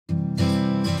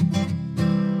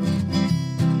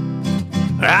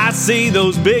I see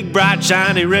those big, bright,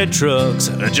 shiny red trucks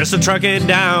just a-trucking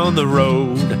down the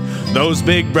road. Those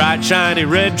big, bright, shiny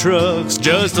red trucks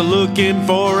just a-looking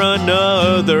for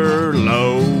another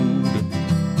load.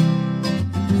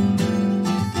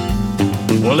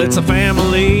 Well, it's a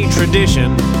family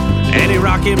tradition, any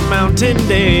Rocky Mountain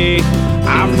day.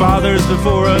 Our fathers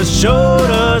before us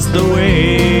showed us the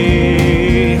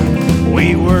way.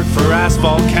 We work for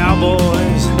asphalt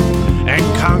cowboys and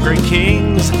concrete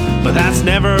kings, but that's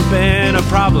never been a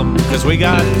problem, cause we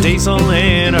got diesel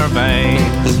in our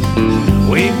veins.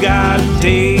 We've got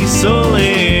diesel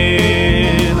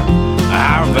in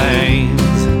our veins.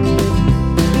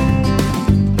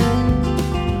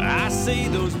 I see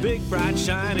those big, bright,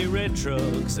 shiny red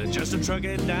trucks just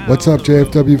a-trucking down. What's up,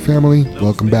 JFW family?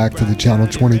 Welcome back to the Channel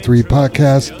 23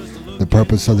 podcast. The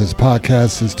purpose of this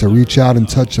podcast is to reach out and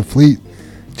touch the fleet,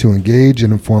 to engage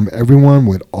and inform everyone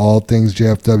with all things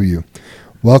JFW.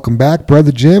 Welcome back,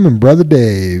 Brother Jim and Brother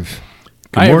Dave.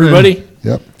 Hi, everybody.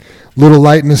 Yep. Little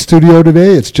light in the studio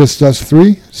today. It's just us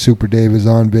three. Super Dave is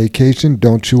on vacation.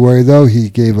 Don't you worry, though.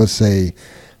 He gave us a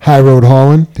high road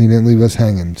hauling. He didn't leave us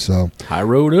hanging. So High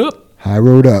road up. high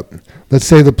road up. Let's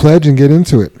say the pledge and get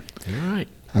into it. All right.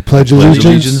 I pledge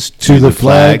allegiance to the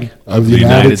flag of the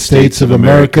United States of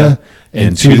America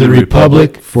and to the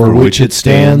republic for which it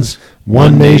stands,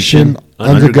 one nation,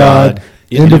 under God,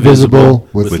 indivisible,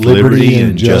 with liberty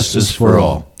and justice for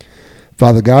all.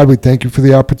 Father God, we thank you for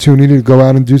the opportunity to go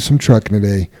out and do some trucking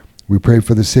today. We pray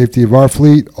for the safety of our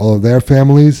fleet, all of their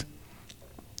families,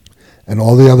 and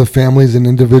all the other families and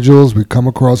individuals we come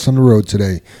across on the road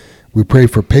today. We pray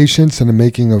for patience and the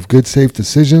making of good, safe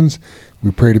decisions.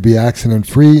 We pray to be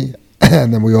accident-free,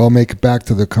 and then we all make it back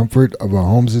to the comfort of our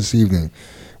homes this evening.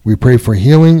 We pray for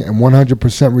healing and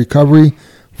 100% recovery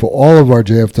for all of our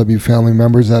JFW family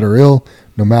members that are ill.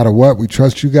 No matter what, we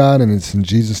trust you, God, and it's in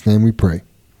Jesus' name we pray.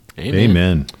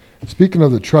 Amen. Speaking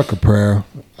of the trucker prayer,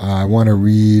 I want to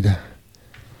read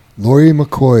Lori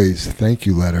McCoy's thank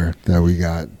you letter that we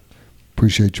got.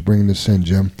 Appreciate you bringing this in,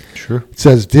 Jim. Sure. It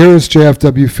says, Dearest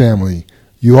JFW family,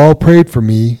 you all prayed for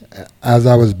me as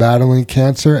I was battling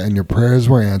cancer, and your prayers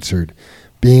were answered.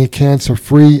 Being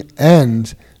cancer-free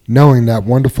and knowing that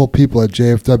wonderful people at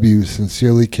JFW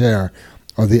sincerely care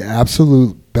are the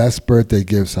absolute best birthday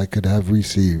gifts I could have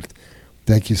received.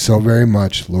 Thank you so very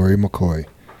much, Lori McCoy.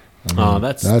 I mean,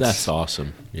 that's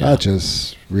awesome. Yeah. That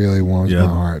just really warms my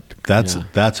heart.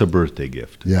 That's a birthday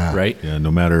gift. Yeah. Right? Yeah, no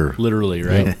matter. Literally,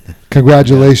 right? Yeah.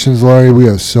 Congratulations, Lori. We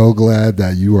are so glad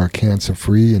that you are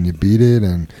cancer-free and you beat it,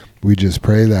 and we just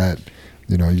pray that,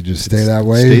 you just stay that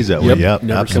way. Stays that way, Yep.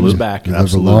 Never absolutely. comes back. You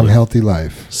live a long, healthy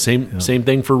life. Same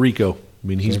thing for Rico. I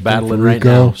mean, he's Same thing battling for right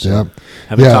Rico. now. So Yep.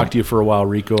 Haven't talked to you for a while,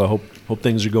 Rico. I hope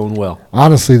things are going well.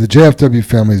 Honestly, the JFW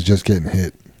family is just getting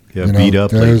hit. Yeah, beat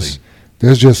up lately.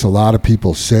 There's just a lot of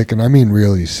people sick, and I mean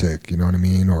really sick, you know what I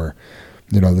mean? Or,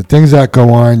 the things that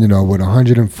go on, with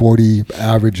 140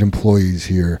 average employees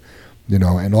here,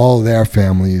 and all of their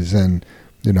families, and,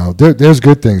 there's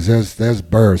good things. There's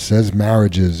births, there's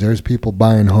marriages, there's people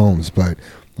buying homes, but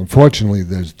unfortunately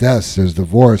there's deaths, there's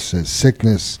divorce, there's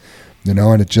sickness, and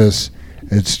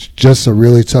it's just a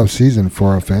really tough season for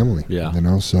our family. Yeah.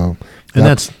 So. And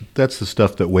that's the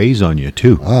stuff that weighs on you,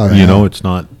 too. Oh, yeah. It's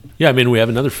not. Yeah, I mean, we have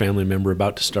another family member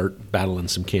about to start battling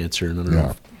some cancer, and I don't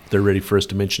know if they're ready for us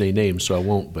to mention any names, so I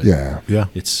won't. But yeah,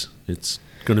 it's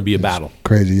going to be a battle.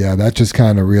 Crazy, yeah. That just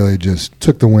kind of really just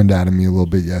took the wind out of me a little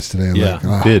bit yesterday.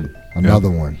 Yeah, did.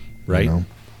 Another one, right?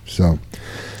 So,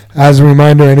 as a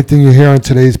reminder, anything you hear on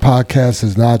today's podcast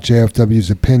is not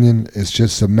JFW's opinion. It's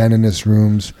just the men in this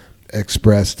room's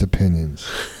expressed opinions.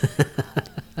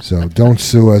 So don't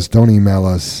sue us. Don't email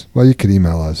us. Well, you could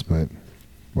email us, but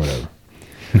whatever.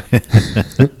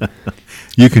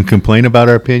 You can complain about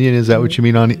our opinion. Is that what you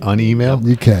mean on email?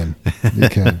 You can.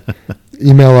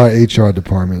 Email our HR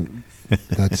department.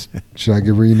 Should I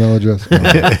give her email address?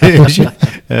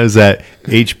 Is that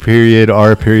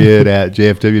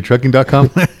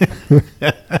h.r.at.jfwtrucking.com?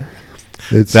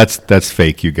 That's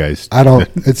fake, you guys. I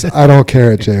don't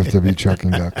care at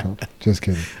jfwtrucking.com. Just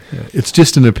kidding. It's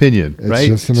just an opinion,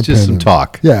 right? It's just some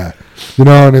talk. Yeah.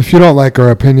 And if you don't like our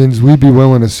opinions, we'd be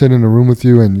willing to sit in a room with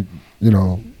you, and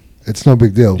it's no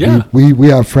big deal. Yeah. We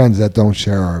have friends that don't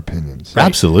share our opinions. Right.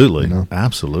 Absolutely.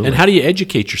 Absolutely. And how do you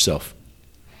educate yourself?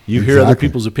 You hear other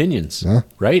people's opinions,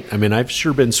 right? I mean, I've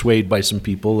sure been swayed by some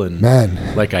people, and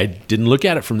like I didn't look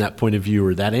at it from that point of view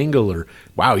or that angle, or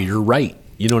wow, you're right.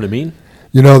 You know what I mean?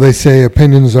 They say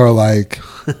opinions are like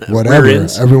whatever. Rear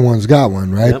ends. Everyone's got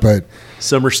one, right? Yep. But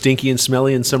Some are stinky and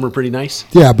smelly, and some are pretty nice.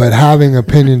 Yeah, but having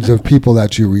opinions of people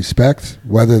that you respect,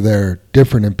 whether they're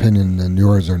different opinion than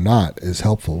yours or not, is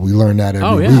helpful. We learn that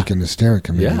every week in the steering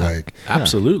committee. Yeah,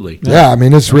 absolutely. Yeah, I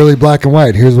mean, it's really black and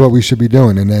white. Here's what we should be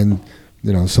doing. And then,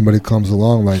 somebody comes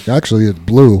along like, actually, it's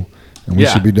blue, and we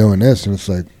should be doing this. And it's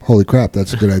like, holy crap,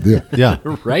 that's a good idea. Yeah.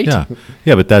 Right?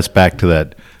 Yeah, but that's back to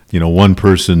that, one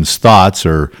person's thoughts,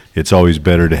 or it's always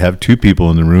better to have two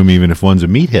people in the room, even if one's a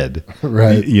meathead.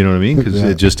 Right. You know what I mean? Because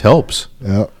it just helps.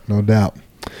 Yeah, no doubt.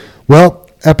 Well,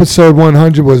 episode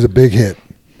 100 was a big hit.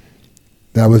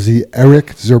 That was the Eric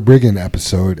Zerbriggen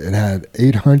episode. It had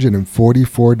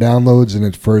 844 downloads in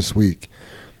its first week.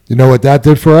 You know what that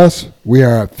did for us? We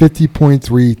are at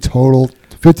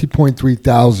 50.3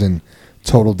 thousand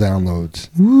total downloads.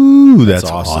 Ooh, that's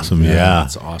awesome. Yeah.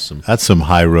 That's awesome. That's some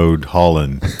high road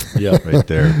hauling right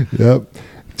there. Yep.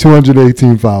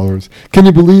 218 followers. Can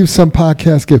you believe some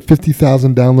podcasts get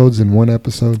 50,000 downloads in one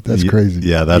episode? That's crazy.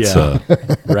 Yeah, that's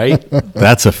right?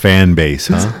 That's a fan base,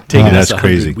 huh? Taking that's us 100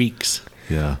 crazy. weeks.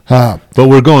 Yeah. But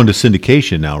we're going to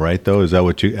syndication now, right, though? Is that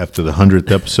what after the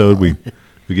 100th episode, we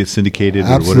get syndicated?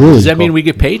 Absolutely. Or whatever? Does that mean we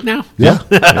get paid now? Yeah.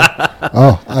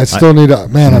 Oh, I still need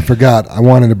I forgot. I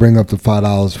wanted to bring up the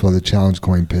 $5 for the challenge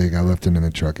coin pig. I left it in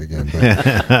the truck again.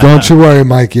 But don't you worry,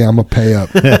 Mikey. I'm going to pay up.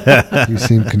 You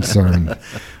seem concerned.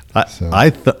 I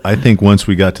think once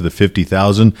we got to the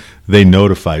 50,000, they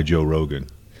notified Joe Rogan.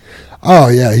 Oh,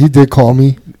 yeah. He did call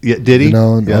me. Yeah, did he?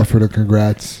 And offered a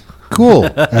congrats. Cool.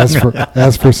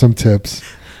 Ask for some tips.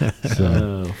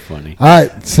 So. Oh, funny. All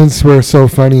right. Since we're so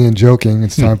funny and joking,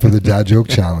 it's time for the dad joke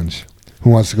challenge. Who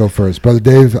wants to go first? Brother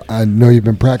Dave, I know you've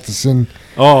been practicing.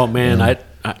 Oh, man. I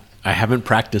haven't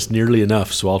practiced nearly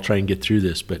enough, so I'll try and get through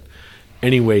this. But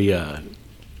anyway,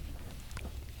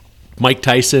 Mike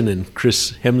Tyson and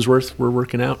Chris Hemsworth were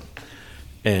working out,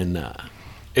 and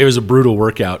it was a brutal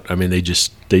workout. I mean, they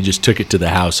just took it to the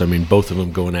house. I mean, both of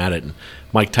them going at it, and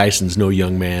Mike Tyson's no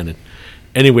young man. And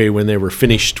anyway, when they were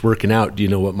finished working out, do you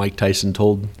know what Mike Tyson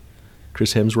told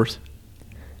Chris Hemsworth?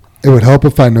 It would help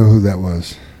if I knew who that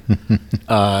was.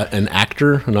 An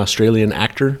actor, an Australian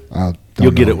actor.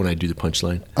 You'll get it when I do the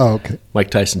punchline. Oh, okay. Mike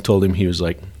Tyson told him, he was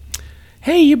like,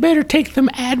 "Hey, you better take them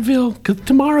Advil, because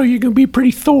tomorrow you're going to be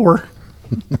pretty Thor."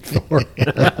 Thor.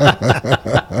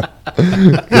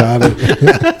 Got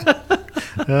it.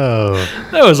 Oh,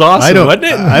 that was awesome, wasn't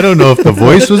it? I don't know if the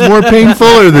voice was more painful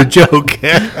or the joke.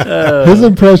 His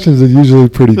impressions are usually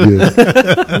pretty good.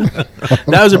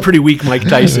 That was a pretty weak Mike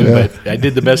Tyson, but I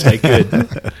did the best I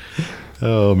could.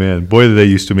 Oh, man. Boy, did they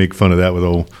used to make fun of that with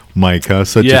old Mike, huh?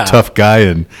 Such a tough guy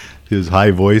and his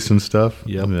high voice and stuff.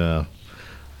 Yep. Yeah.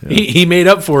 He made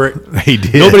up for it. He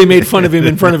did. Nobody made fun of him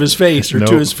in front of his face or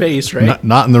to his face, right?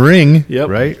 Not in the ring, Yep.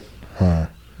 right? Huh.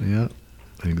 Yeah,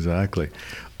 exactly.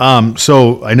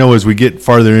 So I know as we get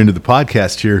farther into the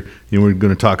podcast here, we're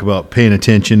going to talk about paying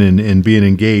attention and being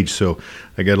engaged. So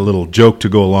I got a little joke to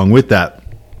go along with that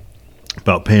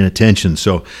about paying attention.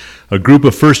 So a group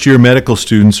of first-year medical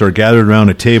students are gathered around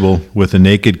a table with a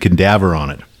naked cadaver on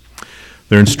it.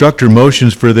 Their instructor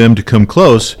motions for them to come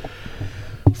close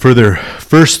for their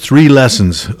first 3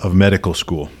 lessons of medical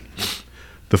school.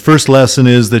 The first lesson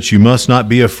is that you must not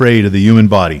be afraid of the human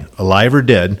body, alive or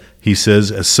dead, he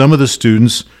says, as some of the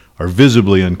students are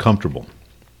visibly uncomfortable.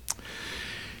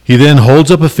 He then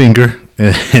holds up a finger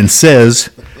and says,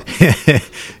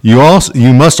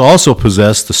 you must also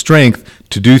possess the strength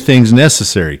to do things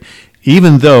necessary,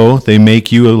 even though they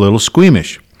make you a little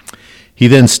squeamish. He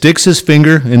then sticks his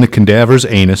finger in the cadaver's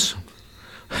anus,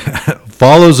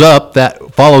 follows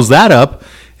that up,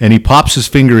 and he pops his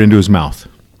finger into his mouth.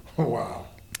 Oh, wow.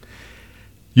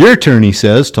 Your turn, he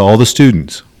says to all the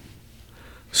students.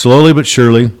 Slowly but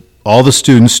surely, all the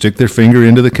students stick their finger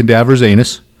into the cadaver's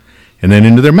anus and then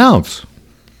into their mouths.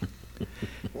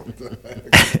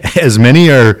 As many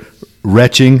are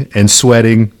retching and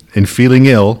sweating and feeling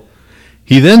ill,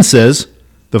 he then says,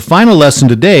 the final lesson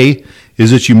today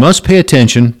is that you must pay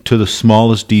attention to the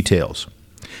smallest details.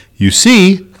 You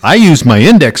see, I used my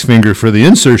index finger for the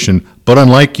insertion, but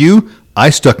unlike you, I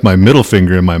stuck my middle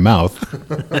finger in my mouth.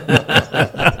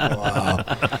 Wow.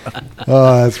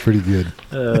 Oh, that's pretty good.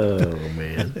 Oh,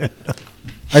 man.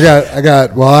 I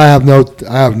have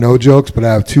no jokes, but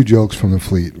I have 2 jokes from the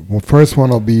fleet. Well, first one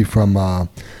will be from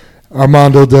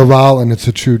Armando Del Val, and it's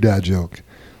a true dad joke.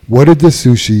 What did the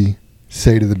sushi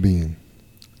say to the bean?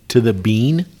 To the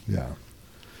bean? Yeah.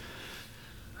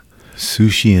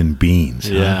 Sushi and beans.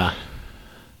 Huh? Yeah.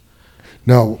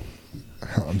 No,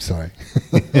 I'm sorry.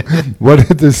 What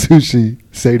did the sushi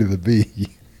say to the bee?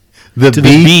 The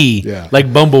bee? Yeah.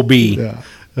 Like Bumblebee.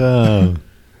 Yeah.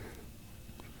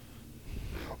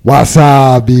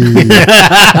 wasabi.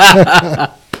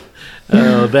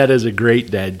 Oh, that is a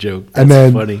great dad joke. That's And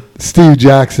then funny. Steve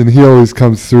Jackson, he always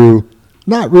comes through.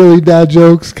 Not really dad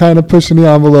jokes, kind of pushing the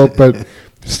envelope, but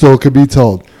still could be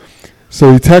told.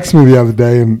 So he texted me the other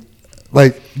day, and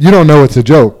like, you don't know it's a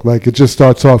joke. Like, it just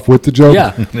starts off with the joke.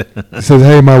 Yeah. He says,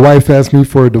 hey, my wife asked me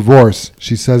for a divorce.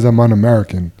 She says I'm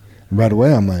un-American. And right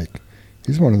away, I'm like,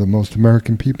 he's one of the most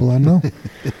American people I know.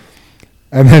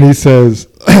 And then he says,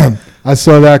 I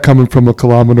saw that coming from a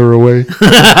kilometer away.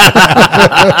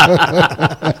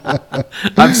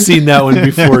 I've seen that one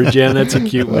before, Jan. That's a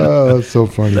cute one. Oh, that's so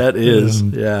funny. That is,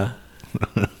 yeah.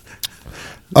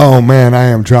 Oh, man, I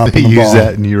am They dropping the use ball.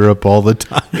 that in Europe all the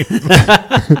time. I've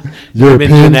been doing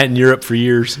European. that in Europe for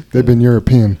years. They've been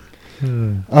European.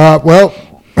 Well,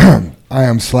 I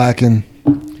am slacking.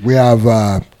 We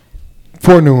have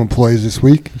 4 new employees this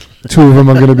week. 2 of them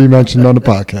are going to be mentioned on the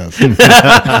podcast.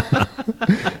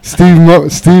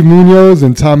 Steve Munoz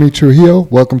and Tommy Trujillo,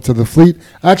 welcome to the fleet.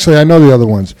 Actually, I know the other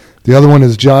ones. The other one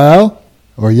is Yael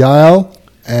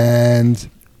and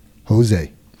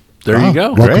Jose. There you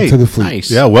go. Welcome Great. to the fleet.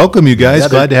 Nice. Yeah, welcome you guys. Yeah,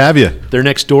 Glad to have you. They're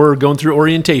next door going through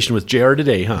orientation with JR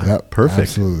today, huh? Yep, Perfect.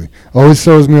 Absolutely. Always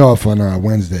throws me off on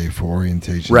Wednesday for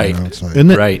orientation. Right. It's like, Isn't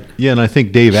it? Right. Yeah, and I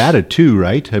think Dave added too,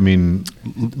 right? I mean,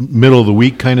 middle of the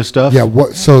week kind of stuff. yeah.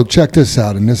 So check this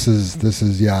out, and this is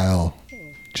Yael.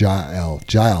 He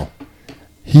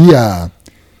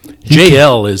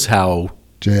JL is how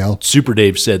JL. Super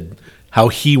Dave said how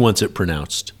he wants it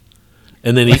pronounced.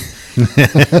 And then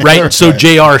right, so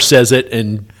JR says it,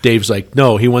 and Dave's like,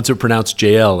 no, he wants it pronounced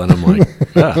JL. And I'm like,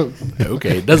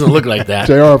 okay, it doesn't look like that.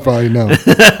 JR probably knows.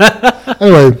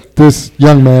 Anyway, this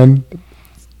young man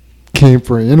came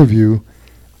for an interview,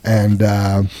 and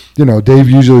Dave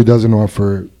usually doesn't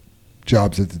offer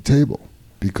jobs at the table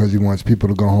because he wants people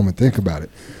to go home and think about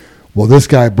it. Well, this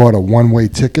guy bought a one-way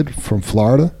ticket from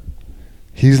Florida.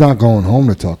 He's not going home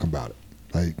to talk about it.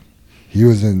 Like, he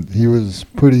was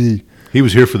pretty. He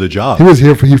was here for the job.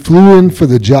 He flew in for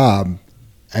the job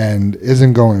and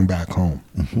isn't going back home.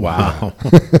 Wow.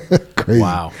 Crazy.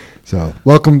 Wow. So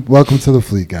welcome to the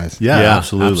fleet, guys. Yeah,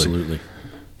 absolutely.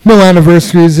 No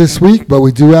anniversaries this week, but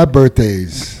we do have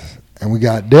birthdays. And we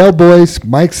got Dale Boyce,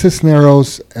 Mike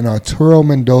Cisneros, and Arturo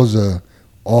Mendoza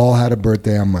all had a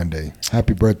birthday on Monday.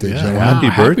 Happy birthday, Yeah. gentlemen. Happy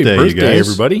birthday, you guys.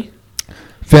 everybody.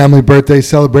 Family birthday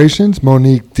celebrations.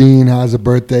 Monique Dean has a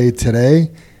birthday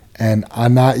today. And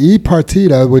Anaí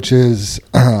Partida, which is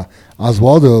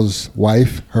Oswaldo's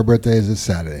wife, her birthday is this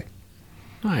Saturday.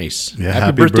 Nice. Yeah,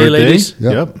 Happy birthday, ladies.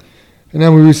 Yep. And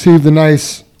then we received a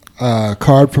nice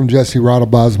card from Jesse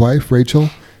Rottlebaugh's wife,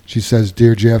 Rachel. She says,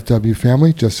 Dear JFW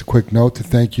family, just a quick note to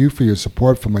thank you for your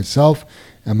support for myself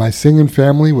and my singing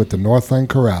family with the Northland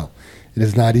Chorale. It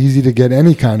is not easy to get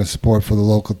any kind of support for the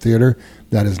local theater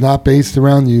that is not based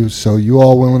around you, so you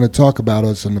all willing to talk about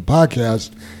us on the podcast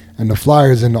and the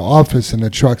flyers in the office and the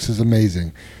trucks is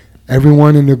amazing.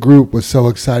 Everyone in the group was so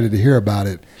excited to hear about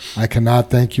it. I cannot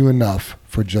thank you enough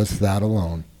for just that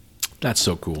alone. That's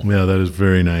so cool. Yeah, that is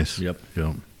very nice. Yep.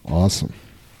 Awesome.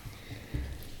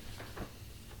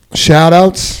 Shout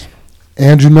outs.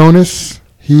 Andrew Nonis.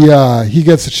 He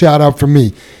gets a shout out from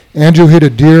me. Andrew hit a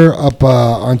deer up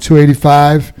on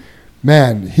 285.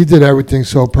 Man, he did everything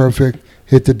so perfect.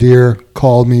 Hit the deer,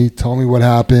 called me, told me what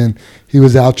happened. He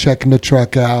was out checking the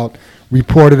truck out,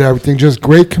 reported everything. Just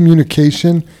great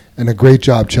communication and a great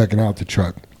job checking out the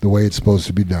truck the way it's supposed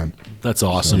to be done. That's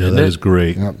awesome. Yeah, isn't that it? is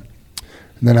great. Yep. And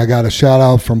then I got a shout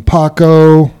out from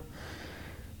Paco.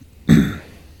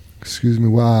 Excuse me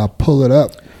while I pull it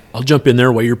up. I'll jump in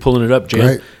there while you're pulling it up, Jan.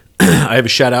 Great. I have a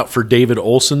shout out for David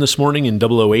Olson this morning in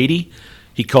 0080.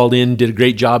 He called in, did a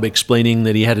great job explaining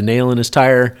that he had a nail in his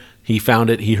tire. He found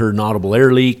it. He heard an audible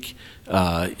air leak.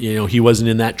 He wasn't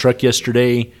in that truck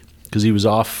yesterday because he was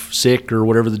off sick or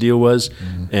whatever the deal was,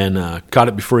 and caught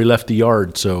it before he left the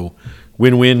yard. So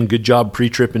win-win. Good job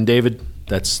pre-tripping, David.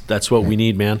 That's what we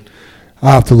need, man.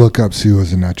 I'll have to look up see who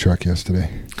was in that truck yesterday.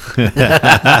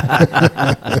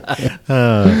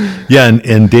 Yeah,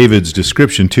 and David's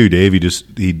description too, Dave.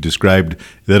 He described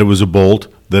that it was a bolt,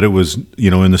 that it was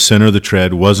in the center of the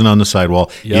tread, wasn't on the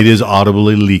sidewall. Yep. It is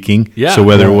audibly leaking. Yeah. So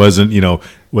whether Yeah. it wasn't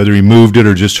whether he moved it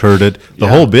or just heard it, the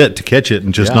Yeah. whole bit to catch it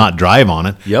and just Yeah. not drive on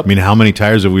it. Yep. I mean, how many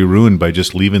tires have we ruined by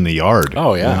just leaving the yard?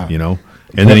 Oh, yeah.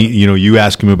 And then you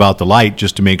ask him about the light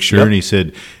just to make sure, Yep. and he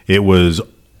said it was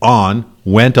on,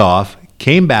 went off,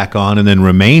 came back on, and then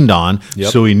remained on.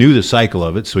 Yep. So he knew the cycle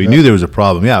of it. So he knew there was a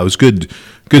problem. Yeah, it was good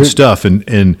stuff.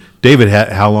 And David,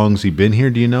 how long has he been here?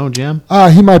 Do you know, Jim?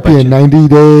 He might be a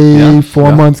 90-day, Yeah.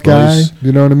 4-month Well, guy.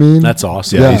 You know what I mean? That's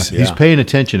awesome. Yeah, Yeah. he's paying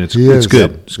attention. It's He is.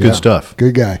 good. Yep. It's good stuff.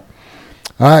 Good guy.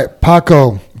 All right,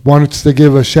 Paco wants to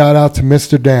give a shout out to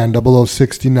Mr. Dan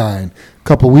 0069. A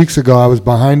couple weeks ago, I was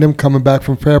behind him coming back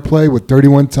from Fair Play with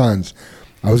 31 tons.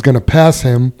 I was going to pass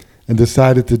him and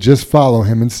decided to just follow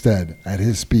him instead at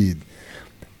his speed.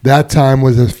 That time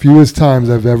was as fewest times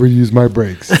I've ever used my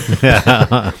brakes.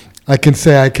 I can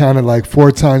say I counted like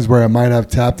 4 times where I might have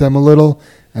tapped them a little,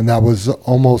 and that was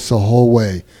almost the whole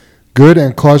way. Good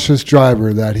and cautious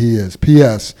driver that he is.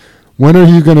 P.S. When are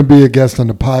you going to be a guest on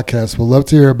the podcast? We'll love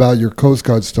to hear about your Coast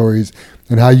Guard stories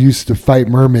and how you used to fight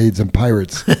mermaids and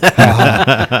pirates.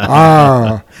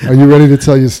 Are you ready to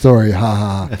tell your story? Ha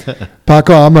ha.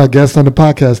 Paco, I'm a guest on the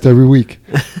podcast every week.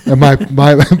 And my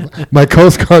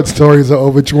Coast Guard stories are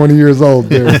over 20 years old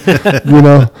there,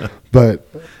 but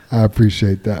I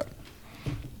appreciate that.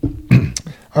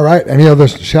 All right. Any other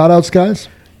shout outs, guys?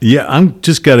 Yeah, I'm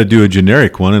just got to do a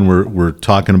generic one, and we're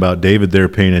talking about David there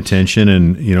paying attention,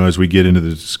 and as we get into the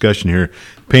discussion here,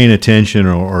 paying attention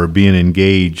or being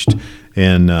engaged,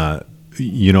 and I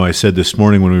said this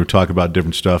morning when we were talking about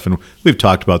different stuff, and we've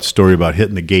talked about the story about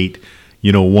hitting the gate,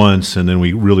 once, and then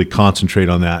we really concentrate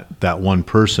on that one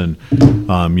person,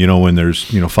 when there's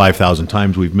 5,000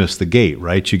 times we've missed the gate,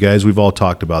 right? You guys, we've all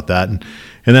talked about that, and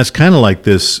that's kind of like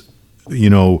this,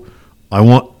 we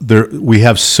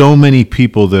have so many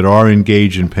people that are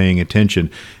engaged in paying attention,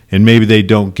 and maybe they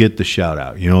don't get the shout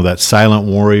out, that silent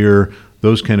warrior,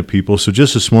 those kind of people. So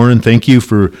just this morning, thank you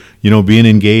for, being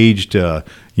engaged.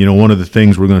 One of the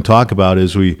things we're going to talk about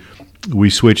is we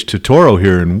switched to Toro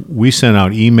here, and we sent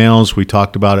out emails. We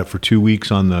talked about it for 2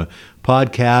 weeks on the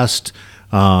podcast.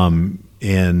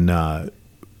 It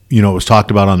was talked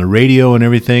about on the radio and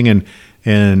everything.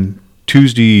 And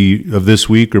Tuesday of this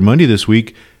week or Monday this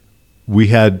week, we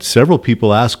had several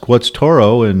people ask, "What's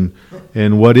Toro and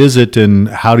what is it and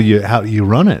how do you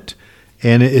run it?"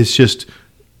 And it's just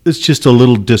a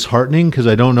little disheartening because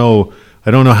I don't know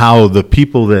how the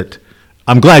people that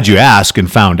I'm glad you asked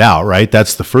and found out, right?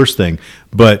 That's the first thing.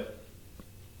 But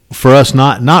for us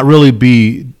not really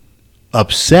be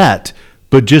upset,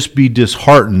 but just be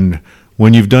disheartened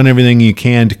when you've done everything you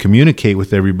can to communicate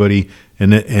with everybody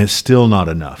and it's still not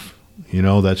enough.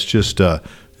 That's just a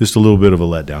little bit of a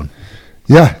letdown.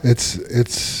 Yeah,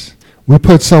 it's we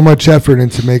put so much effort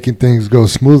into making things go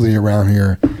smoothly around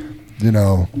here,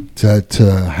 to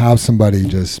have somebody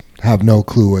just have no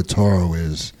clue what Toro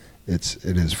is, it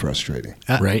is frustrating.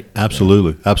 Right?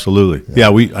 Absolutely. Yeah,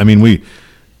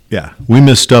 we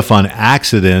miss stuff on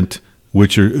accident,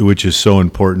 which is so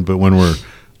important, but when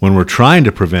we're trying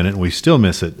to prevent it and we still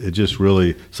miss it, it just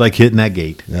really, it's like hitting that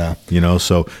gate. Yeah.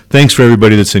 So thanks for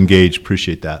everybody that's engaged.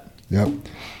 Appreciate that. Yep.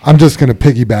 I'm just going to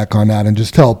piggyback on that and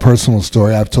just tell a personal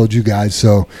story I've told you guys.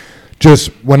 So just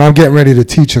when I'm getting ready to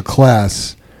teach a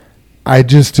class, I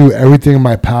just do everything in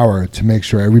my power to make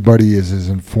sure everybody is as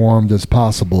informed as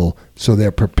possible so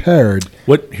they're prepared.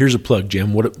 Here's a plug,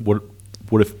 Jim. What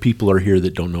if people are here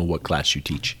that don't know what class you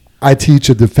teach? I teach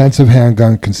a defensive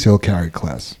handgun concealed carry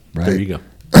class, right? There you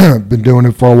go. Been doing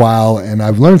it for a while, and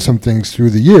I've learned some things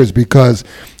through the years because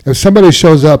if somebody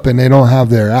shows up and they don't have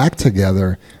their act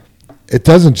together, it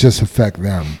doesn't just affect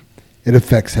them. It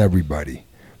affects everybody.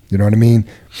 You know what I mean?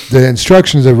 The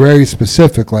instructions are very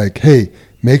specific, like, hey,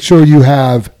 make sure you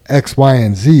have X, Y,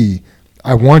 and Z.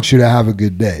 I want you to have a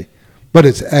good day. But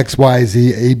it's X, Y,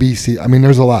 Z, A, B, C. I mean,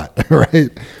 there's a lot, right?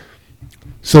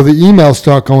 So the emails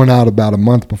start going out about a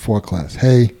month before class.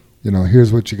 Hey,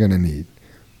 here's what you're going to need.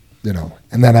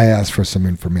 And then I ask for some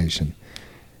information.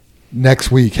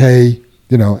 Next week, hey,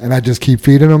 and I just keep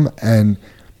feeding them. And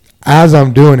as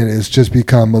I'm doing it, it's just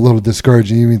become a little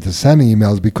discouraging even to send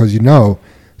emails because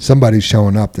somebody's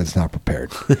showing up that's not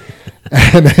prepared.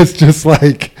 And it's just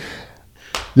like,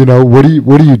 what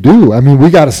do you do? I mean,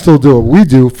 we got to still do what we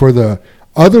do for the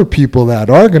other people that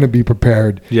are going to be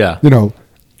prepared. Yeah.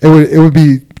 It would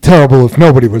be terrible if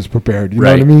nobody was prepared. You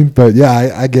right. know what I mean? But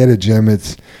yeah, I get it, Jim.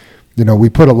 It's, we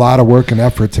put a lot of work and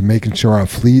effort to making sure our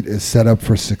fleet is set up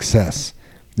for success,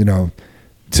 for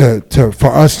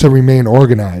us to remain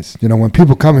organized. When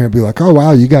people come here and be like, oh,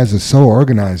 wow, you guys are so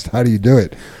organized. How do you do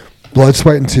it? Blood,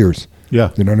 sweat, and tears. Yeah.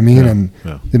 You know what I mean?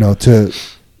 Yeah. And,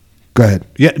 go ahead.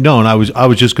 Yeah, no, and I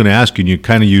was just going to ask you, and you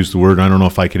kind of used the word, I don't know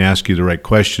if I can ask you the right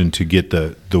question to get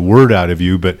the word out of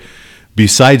you, but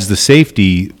besides the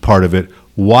safety part of it,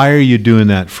 why are you doing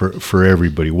that for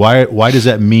everybody? Why does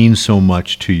that mean so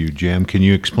much to you, Jam? Can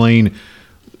you explain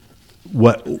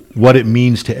what it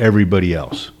means to everybody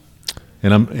else?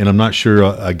 And I'm not sure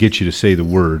I get you to say the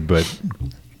word, but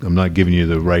I'm not giving you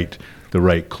the right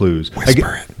right clues.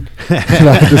 Whisper it.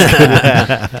 No, just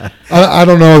kidding. I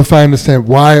don't know if I understand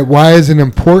why is it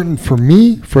important for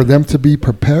me for them to be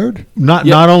prepared? Not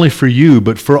only for you,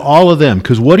 but for all of them.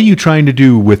 Because what are you trying to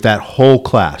do with that whole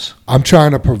class? I'm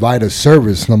trying to provide a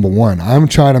service. Number one, I'm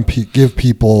trying to give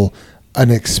people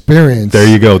an experience. There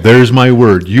you go. There's my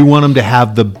word. You want them to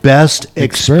have the best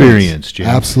experience, Jim.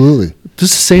 Absolutely.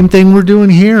 This is the same thing we're doing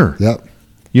here. Yep.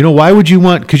 You know, why would you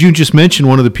want, because you just mentioned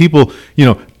one of the people,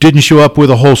 didn't show up with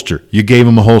a holster. You gave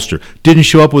them a holster. Didn't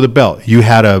show up with a belt. You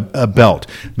had a belt.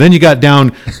 Then you got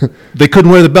down, they couldn't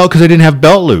wear the belt because they didn't have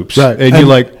belt loops. Right. And you're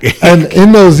like. And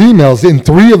in those emails, in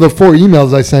 3 of the 4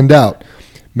 emails I send out,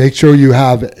 make sure you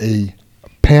have a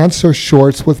pants or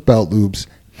shorts with belt loops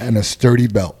and a sturdy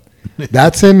belt.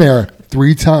 That's in there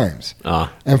 3 times.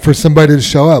 And for somebody to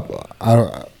show up, I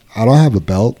don't have a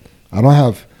belt. I don't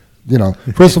have,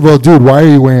 first of all, dude, why are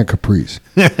you wearing capris?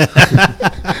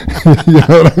 You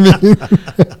know what I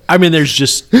mean? I mean, there's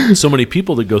just so many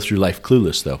people that go through life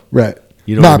clueless, though. Right.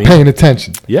 You know Not what I mean? paying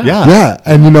attention. Yeah. Yeah.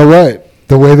 And you know what?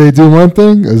 The way they do one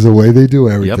thing is the way they do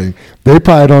everything. Yep. They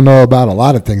probably don't know about a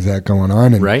lot of things that are going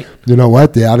on. And right. You know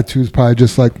what? The attitude's probably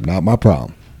just like, not my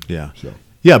problem. Yeah.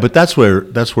 Yeah, but that's where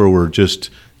we're just,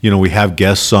 we have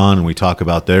guests on and we talk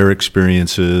about their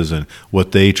experiences and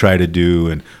what they try to do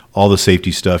and all the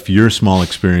safety stuff, your small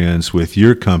experience with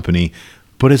your company,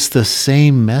 but it's the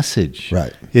same message.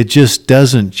 Right. It just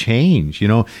doesn't change,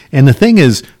 And the thing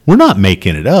is, we're not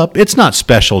making it up. It's not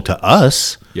special to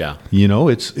us. Yeah.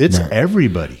 It's Right.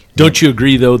 everybody. Don't you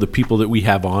agree, though, the people that we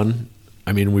have on,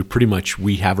 I mean,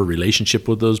 we have a relationship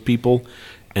with those people,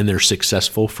 and they're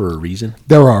successful for a reason?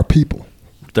 There are people.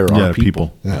 There are Yeah,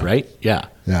 people. Yeah. right? Yeah.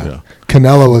 Yeah.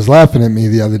 Canelo was laughing at me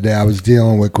the other day. I was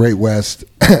dealing with Great West,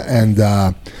 and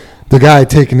the guy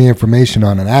taking the information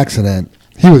on an accident,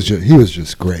 he was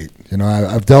just great.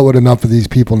 I've dealt with enough of these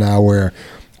people now where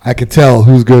I could tell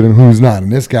who's good and who's not.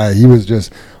 And this guy, he was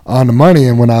just on the money.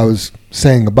 And when I was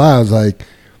saying goodbye, I was like,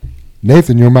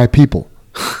 Nathan, you're my people.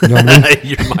 You know what I mean?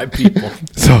 You're my people.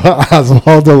 So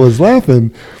Oswaldo was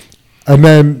laughing. And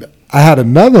then I had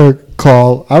another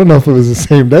call. I don't know if it was the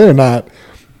same day or not,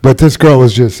 but this girl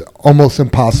was just almost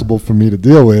impossible for me to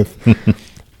deal with.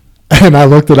 And I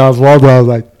looked at Oswaldo. I was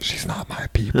like, she's not my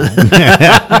people.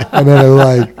 And then it was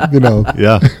like,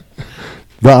 Yeah.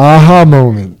 the aha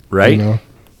moment. Right.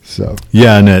 So.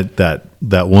 Yeah, and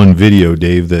that one video,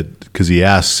 Dave, because he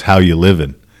asks how you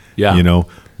living. Yeah.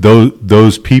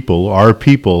 Those people, our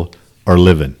people, are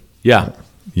living. Yeah.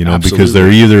 Because Absolutely.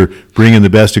 they're either bringing the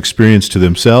best experience to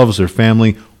themselves, their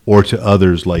family, or to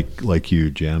others like you,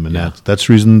 Jim. And that's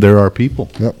the reason they're our people.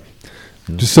 Yep.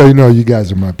 Just so you know, you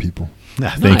guys are my people.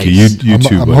 Thank you. Nice. You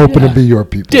too. I'm buddy. hoping to be your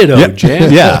people. Ditto,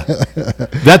 Jan. Yeah.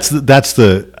 That's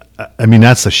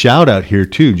the shout out here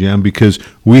too, Jim, because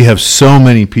we have so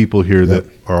many people here that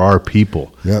are our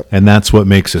people. Yep. And that's what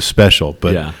makes us special.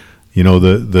 But Yeah.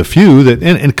 the few that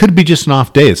and it could be just an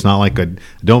off day. It's not like I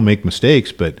don't make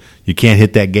mistakes, but you can't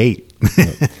hit that gate.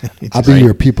 I'll be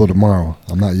your people tomorrow.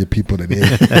 I'm not your people today.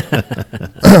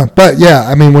 But yeah,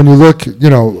 I mean, when you look,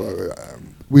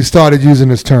 we started using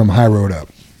this term high road up,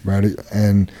 right?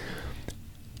 And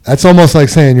that's almost like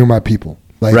saying you're my people.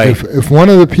 Like Right. if one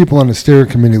of the people on the steering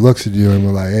committee looks at you and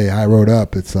we're like, hey, high road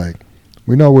up, it's like,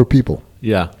 we know we're people.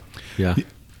 Yeah. Yeah.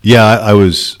 Yeah,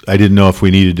 I didn't know if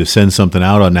we needed to send something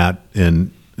out on that,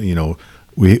 and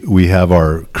we have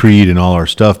our creed and all our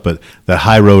stuff, but that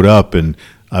high road up, and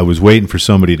I was waiting for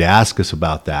somebody to ask us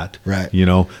about that. Right.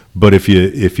 But if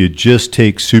you just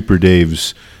take Super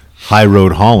Dave's high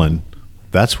road hauling,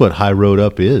 that's what high road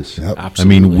up is. Yep.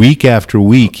 Absolutely. I mean, week after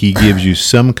week, he gives you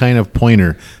some kind of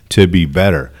pointer to be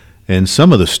better, and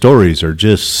some of the stories are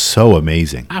just so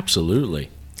amazing.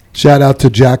 Absolutely. Shout out to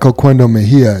Jack Oquendo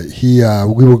Mejia.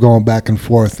 We were going back and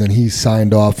forth, and he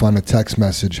signed off on a text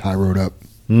message, high road up.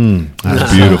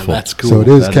 That's beautiful. That's cool. So it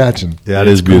is catching. That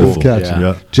is cool. beautiful. Catching.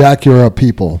 Yeah. Jack, you're our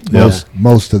people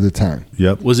most of the time.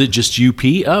 Yep. Was it just UP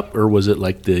up, or was it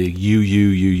like the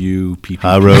UUUUPP?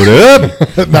 High road up.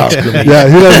 No, yeah,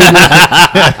 he doesn't.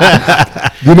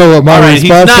 You know what my All right, he's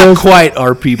response not was? quite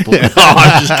our people. No,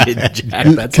 I'm just kidding, Jack.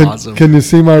 That's awesome. Can you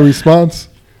see my response?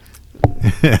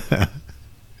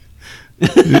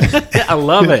 I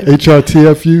love it.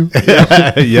 HRTFU.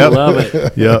 Yep. Love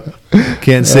it. Yep.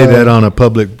 Can't say that on a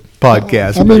public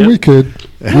podcast. I mean, we could.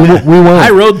 We won't.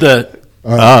 I rode the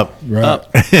Up. Right.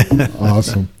 up.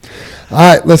 Awesome. All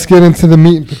right, let's get into the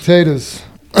meat and potatoes.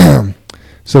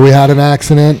 So we had an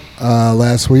accident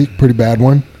last week, pretty bad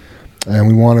one, and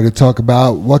we wanted to talk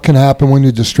about what can happen when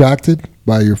you're distracted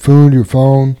by your food, your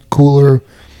phone, cooler,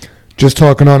 just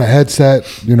talking on a headset,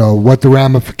 what the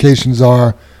ramifications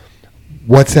are.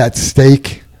 what's at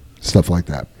stake, stuff like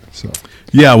that. So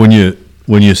Yeah, when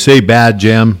you say bad,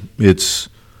 Jam, it's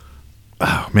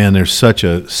there's such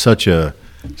a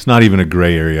it's not even a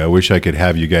gray area. I wish I could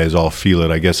have you guys all feel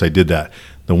it. I guess I did that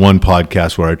the one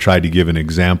podcast where I tried to give an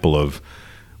example of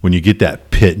when you get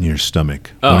that pit in your stomach,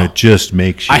 when it just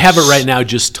makes you I have it right now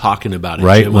just talking about it.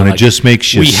 Right, Jim. when I'm it just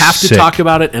makes you We have to sick. talk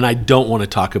about it, and I don't want to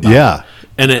talk about Yeah.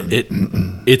 it.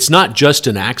 And it's not just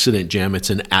an accident, Jam. It's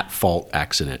an at-fault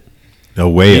accident.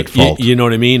 away at fault. You know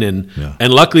what I mean? And Yeah.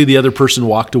 and luckily the other person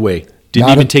walked away. Didn't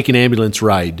Not even a- take an ambulance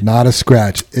ride. not a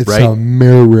scratch. It's Right. a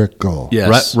miracle.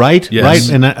 Yes. Right? Yes. Right?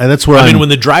 And that's where I I'm, mean, when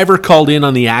the driver called in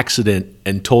on the accident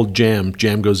and told Jam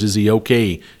goes, "Is he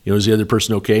okay? Is the other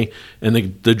person okay?" And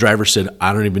the driver said,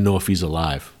 "I don't even know if he's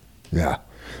alive." Yeah.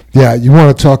 Yeah, you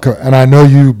want to talk, and I know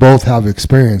you both have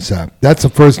experienced that. That's the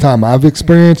first time I've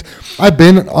experienced. I've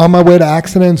been on my way to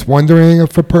accidents wondering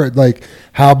if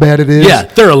how bad it is. Yeah,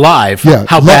 they're alive. Yeah.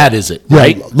 How bad is it? Yeah,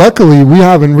 Right? luckily, we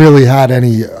haven't really had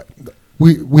any.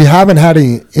 We haven't had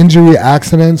any injury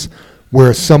accidents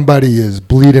where somebody is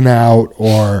bleeding out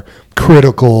or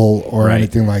critical or Right.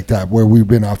 anything like that, where we've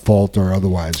been at fault or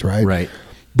otherwise, right? Right.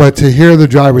 But to hear the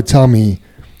driver tell me,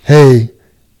 "Hey,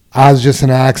 I was just in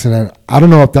an accident. I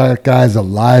don't know if that guy's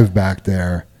alive back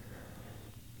there."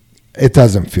 It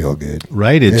doesn't feel good.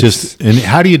 right? It's- And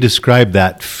how do you describe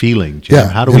that feeling, Jim? Yeah,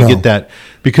 How do you we know. get that?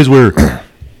 Because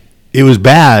it was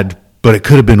bad, but it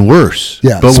could have been worse.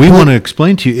 Yeah, But we split- want to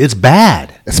explain to you, it's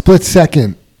bad. A split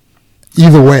second,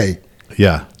 either way.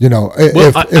 Yeah. Well,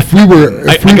 Well, if we were,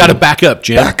 I if we got to were- back up,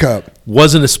 Jim. back up.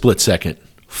 Wasn't a split second.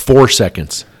 4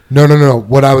 seconds. No.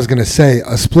 What I was going to say,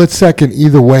 a split second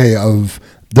either way of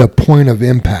the point of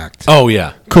impact Oh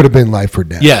yeah. could have been life or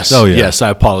death. Yes. Oh, yeah. Yes. I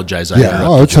apologize. I Yeah. interrupted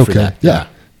Oh, it's you for okay. that. Yeah.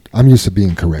 I'm used to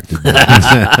being corrected.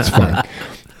 It's fine.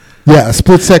 Yeah. A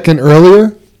split second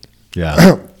earlier,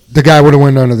 Yeah. the guy would have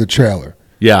went under the trailer.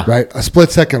 Yeah. Right. A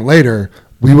split second later,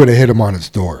 we would have hit him on his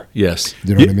door. Yes.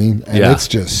 You know what I mean? And Yeah. it's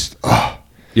just,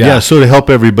 Yeah. So to help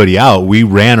everybody out, we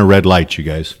ran a red light, you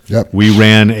guys. Yep. We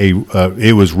ran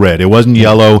it was red. It wasn't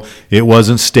yellow. It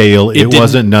wasn't stale. It didn't-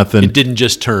 wasn't nothing. It didn't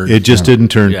just turn. It just didn't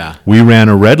turn. Yeah. We ran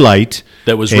a red light.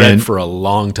 that was and- red for a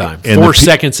long time. and 4 the pe-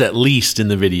 seconds at least in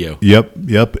the video.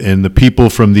 Yep. And the people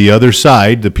from the other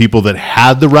side, the people that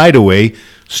had the right of way,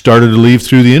 started to leave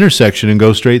through the intersection and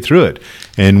go straight through it.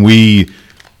 And we,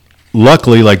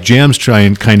 luckily, like Jam's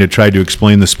tried to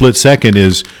explain, the split second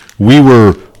is we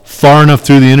were far enough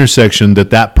through the intersection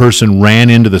that person ran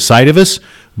into the side of us.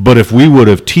 But if we would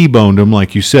have T-boned him,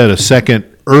 like you said, a second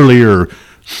earlier,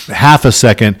 half a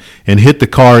second, and hit the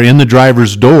car in the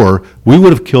driver's door, we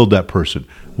would have killed that person.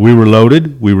 We were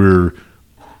loaded. We were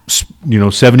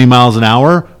 70 miles an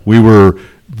hour. We were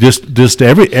just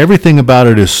everything about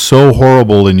it is so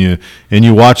horrible. And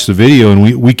you watch the video, and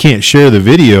we can't share the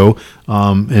video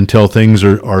until things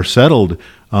are settled.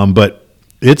 But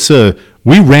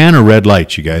we ran a red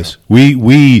light, you guys.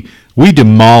 We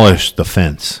demolished the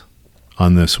fence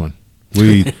on this one.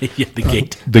 We Yeah, the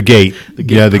gate. the gate, The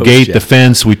the post, gate, yeah. the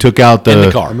fence. We took out And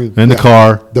the car. I mean, and the yeah,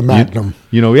 car, the Magnum.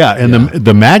 and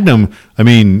the Magnum. I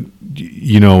mean,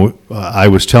 I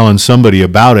was telling somebody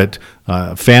about it,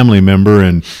 a family member,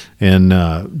 and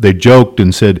they joked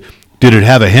and said, "Did it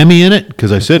have a Hemi in it?"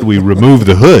 Because I said we removed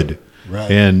the hood,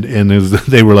 Right. and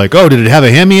they were like, "Oh, did it have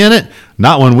a Hemi in it?"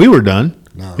 Not when we were done.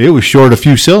 No. It was short a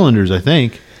few cylinders, I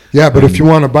think. yeah, but if you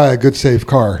want to buy a good, safe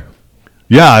car,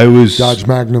 Yeah, it was Dodge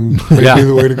Magnum may Yeah. be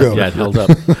the way to go. Yeah, it held up.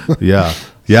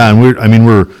 Yeah, and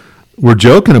we're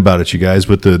joking about it, you guys,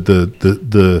 but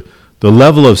the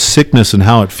level of sickness and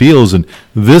how it feels, and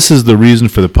this is the reason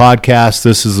for the podcast.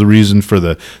 This is the reason for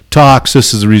the talks.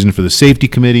 This is the reason for the safety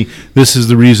committee. This is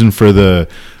the reason for the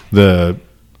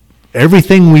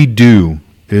everything we do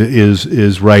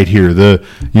is right here.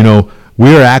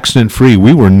 We're accident free.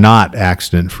 We were not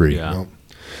accident free. Yeah.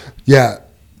 Yeah.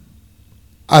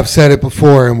 I've said it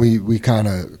before, and we kind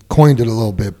of coined it a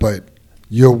little bit, but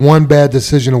you're one bad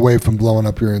decision away from blowing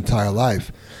up your entire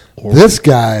life. This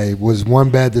guy was one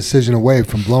bad decision away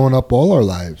from blowing up all our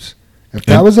lives. If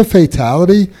that was a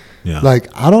fatality, Yeah.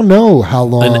 I don't know how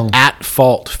long. An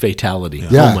at-fault fatality.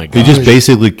 Yeah. Oh my He god. just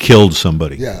basically killed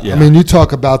somebody. Yeah. Yeah. I mean, you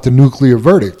talk about the nuclear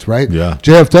verdict, right? Yeah.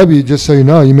 JFW, just so you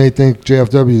know, you may think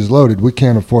JFW is loaded. We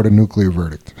can't afford a nuclear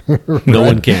verdict. No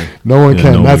one can. No one Yeah,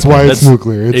 can. no one That's can. why it's That's-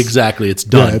 nuclear. It's, exactly. It's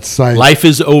done. Yeah, it's like- Life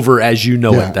is over as you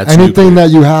know yeah. it. That's Anything nuclear.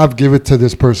 that you have, give it to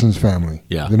this person's family.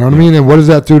 Yeah. You know what I mean? And what does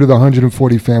that do to the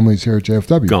 140 families here at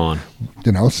JFW? Gone.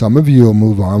 Some of you will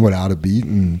move on without a beat,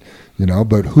 and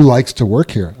but who likes to work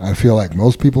here? I feel like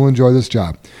most people enjoy this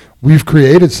job. We've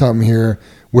created something here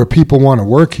where people want to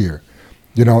work here.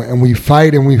 And we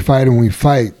fight and we fight and we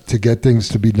fight to get things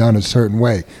to be done a certain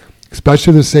way,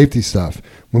 especially the safety stuff.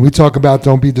 When we talk about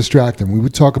don't be distracted, when we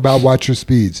talk about watch your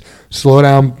speeds, slow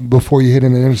down before you hit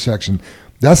an intersection,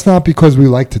 that's not because we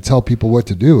like to tell people what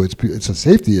to do. It's a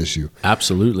safety issue.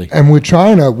 Absolutely. And we're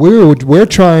trying to,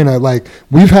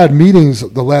 we've had meetings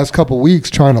the last couple of weeks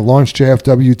trying to launch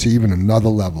JFW to even another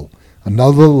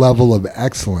level of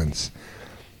excellence.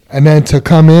 And then to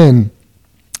come in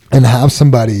and have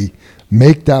somebody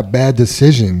make that bad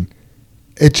decision,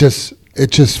 it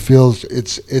just feels,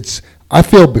 I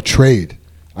feel betrayed.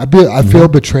 I feel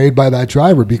betrayed by that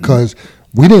driver because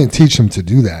we didn't teach him to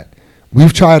do that.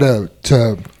 We've tried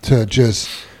to just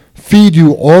feed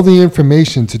you all the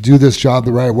information to do this job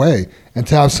the right way, and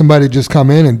to have somebody just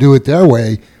come in and do it their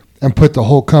way and put the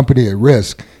whole company at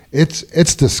risk.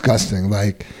 It's disgusting.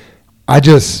 Like,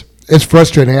 it's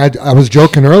frustrating. I was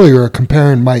joking earlier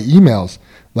comparing my emails.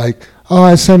 Like,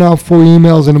 I sent out 4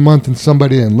 emails in a month and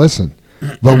somebody didn't listen.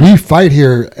 But we fight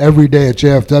here every day at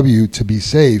JFW to be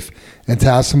safe, and to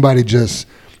have somebody just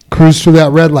cruise through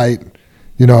that red light,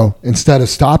 instead of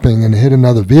stopping and hit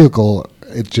another vehicle,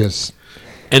 there's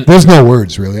no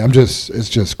words really. It's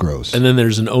just gross. And then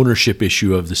there's an ownership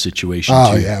issue of the situation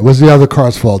too. Yeah, it was the other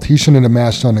car's fault. He shouldn't have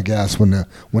mashed on the gas when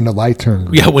the light turned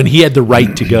green. Yeah, when he had the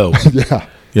right to go.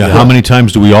 Yeah. How many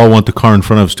times do we all want the car in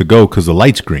front of us to go because the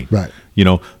light's green? Right.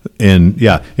 And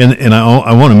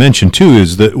I want to mention too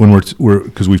is that when we're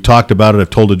because we've talked about it,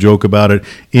 I've told a joke about it,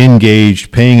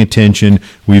 engaged, paying attention,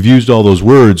 we've used all those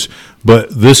words, but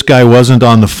this guy wasn't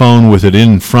on the phone with it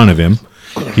in front of him.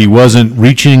 He wasn't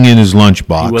reaching in his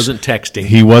lunchbox. He wasn't texting.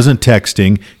 He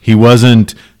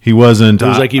wasn't. It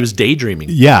was like he was daydreaming.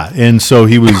 Yeah, and so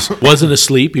he wasn't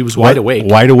asleep. He was wide awake.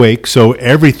 Wide awake. So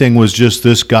everything was just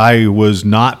this guy was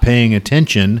not paying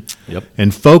attention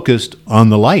and focused on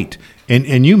the light.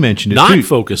 And you mentioned it not too.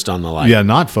 Focused on the light. Yeah,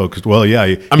 not focused. Well, yeah.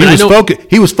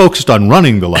 He was focused on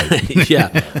running the light.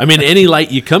 Yeah. I mean, any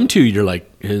light you come to, you're like,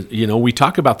 we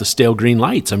talk about the stale green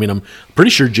lights. I mean, I'm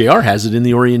pretty sure JR has it in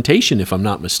the orientation, if I'm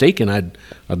not mistaken.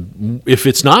 If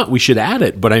it's not, we should add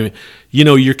it. But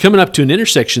you're coming up to an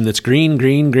intersection that's green,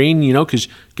 because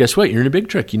guess what? You're in a big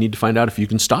truck. You need to find out if you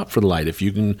can stop for the light, if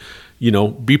you can,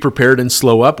 be prepared and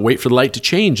slow up, wait for the light to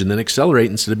change, and then accelerate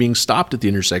instead of being stopped at the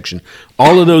intersection.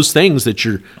 All of those things that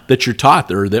you're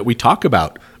taught or that we talk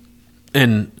about,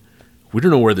 and we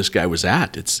don't know where this guy was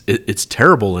at. It's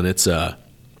terrible, and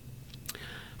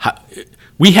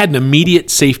we had an immediate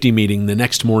safety meeting the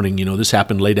next morning. This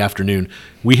happened late afternoon.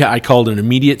 I called an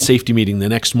immediate safety meeting the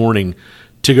next morning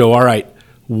to go, all right,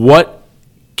 what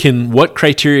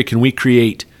criteria can we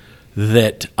create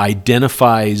that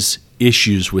identifies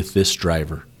issues with this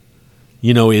driver?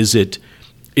 Is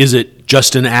it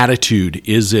just an attitude?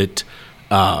 Is it,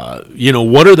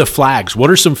 what are the flags?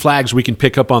 What are some flags we can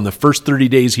pick up on the first 30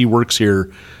 days he works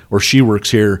here or she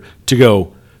works here to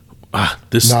go,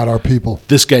 this not our people.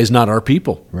 This guy's not our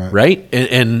people, right?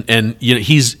 And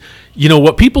he's,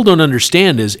 what people don't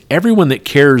understand is everyone that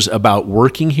cares about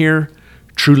working here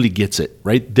truly gets it,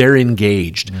 right? They're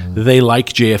engaged. Mm-hmm. They like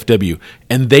JFW,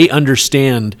 and they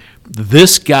understand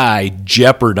this guy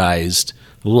jeopardized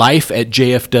life at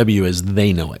JFW as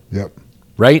they know it. Yep.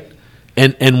 Right?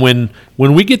 And when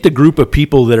we get the group of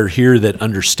people that are here that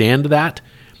understand that,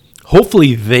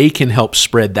 hopefully they can help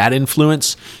spread that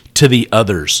influence to the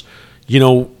others.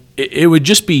 It would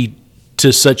just be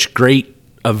to such great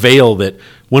avail that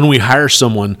when we hire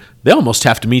someone, they almost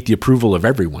have to meet the approval of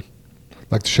everyone.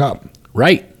 Like the shop.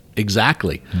 Right.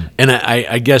 Exactly. And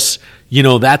I guess,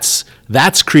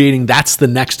 that's creating, that's the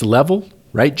next level,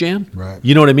 right, Jan? Right.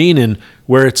 You know what I mean? And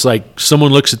where it's like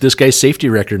someone looks at this guy's safety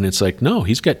record and it's like, no,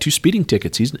 he's got 2 speeding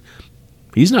tickets.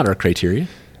 He's not our criteria.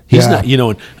 He's not,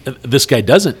 and this guy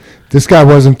doesn't. This guy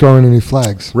wasn't throwing any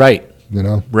flags. Right.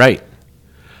 Right.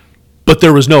 But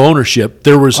there was no ownership.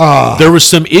 There was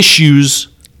some issues,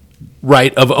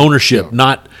 right, of ownership. Yeah.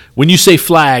 Not when you say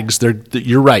flags,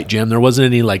 you're right, Jim. There wasn't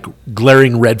any like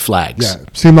glaring red flags. Yeah,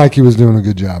 seemed like he was doing a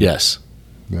good job. Yes.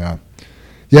 Yeah.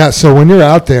 Yeah. So when you're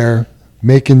out there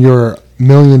making your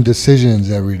million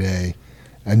decisions every day,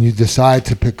 and you decide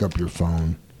to pick up your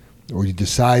phone, or you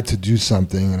decide to do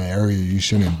something in an area you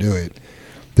shouldn't do it,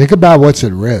 think about what's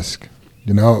at risk,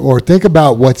 or think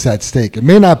about what's at stake. It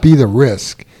may not be the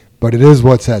risk, but it is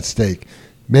what's at stake.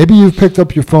 Maybe you've picked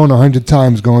up your phone 100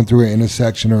 times going through an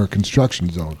intersection or a construction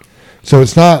zone. So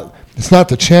it's not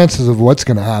the chances of what's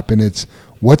going to happen. It's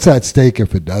what's at stake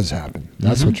if it does happen.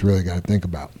 That's what you really got to think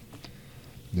about,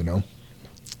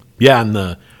 Yeah, and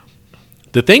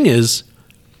the thing is,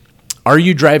 are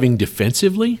you driving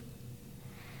defensively?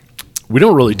 we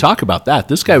don't really talk about that.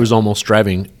 This guy was almost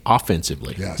driving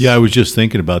offensively. Yes. Yeah, I was just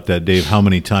thinking about that, Dave, how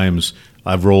many times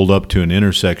I've rolled up to an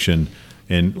intersection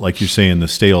and, like you're saying, the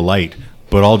stale light,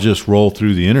 but I'll just roll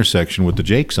through the intersection with the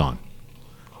Jakes on.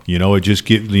 It just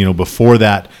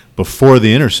before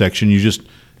the intersection, you just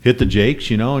hit the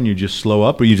Jakes, and you just slow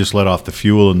up, or you just let off the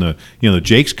fuel and the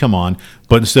Jakes come on.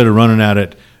 But instead of running at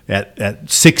it at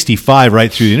 65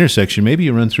 right through the intersection, maybe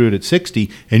you run through it at 60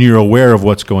 and you're aware of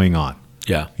what's going on.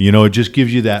 Yeah. It just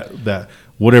gives you that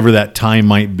whatever that time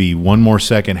might be, one more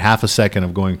second, half a second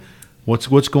of going, what's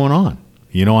going on?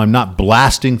 I'm not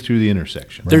blasting through the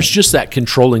intersection. There's just that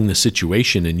controlling the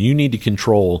situation, and you need to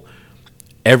control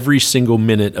every single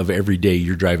minute of every day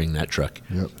you're driving that truck.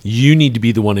 Yep. You need to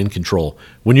be the one in control.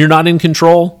 When you're not in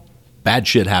control, bad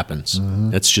shit happens.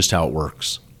 Mm-hmm. That's just how it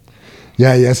works.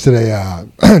 Yeah, yesterday,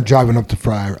 driving up to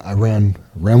Fry, I ran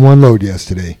one load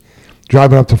yesterday.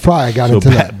 Driving up to Fry, I got into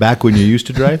that. Back when you used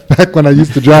to drive? Back when I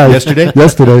used to drive. Yesterday?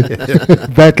 Yesterday.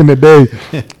 Back in the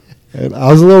day. And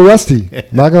I was a little rusty.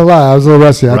 Not gonna lie, I was a little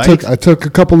rusty. Right? I took a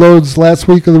couple loads last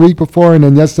week or the week before, and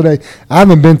then yesterday. I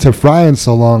haven't been to Fry in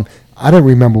so long. I didn't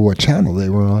remember what channel they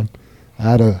were on. I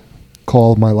had to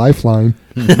call my lifeline.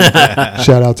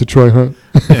 Shout out to Troy Hunt.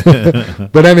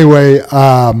 But anyway,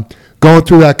 going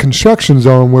through that construction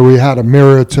zone where we had a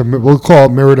we'll call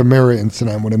it mirror to mirror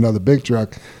incident with another big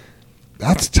truck.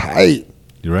 That's tight.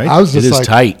 You're right. I was just It is like,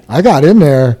 tight. I got in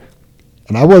there,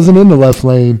 and I wasn't in the left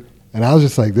lane, and I was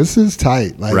just like, this is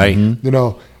tight. Like, Right.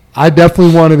 I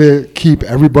definitely wanted to keep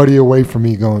everybody away from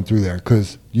me going through there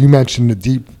because you mentioned the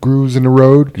deep grooves in the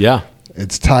road. Yeah.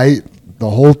 It's tight. The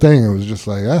whole thing. It was just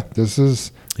like, this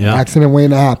is Yeah. an accident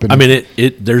waiting to happen. I mean,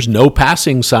 there's no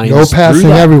passing signs. No through passing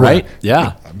that, everywhere. right?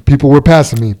 Yeah. People were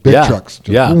passing me, big yeah. trucks. Just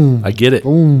Yeah. boom, I get it.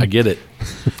 boom. I get it.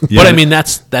 Yeah. But I mean,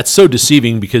 that's so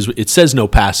deceiving because it says no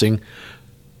passing.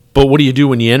 But what do you do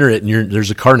when you enter it and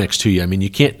there's a car next to you? I mean, you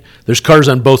can't. There's cars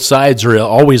on both sides or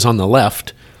always on the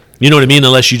left. You know what I mean?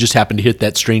 Unless you just happen to hit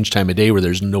that strange time of day where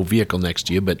there's no vehicle next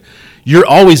to you. But you're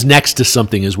always next to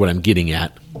something is what I'm getting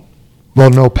at.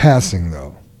 Well, no passing,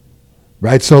 though.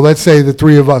 Right? So let's say the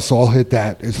three of us all hit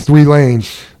that. It's 3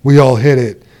 lanes. We all hit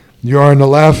it. You're on the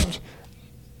left.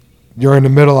 You're in the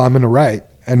middle. I'm in the right.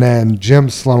 And then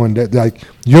Jim's slowing down. Like,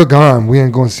 you're gone. We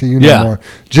ain't going to see you no more.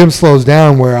 Jim slows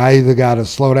down where I either got to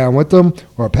slow down with him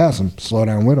or pass him. Slow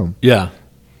down with him. Yeah.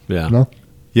 Yeah. No?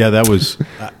 Yeah, that was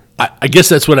I guess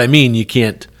that's what I mean. You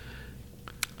can't.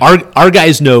 Our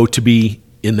guys know to be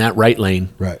in that right lane.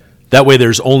 Right. That way,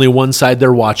 there's only one side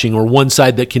they're watching, or one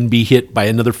side that can be hit by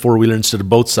another 4-wheeler instead of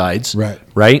both sides. Right.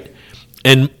 Right.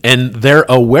 And they're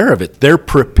aware of it. They're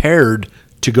prepared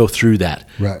to go through that.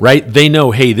 Right. They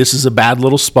know, hey, this is a bad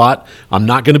little spot. I'm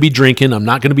not going to be drinking. I'm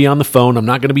not going to be on the phone. I'm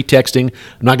not going to be texting.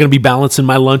 I'm not going to be balancing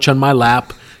my lunch on my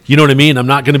lap. You know what I mean? I'm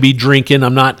not going to be drinking.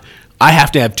 I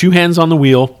have to have 2 hands on the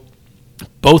wheel,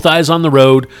 both eyes on the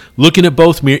road, looking at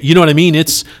both mirrors. You know what I mean?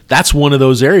 That's one of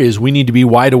those areas we need to be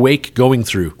wide awake going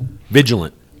through,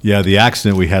 vigilant. Yeah, the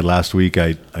accident we had last week,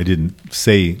 I didn't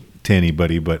say to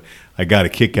anybody, but I got a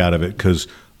kick out of it because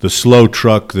the slow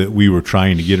truck that we were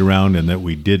trying to get around and that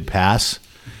we did pass,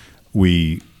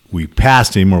 we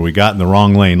passed him, or we got in the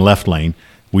wrong lane, left lane.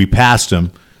 We passed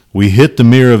him. We hit the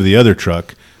mirror of the other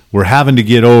truck. We're having to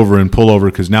get over and pull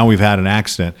over because now we've had an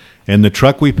accident. And the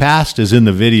truck we passed is in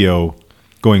the video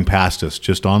going past us,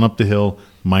 just on up the hill,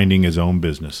 minding his own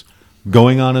business,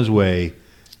 going on his way.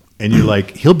 And you're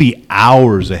like, he'll be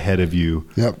hours ahead of you.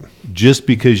 Yep. Just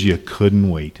because you couldn't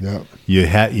wait. Yep. You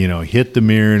had, hit the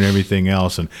mirror and everything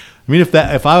else. And I mean,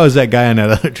 if I was that guy on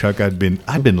that other truck, I'd been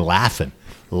laughing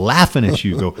at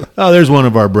you. Go, oh, there's one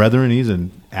of our brethren. He's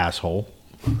an asshole.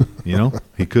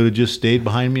 He could have just stayed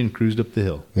behind me and cruised up the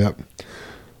hill. Yep.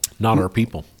 Not our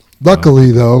people.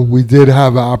 Luckily, though, we did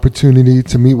have an opportunity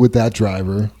to meet with that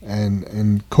driver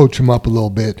and coach him up a little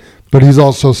bit. But he's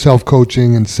also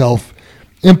self-coaching and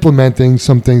self-implementing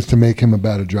some things to make him a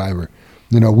better driver.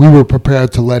 We were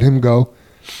prepared to let him go,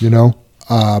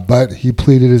 but he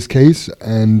pleaded his case,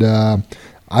 and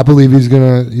I believe he's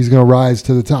gonna rise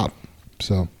to the top.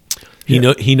 So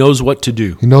He knows what to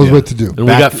do. he knows what to do. And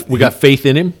we got faith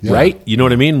in him, right? You know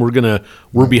what I mean?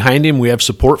 We're behind him. We have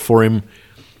support for him.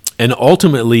 And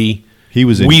ultimately, He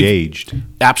was engaged.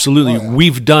 Absolutely. Oh, yeah.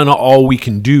 We've done all we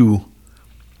can do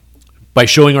by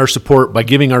showing our support, by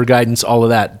giving our guidance, all of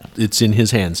that. It's in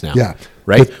his hands now. Yeah.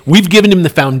 Right? But- We've given him the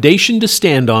foundation to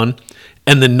stand on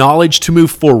and the knowledge to move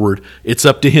forward. It's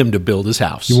up to him to build his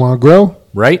house. You want to grow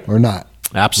right? or not?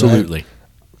 Absolutely.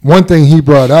 One thing he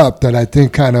brought up that I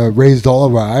think kind of raised all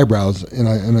of our eyebrows in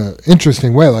an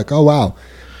interesting way, like, oh, wow,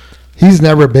 he's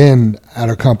never been at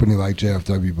a company like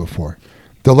JFW before.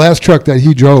 The last truck that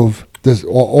he drove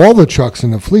all the trucks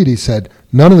in the fleet, he said,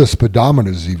 none of the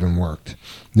speedometers even worked.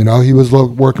 You know, he was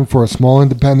working for a small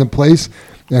independent place,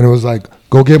 and it was like,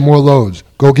 go get more loads,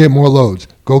 go get more loads,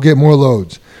 go get more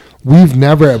loads.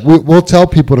 We'll tell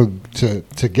people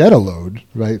to get a load,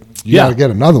 right? You got to get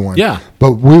another one. Yeah.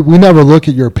 But we never look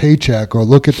at your paycheck or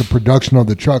look at the production of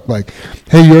the truck like,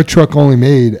 hey, your truck only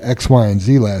made X, Y, and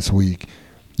Z last week.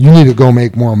 You need to go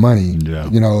make more money. Yeah.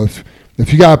 You know,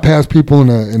 if you got to pass people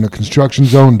in a construction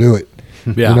zone, do it.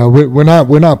 Yeah. You know,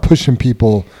 we're not pushing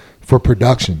people for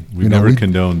production. We never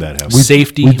condoned that. Have we?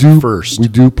 Safety first. We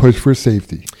do push for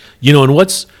safety. You know, and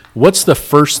what's the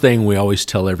first thing we always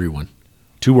tell everyone?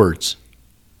 2 words.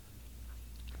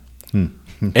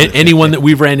 Anyone that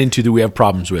we've ran into that we have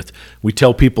problems with, we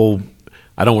tell people,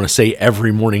 I don't want to say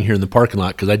every morning here in the parking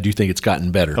lot because I do think it's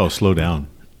gotten better. Oh, slow down.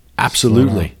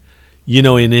 Absolutely. Slow down. You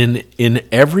know, and in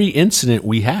every incident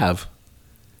we have,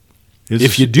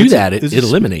 if you do that, it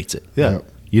eliminates it. Yeah.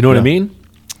 You know what I mean?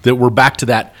 That we're back to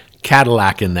that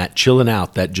Cadillac and that chilling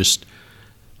out, that just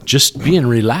being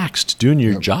relaxed, doing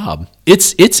your job.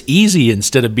 It's easy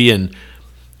instead of being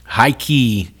high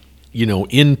key, you know,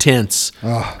 intense,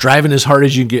 driving as hard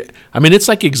as you get. I mean, it's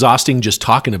like exhausting just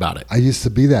talking about it. I used to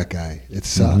be that guy. It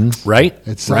sucks. Right?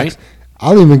 It sucks. Right?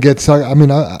 I'll even get sucked. I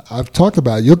mean, I've talked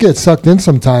about it. You'll get sucked in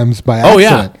sometimes by Oh,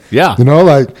 accident. yeah. You know,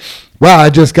 like, wow, I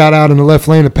just got out in the left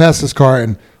lane to pass this car,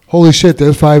 and holy shit,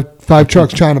 there's five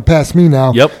trucks trying to pass me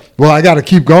now. Yep. Well, I got to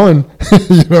keep going.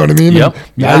 You know what I mean? Yep. And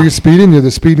now Yeah. you're speeding. You're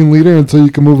the speeding leader until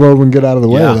you can move over and get out of the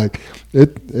way. Yeah. Like,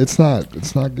 it's not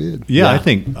good. Yeah, Yeah. I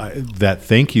think that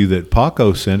thank you that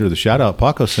Paco sent, or the shout out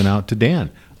Paco sent out to Dan.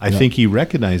 I think he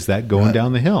recognized that going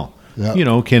down the hill. Yeah. You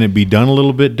know, can it be done a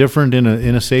little bit different in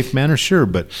a safe manner? Sure,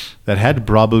 but that had to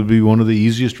probably be one of the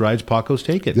easiest rides Paco's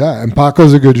taken. Yeah, and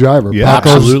Paco's a good driver. Yeah,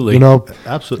 Paco's, absolutely. You know,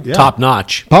 Absolutely. Yeah. Top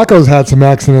notch. Paco's had some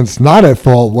accidents not at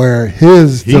fault where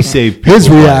his saved his people's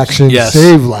reaction Yes.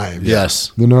 saved lives.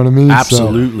 Yes. You know what I mean? So,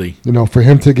 Absolutely. you know, for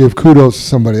him to give kudos to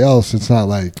somebody else, it's not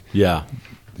like Yeah.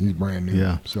 he's brand new.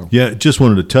 Yeah. So Yeah, just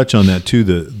wanted to touch on that too.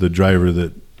 The driver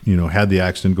that, you know, had the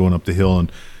accident going up the hill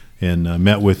and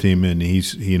met with him, and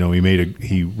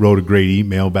he wrote a great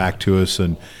email back to us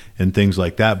and things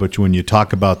like that. But when you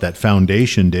talk about that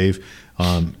foundation, Dave,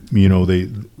 you know, they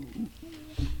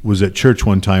was at church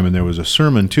one time and there was a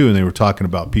sermon too, and they were talking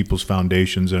about people's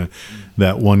foundations, and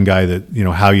that one guy that, you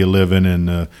know, how you living, and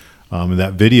in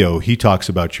that video he talks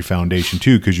about your foundation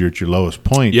too, because you're at your lowest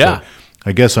point. Yeah. But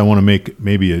I guess I want to make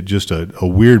maybe just a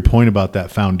weird point about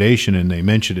that foundation, and they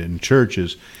mentioned it in church,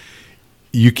 is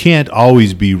you can't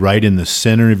always be right in the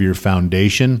center of your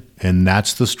foundation, and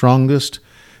that's the strongest.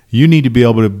 You need to be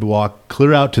able to walk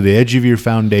clear out to the edge of your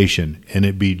foundation, and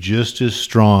it be just as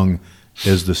strong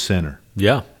as the center.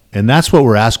 Yeah. And that's what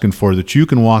we're asking for, that you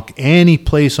can walk any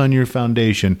place on your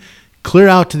foundation, clear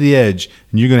out to the edge,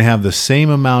 and you're going to have the same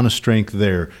amount of strength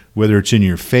there, whether it's in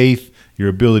your faith, your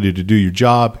ability to do your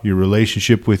job, your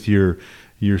relationship with your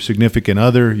significant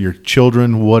other, your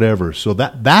children, whatever. So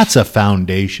that's a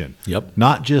foundation. Yep.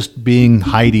 Not just being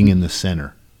hiding in the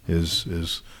center is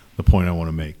the point I want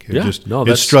to make.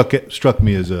 It struck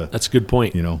me as That's a good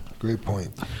point. you know, great point.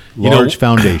 large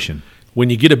foundation. When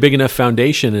you get a big enough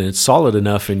foundation and it's solid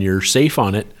enough and you're safe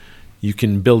on it, you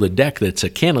can build a deck that's a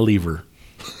cantilever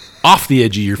off the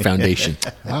edge of your foundation.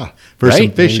 For Right? some There you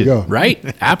fishing. go.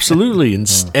 Right? Absolutely.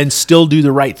 And still do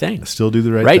the right thing. Still do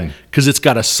the right Right? thing. Because it's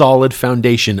got a solid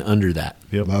foundation under that.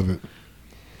 Yep. Love it.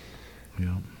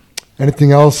 Yeah.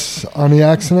 Anything else on the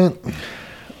accident?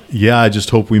 Yeah, I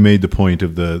just hope we made the point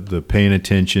of the paying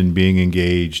attention, being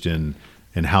engaged, and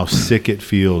how sick it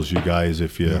feels, you guys.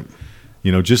 If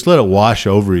you know, just let it wash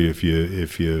over you if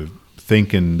you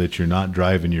thinking that you're not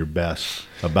driving your best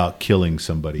about killing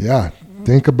somebody. Yeah.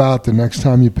 Think about the next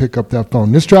time you pick up that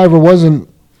phone. This driver wasn't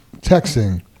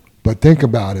texting, but think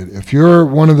about it. If you're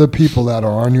one of the people that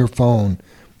are on your phone,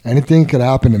 anything could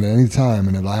happen at any time,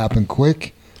 and it'll happen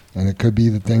quick, and it could be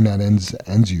the thing that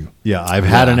ends you. Yeah, I've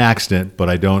had an accident, but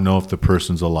I don't know if the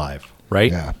person's alive.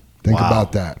 Right? Yeah. Think Wow.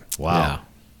 about that. Wow.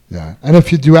 Yeah. And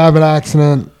if you do have an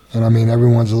accident, and I mean,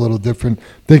 everyone's a little different, I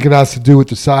think it has to do with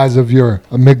the size of your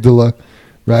amygdala,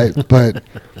 right? But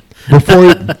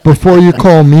before you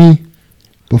call me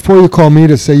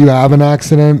to say you have an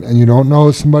accident and you don't know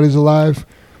if somebody's alive,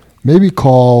 maybe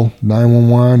call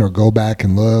 911 or go back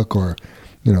and look, or,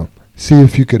 you know, see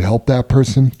if you could help that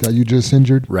person that you just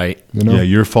injured. Right. You know? Yeah,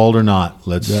 your fault or not.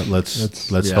 Let's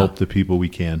yeah. help the people we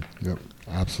can. Yep,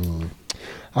 absolutely.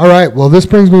 All right, well, this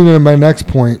brings me to my next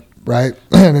point, right?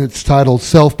 And it's titled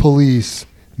Self-Police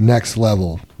Next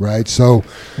Level, right? So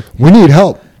we need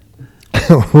help.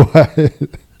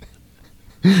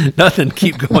 Nothing.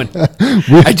 Keep going.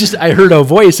 I heard a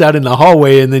voice out in the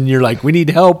hallway, and then you're like, "We need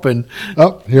help," and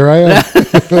Oh, here I am.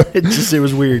 it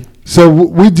was weird. So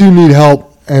we do need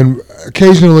help, and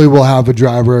occasionally we'll have a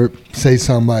driver say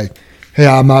something like, "Hey,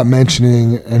 I'm not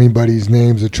mentioning anybody's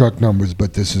names or truck numbers,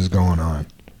 but this is going on,"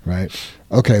 right?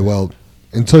 Okay, well,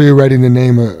 until you're ready to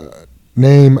name a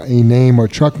name or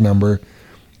truck number,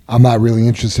 I'm not really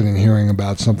interested in hearing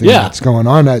about something that's going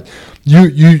on that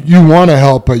you want to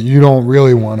help, but you don't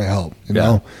really want to help, you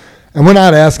know? And we're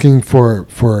not asking for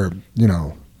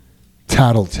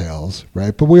tattletales,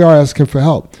 right? But we are asking for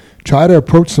help. Try to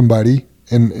approach somebody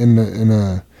in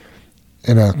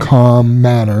a calm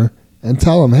manner and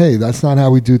tell them, hey, that's not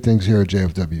how we do things here at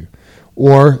JFW.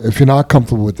 Or if you're not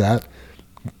comfortable with that,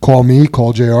 call me,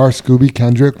 call JR, Scooby,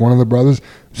 Kendrick, one of the brothers,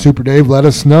 Super Dave, let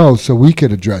us know so we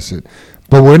could address it.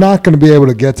 But we're not going to be able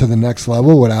to get to the next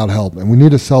level without help. And we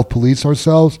need to self-police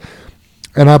ourselves.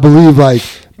 And I believe, like,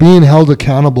 being held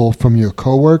accountable from your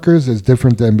coworkers is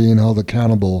different than being held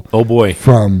accountable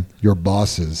from your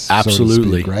bosses. Absolutely. So to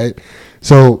speak, right?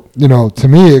 So, to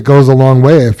me, it goes a long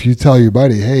way if you tell your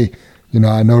buddy, hey,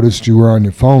 I noticed you were on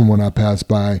your phone when I passed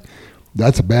by.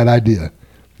 That's a bad idea,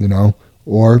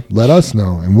 or let us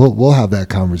know, and we'll have that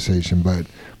conversation. But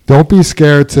don't be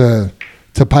scared to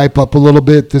pipe up a little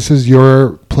bit. This is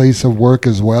your place of work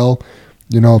as well.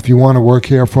 If you want to work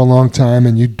here for a long time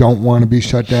and you don't want to be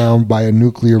shut down by a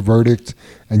nuclear verdict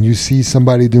and you see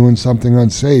somebody doing something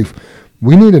unsafe,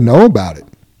 we need to know about it.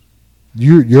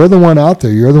 You're the one out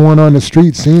there. You're the one on the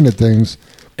street seeing the things.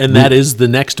 And that is the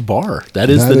next bar. That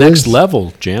is the next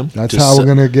level, Jim. That's how we're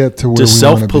going to get to where we want to be.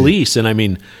 Self-police. And I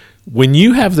mean, when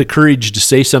you have the courage to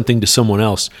say something to someone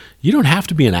else, you don't have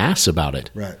to be an ass about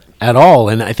it at all.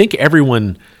 And I think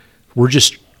everyone, we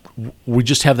just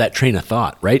have that train of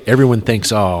thought, right? Everyone thinks,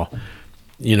 somebody's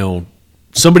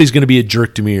going to be a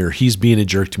jerk to me, or he's being a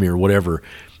jerk to me, or whatever.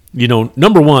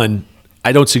 Number one,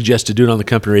 I don't suggest to do it on the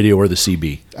company radio or the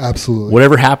CB. Absolutely.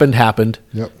 Whatever happened.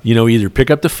 Yep. Either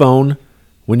pick up the phone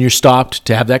when you're stopped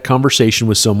to have that conversation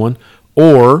with someone,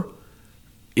 or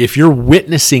if you're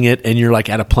witnessing it and you're like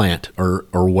at a plant or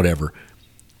whatever,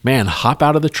 man, hop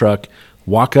out of the truck,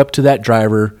 walk up to that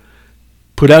driver,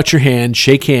 put out your hand,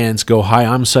 shake hands, go, hi,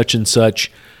 I'm such and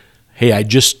such. Hey, I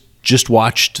just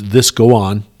watched this go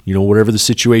on, whatever the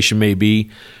situation may be,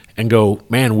 and go,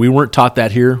 man, we weren't taught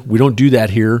that here. We don't do that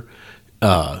here.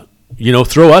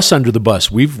 Throw us under the bus.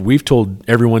 We've told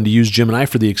everyone to use Jim and I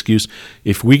for the excuse.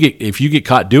 If you get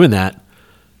caught doing that,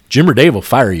 Jim or Dave will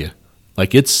fire you.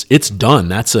 Like it's done.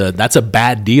 That's a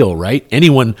bad deal, right? Any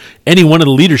one of the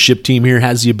leadership team here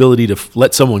has the ability to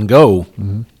let someone go.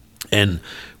 Mm-hmm. And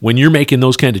when you're making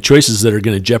those kind of choices that are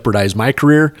going to jeopardize my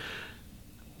career,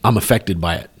 I'm affected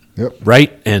by it. Yep.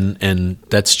 Right? And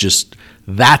that's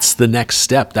the next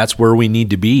step. That's where we need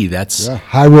to be. That's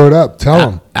high road up.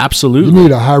 Tell them. Absolutely. You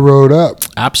need a high road up.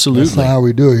 Absolutely. That's not how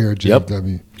we do it here at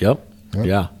JFW. Yep.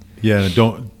 Yeah. Yeah.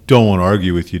 Don't want to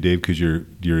argue with you, Dave, because you're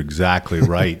exactly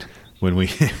right when we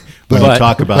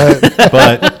talk about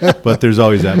it. But there's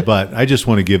always that. But I just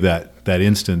want to give that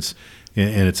instance,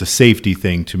 and it's a safety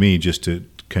thing to me, just to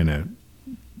kind of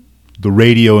the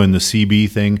radio and the CB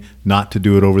thing, not to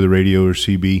do it over the radio or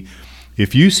CB.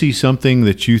 If you see something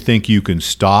that you think you can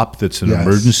stop that's an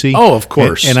emergency. Oh, of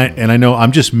course. And I know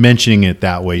I'm just mentioning it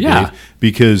that way, Dave,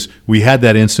 because we had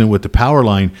that incident with the power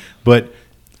line. But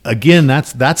again,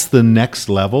 that's the next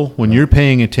level. When you're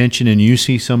paying attention and you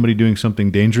see somebody doing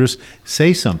something dangerous,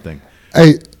 say something.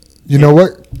 Hey, you know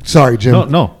what? Sorry,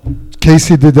 Jim. No.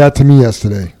 Casey did that to me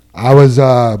yesterday. I was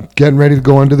getting ready to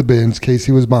go into the bins.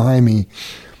 Casey was behind me.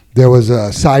 There was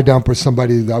a side dumper,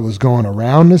 somebody that was going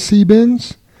around the C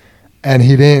bins, and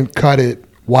he didn't cut it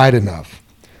wide enough.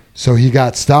 So he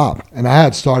got stopped. And I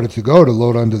had started to go to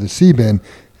load under the C bin,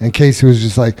 and Casey was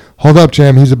just like, hold up,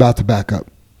 Jam, he's about to back up.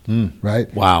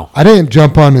 Right? Wow. I didn't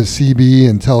jump on the CB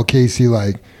and tell Casey,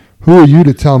 like, who are you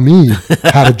to tell me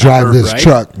how to drive this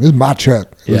truck? This is my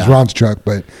truck. It was Ron's truck.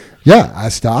 But, yeah, I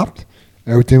stopped.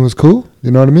 Everything was cool.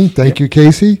 You know what I mean? Thank you,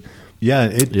 Casey. Yeah,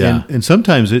 and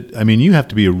sometimes you have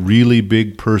to be a really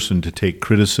big person to take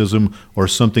criticism or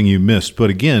something you missed.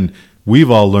 But again, we've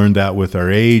all learned that with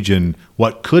our age and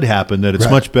what could happen, that it's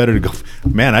much better to go,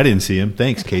 man, I didn't see him.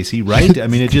 Thanks, Casey. Right? I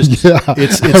mean, it just,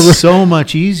 it's so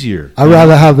much easier. I'd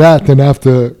rather have that than have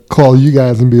to call you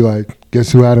guys and be like,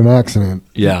 guess who had an accident?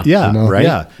 Yeah. Right.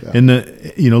 Yeah. And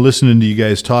listening to you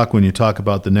guys talk when you talk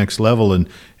about the next level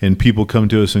and people come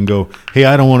to us and go, hey,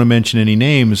 I don't want to mention any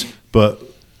names, but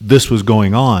this was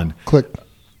going on. Click.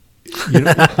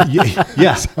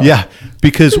 Yeah.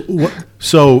 Because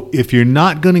so if you're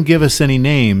not going to give us any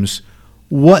names,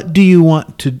 what do you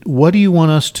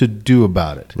want us to do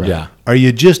about it? Right. Yeah. Are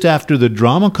you just after the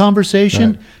drama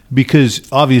conversation? Right. Because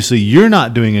obviously you're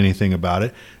not doing anything about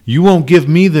it. You won't give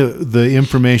me the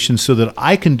information so that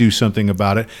I can do something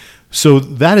about it. So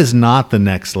that is not the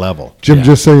next level. Jim,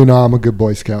 just so you know, I'm a good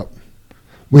Boy Scout.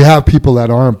 We have people that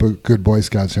aren't good Boy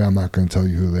Scouts here. I'm not going to tell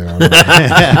you who they are.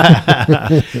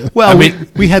 Well,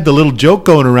 we had the little joke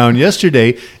going around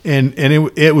yesterday, and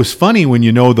it was funny when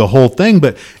you know the whole thing.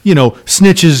 But,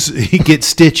 snitches, he gets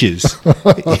stitches.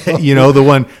 The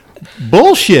one,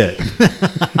 bullshit.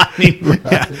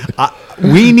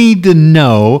 We need to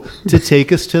know to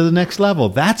take us to the next level.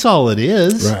 That's all it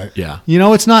is. Right. Yeah.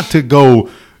 It's not to go,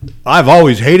 I've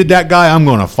always hated that guy, I'm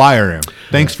going to fire him.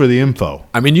 Thanks for the info.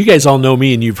 I mean, you guys all know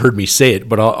me, and you've heard me say it,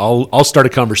 but I'll start a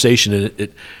conversation.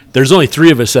 And there's only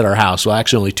 3 of us at our house. Well,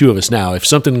 actually, only 2 of us now. If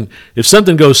something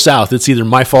goes south, it's either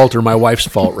my fault or my wife's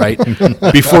fault, right?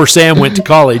 Before Sam went to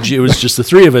college, it was just the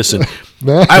 3 of us, and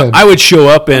I would show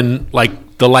up and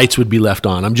the lights would be left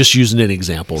on. I'm just using an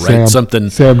example, right? Sam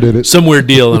did it. Some weird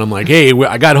deal, and I'm like, hey,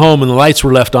 I got home and the lights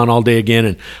were left on all day again,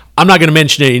 and I'm not going to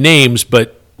mention any names,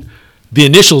 but the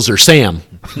initials are Sam.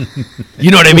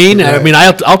 You know what I mean? Right. I mean,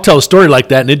 I'll tell a story like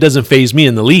that, and it doesn't faze me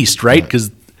in the least, right?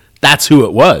 Because that's who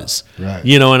it was. Right.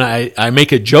 And I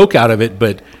make a joke out of it,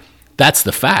 but that's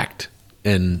the fact.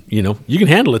 And, you can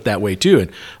handle it that way too.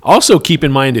 And also keep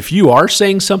in mind, if you are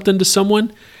saying something to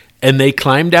someone and they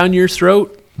climb down your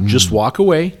throat, just walk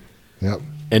away. Yep.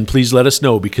 And please let us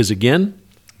know, because, again,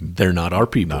 they're not our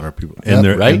people. Not our people. And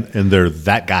they're right. And they're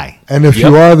that guy. And if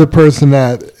you are the person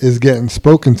that is getting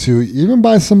spoken to, even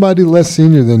by somebody less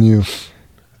senior than you,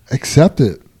 accept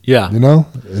it. Yeah.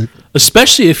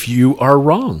 Especially if you are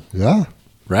wrong. Yeah.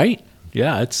 Right?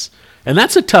 Yeah, and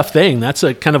that's a tough thing. That's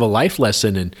a kind of a life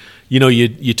lesson. And,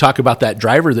 you talk about that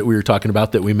driver that we were talking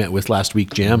about that we met with last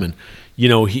week, Jim, and,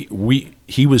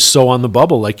 he was so on the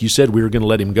bubble, like you said, we were going to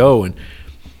let him go. And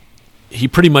he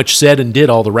pretty much said and did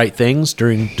all the right things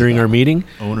during our meeting.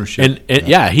 Ownership. And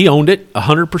he owned it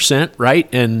 100%, right?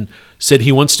 And said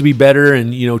he wants to be better,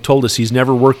 and, told us he's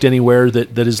never worked anywhere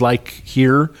that is like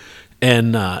here.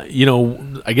 And,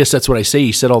 I guess that's what I say.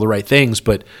 He said all the right things,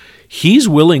 but he's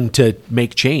willing to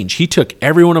make change. He took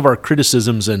every one of our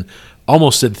criticisms and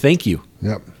almost said, thank you.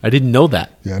 Yep. I didn't know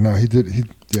that. Yeah, no, he did.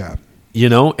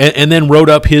 And then wrote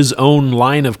up his own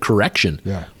line of correction.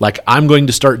 Yeah. Like, I'm going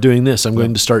to start doing this. I'm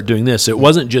going to start doing this. It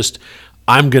wasn't just,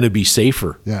 I'm going to be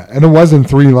safer. Yeah, and it wasn't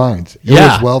 3 lines. It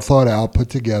was well thought out, put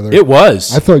together. It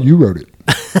was. I thought you wrote it.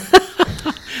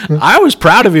 I was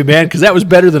proud of you, man, because that was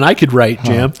better than I could write,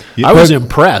 Jim. I was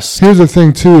impressed. Here's the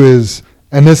thing, too, is,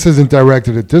 and this isn't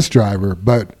directed at this driver,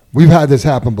 but we've had this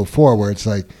happen before where it's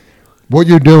like, what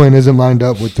you're doing isn't lined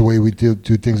up with the way we do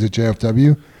things at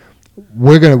JFW.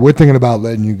 We're thinking about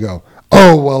letting you go.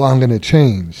 Oh, well, I'm going to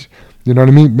change. You know what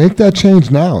I mean? Make that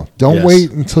change now. Don't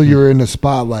wait until you're in the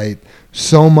spotlight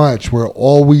so much where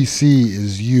all we see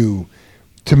is you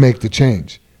to make the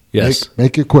change. Yes.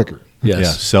 Make it quicker. Yes.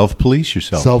 Yeah. Self-police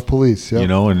yourself. Self-police, yeah.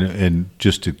 And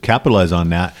just to capitalize on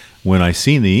that, when I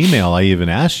seen the email, I even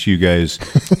asked you guys,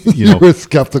 you were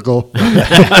skeptical.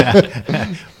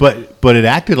 but it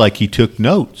acted like he took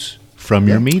notes from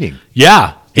your meeting.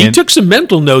 Yeah. He took some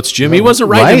mental notes, Jim. He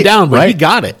wasn't writing them down, but he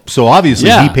got it. So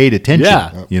obviously he paid attention.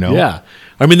 Yeah. Yeah.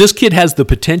 I mean, this kid has the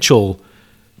potential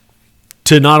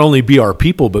to not only be our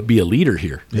people, but be a leader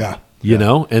here. Yeah. You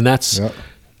know, and that's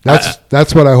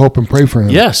what I hope and pray for him.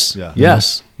 Yes. Yeah.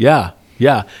 Yes. Yeah.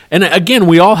 Yeah. And again,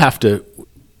 we all have to.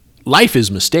 Life is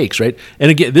mistakes, right?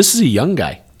 And again, this is a young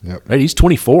guy, right? He's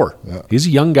 24. Yep. He's a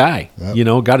young guy. Yep. You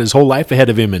know, got his whole life ahead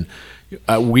of him, and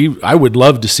I would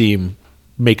love to see him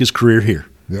make his career here.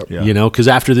 Yep. Yeah. You know, because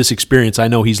after this experience, I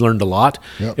know he's learned a lot.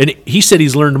 Yep. And he said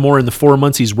he's learned more in the 4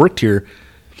 months he's worked here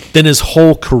than his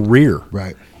whole career.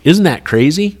 Right. Isn't that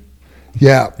crazy?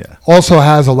 Yeah. Also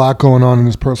has a lot going on in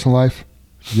his personal life.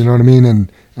 You know what I mean?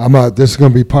 And this is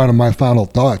going to be part of my final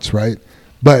thoughts, right?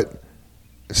 But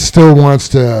still wants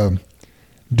to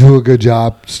do a good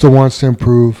job, still wants to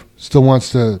improve, still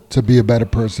wants to be a better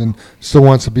person, still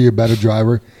wants to be a better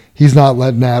driver. He's not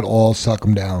letting that all suck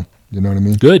him down. You know what I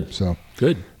mean? Good. So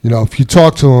good. You know, if you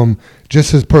talk to him,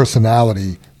 just his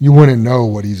personality, you wouldn't know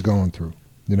what he's going through.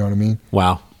 You know what I mean?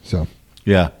 Wow. So.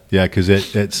 Yeah, because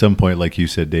at some point, like you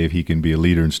said, Dave, he can be a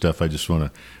leader and stuff. I just want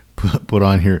to put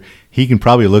on here, he can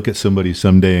probably look at somebody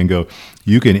someday and go,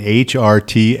 you can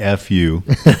HRTF you.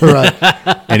 Right.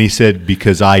 And he said,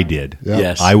 because I did. Yep.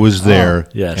 Yes. I was there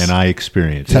yes. and I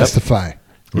experienced it. Testify.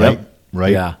 Right. Yep.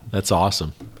 Right. Yeah, that's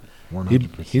awesome.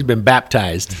 100%. He's been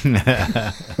baptized.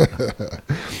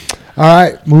 All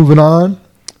right, moving on.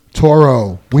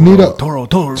 Toro. We need a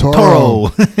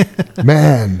Toro.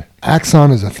 Man,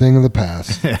 Axon is a thing of the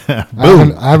past.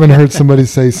 I haven't heard somebody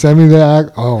say, send me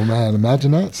the oh man,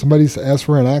 imagine that. Somebody asked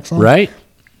for an Axon. Right.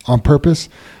 On purpose.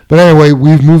 But anyway,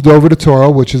 we've moved over to Toro,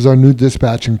 which is our new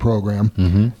dispatching program.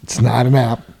 Mm-hmm. It's not an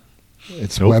app.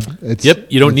 It's web. It's,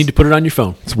 You don't need to put it on your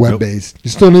phone. It's web-based. You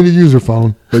still need a user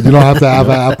phone, but you don't have to have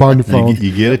an app on your phone.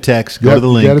 You get a text, go to the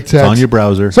link, it's on your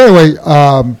browser. So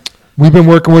anyway, we've been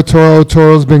working with Toro.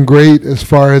 Toro's been great as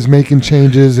far as making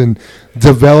changes and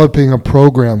developing a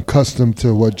program custom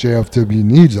to what JFW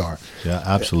needs are. Yeah,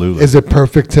 absolutely. Is it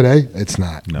perfect today? It's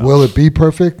not. No. Will it be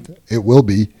perfect? It will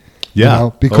be. Yeah.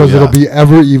 Because it'll be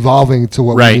ever evolving to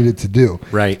what Right. we needed to do.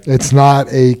 Right. It's not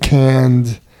a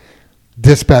canned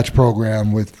dispatch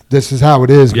program with this is how it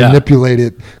is, Yeah. manipulate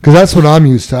it. Because that's what I'm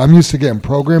used to. I'm used to getting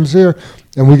programs here,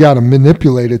 and we got to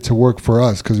manipulate it to work for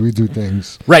us because we do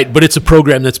things. Right, but it's a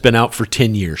program that's been out for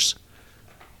 10 years.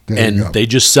 There you And go. they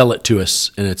just sell it to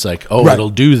us, and it's like, oh, Right. it'll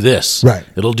do this. Right.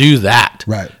 It'll do that.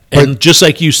 Right. And But- just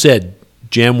like you said,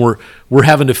 Jam, we're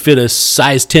having to fit a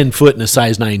size 10 foot in a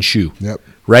size 9 shoe. Yep.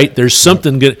 Right? There's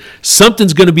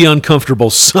something's going to be uncomfortable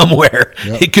somewhere.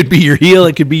 Yep. It could be your heel,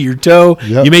 it could be your toe.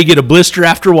 Yep. You may get a blister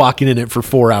after walking in it for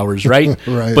 4 hours, right?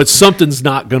 Right. But something's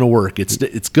not going to work. It's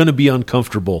going to be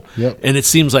uncomfortable. Yep. And it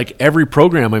seems like every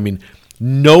program, I mean,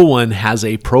 no one has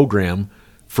a program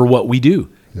for what we do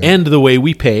and the way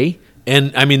we pay.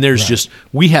 And I mean, there's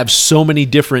we have so many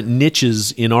different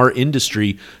niches in our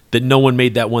industry that no one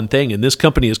made that one thing. And this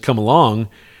company has come along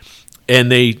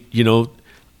and they,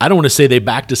 I don't want to say they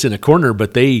backed us in a corner,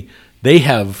 but they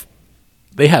have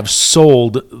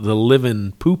sold the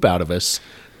living poop out of us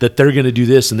that they're going to do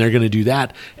this and they're going to do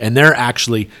that. And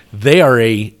they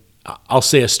are I'll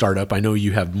say a startup. I know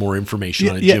you have more information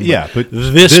on it, Jim. But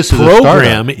this is a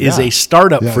program startup. is Yeah. a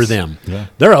startup Yes. for them. Yeah.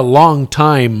 They're a long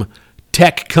time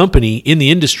tech company in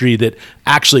the industry that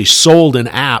actually sold an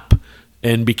app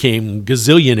and became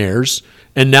gazillionaires.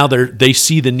 And now they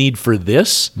see the need for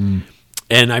this.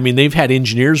 And I mean, they've had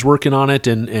engineers working on it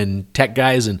and tech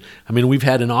guys. And I mean, we've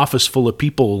had an office full of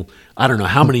people, I don't know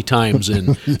how many times,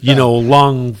 and,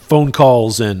 long phone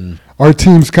calls and. Our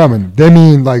team's coming. They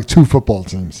mean like 2 football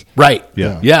teams. Right.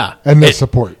 Yeah. Yeah. And the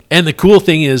support. And the cool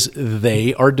thing is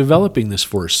they are developing this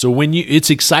for us. So it's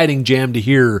exciting, Jam, to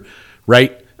hear,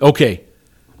 right? Okay.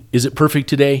 Is it perfect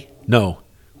today? No.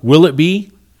 Will it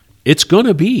be? It's going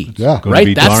to be. Yeah. Gonna Right?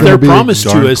 be That's darn- their gonna be promise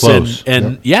darn to us. close.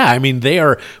 And yeah, I mean, they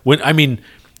are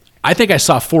I think I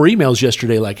saw 4 emails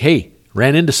yesterday like, hey,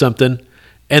 ran into something.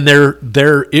 And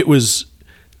it was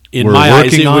in We're my eyes,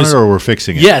 working it on was, it or we're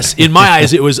fixing it? Yes, in my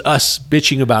eyes, it was us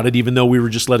bitching about it, even though we were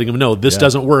just letting them know this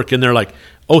doesn't work. And they're like,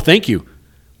 "Oh, thank you.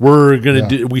 We're gonna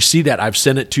do. We see that. I've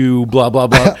sent it to blah blah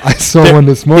blah." I saw one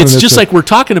this morning. It's that just said- like we're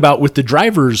talking about with the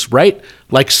drivers, right?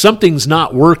 Like something's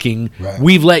not working. Right.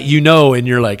 We've let you know, and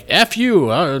you're like, "F you."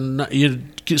 You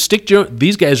stick.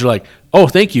 These guys are like, "Oh,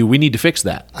 thank you. We need to fix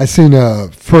that." I seen a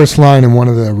first line in one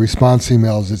of the response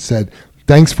emails that said,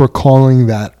 "Thanks for calling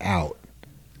that out."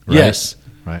 Right. Yes.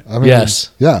 Right. I mean, Yes.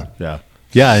 Yeah. Yeah.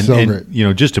 Yeah, So and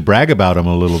great. just to brag about them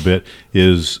a little bit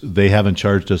is they haven't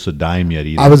charged us a dime yet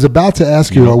either. I was about to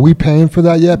ask you, are we paying for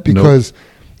that yet? Because,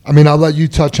 I mean, I'll let you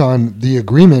touch on the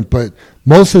agreement, but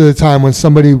most of the time when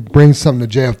somebody brings something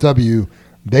to JFW,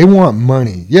 they want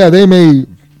money. Yeah, they may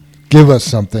give us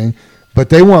something, but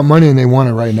they want money and they want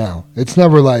it right now. It's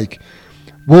never like,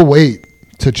 we'll wait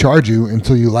to charge you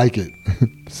until you like it.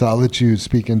 So I'll let you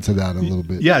speak into that a little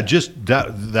bit. Yeah, just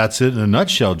that's it in a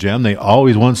nutshell, Jam. They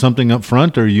always want something up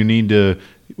front, or we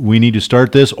need to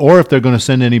start this, or if they're going to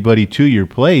send anybody to your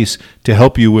place to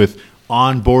help you with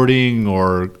onboarding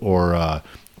or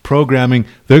programming,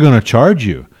 they're going to charge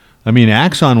you. I mean,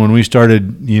 Axon, when we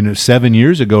started, 7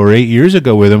 years ago or 8 years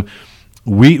ago with them,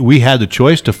 we had the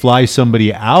choice to fly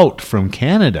somebody out from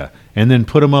Canada and then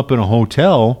put them up in a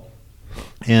hotel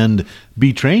and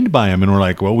be trained by them. And we're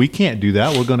like, well, we can't do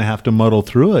that. We're going to have to muddle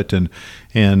through it.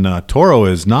 And Toro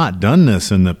has not done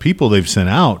this. And the people they've sent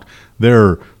out,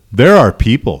 they're our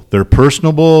people. They're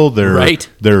personable. They're Right.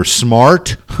 They're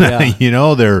smart. Yeah.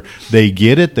 They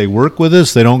get it. They work with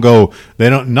us.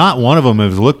 Not one of them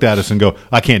has looked at us and go,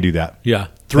 I can't do that. Yeah.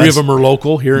 3 of them are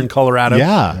local here in Colorado.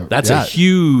 Yeah. That's Yeah. a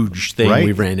huge thing Right.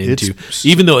 we've ran into. It's-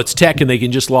 Even though it's tech and they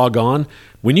can just log on,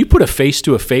 when you put a face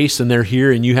to a face and they're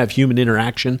here and you have human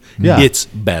interaction, Yeah. it's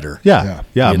better. Yeah.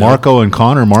 You know? Marco and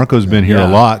Connor. Marco's been here Yeah.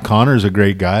 a lot. Connor's a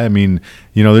great guy. I mean,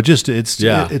 they're just it's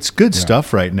good Yeah.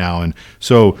 stuff right now. And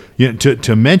so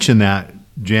to mention that,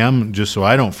 Jam, just so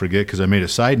I don't forget, because I made a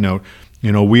side note.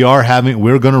 We're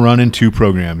going to run in 2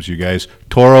 programs, you guys,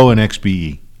 Toro and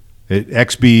XBE.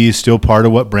 XBE is still part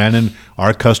of what Brandon,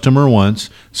 our customer, wants.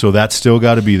 So that's still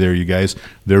got to be there, you guys.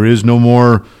 There is no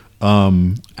more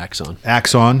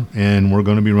Axon, and we're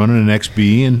going to be running an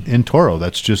XBE in Toro.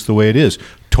 That's just the way it is.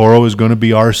 Toro is going to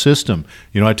be our system.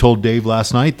 I told Dave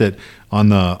last night that on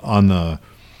the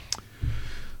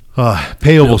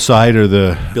payable side or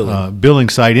the billing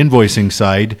side, invoicing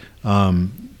side, Ann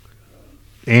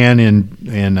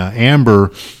and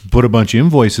Amber put a bunch of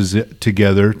invoices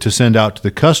together to send out to the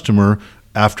customer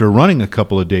after running a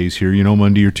couple of days here,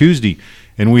 Monday or Tuesday.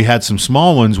 And we had some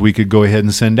small ones we could go ahead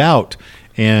and send out.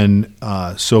 And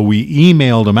so we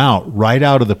emailed them out right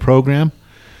out of the program.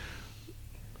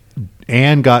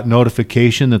 Ann got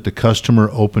notification that the customer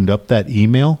opened up that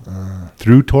email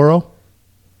through Toro.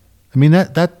 I mean,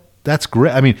 that's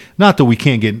great. I mean, not that we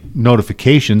can't get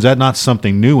notifications. That's not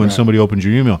something new when somebody opens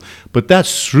your email. But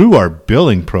that's through our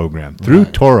billing program, through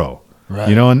Toro. Right.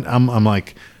 And I'm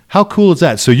like, how cool is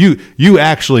that? So you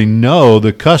actually know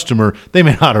the customer. They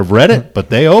may not have read it, but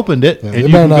they opened it. Yeah, and they you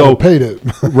may can not go, have paid it.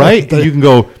 right? You can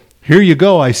go, here you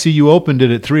go. I see you opened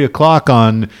it at 3:00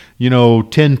 on,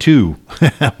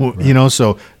 10/2.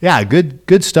 So yeah,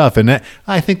 good stuff. And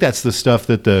I think that's the stuff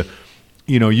that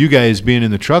you guys being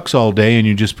in the trucks all day and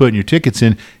you're just putting your tickets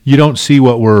in, you don't see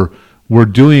what we're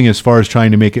doing as far as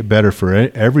trying to make it better for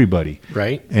everybody.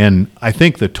 Right. And I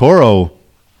think the Toro,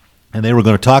 and they were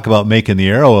going to talk about making the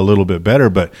Arrow a little bit better,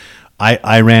 but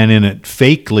I ran in it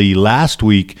fakely last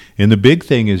week, and the big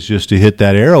thing is just to hit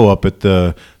that arrow up at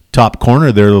the top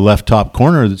corner there, the left top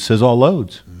corner that says all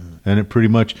loads. And it pretty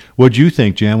much, what'd you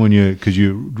think, Jan, because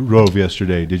you drove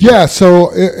yesterday? Did you? Yeah, so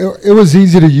it was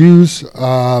easy to use.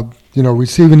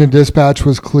 Receiving the dispatch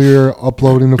was clear.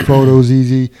 Uploading the photos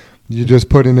easy. You just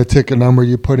put in the ticket number.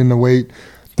 You put in the weight.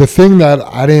 The thing that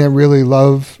I didn't really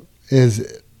love is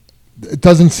it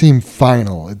doesn't seem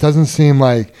final. It doesn't seem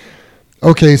like,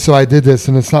 okay, so I did this,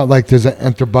 and it's not like there's an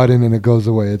enter button and it goes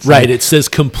away. It's right. Like, it says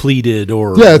completed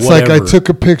or it's whatever. like I took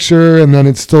a picture and then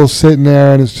it's still sitting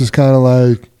there, and it's just kind of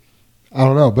like, I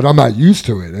don't know, but I'm not used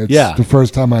to it. It's the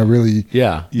first time I really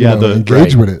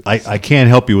engage with it. I can't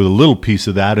help you with a little piece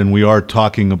of that, and we are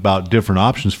talking about different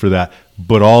options for that,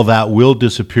 but all that will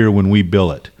disappear when we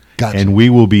bill it. Gotcha. And we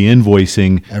will be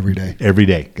invoicing every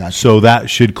day. Gotcha. So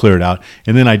that should clear it out.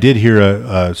 And then I did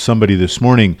hear somebody this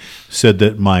morning said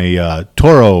that my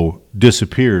Toro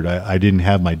disappeared. I didn't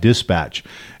have my dispatch.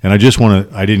 And I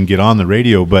didn't get on the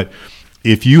radio, but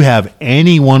if you have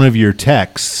any one of your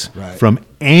texts from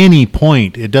any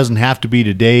point, it doesn't have to be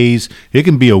today's, it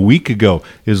can be a week ago.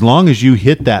 As long as you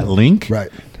hit that link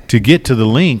to get to the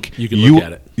link, you can look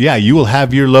at it. Yeah, you will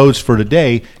have your loads for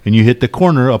today, and you hit the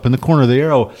corner, up in the corner of the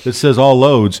arrow that says all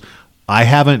loads. I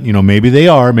haven't, maybe they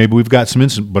are, maybe we've got some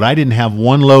instant, but I didn't have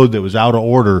one load that was out of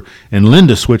order, and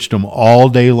Linda switched them all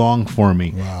day long for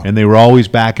me, and they were always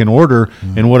back in order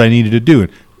and what I needed to do.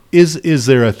 Is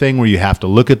there a thing where you have to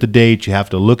look at the date, you have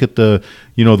to look at the,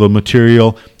 the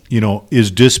material, is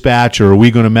dispatch, or are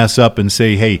we going to mess up and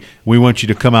say, hey, we want you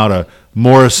to come out of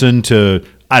Morrison to,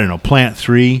 I don't know, Plant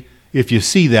 3? If you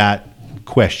see that,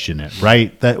 question it,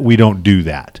 right? That we don't do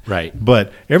that, right?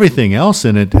 But everything else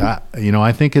in it,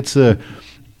 I think it's the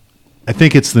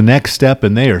next step,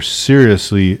 and they are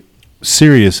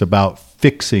serious about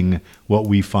fixing what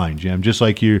we find, Jim. Just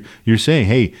like you're saying,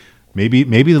 hey, maybe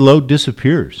the load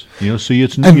disappears, so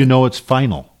it's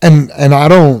final. And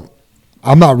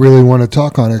I'm not really want to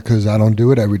talk on it because I don't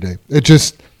do it every day. It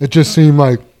just seemed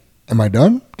like, am I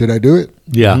done? Did I do it?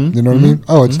 Yeah. You know what I mean?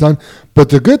 Oh, it's done. But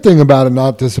the good thing about it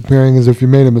not disappearing is if you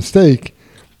made a mistake,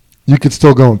 you could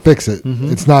still go and fix it.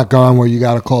 It's not gone where you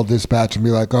got to call dispatch and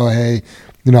be like, oh, hey,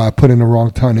 I put in the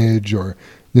wrong tonnage, or,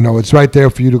 it's right there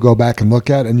for you to go back and look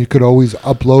at. And you could always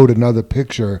upload another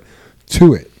picture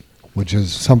to it, which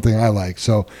is something I like.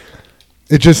 So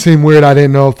it just seemed weird. I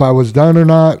didn't know if I was done or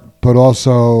not, but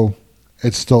also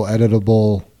it's still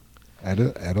editable.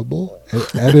 Editable.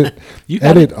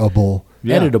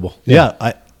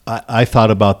 Yeah, I thought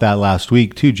about that last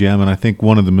week too, Jim, and I think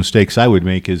one of the mistakes I would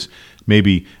make is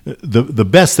maybe the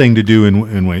best thing to do,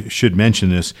 and we should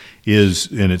mention this, is,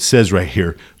 and it says right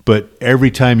here, but every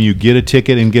time you get a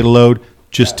ticket and get a load,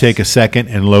 just take a second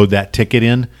and load that ticket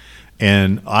in.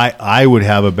 And I would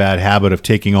have a bad habit of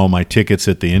taking all my tickets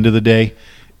at the end of the day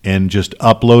and just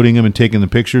uploading them and taking the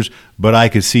pictures, but I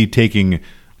could see taking,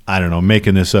 I don't know,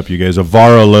 making this up, you guys, a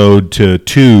Vara load to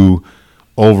 2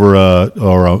 over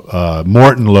a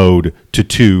Morton load to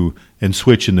 2 and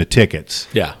switching the tickets.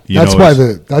 Yeah. That's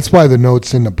why the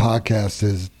notes in the podcast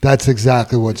is that's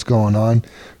exactly what's going on.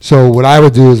 So what I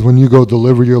would do is when you go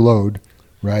deliver your load,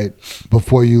 right,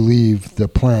 before you leave the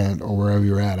plant or wherever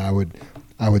you're at, I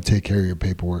I would take care of your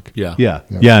paperwork. Yeah. Yeah.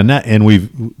 And we've,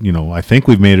 I think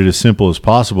we've made it as simple as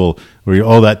possible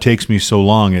where, that takes me so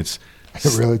long. It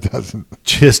really doesn't.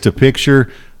 Just a picture,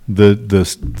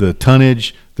 the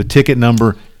tonnage, the ticket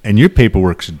number, and your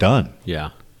paperwork's done. Yeah.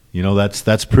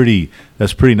 That's pretty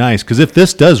nice. Because if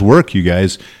this does work, you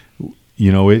guys,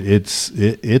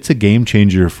 it's a game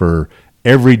changer for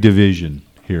every division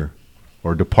here,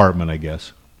 or department, I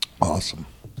guess. Awesome.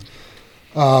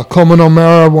 Coleman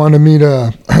O'Mara wanted me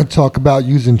to talk about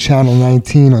using Channel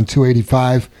 19 on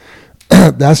 285.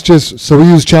 That's just, so we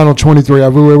use Channel 23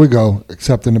 everywhere we go,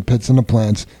 except in the pits and the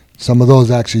plants. Some of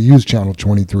those actually use Channel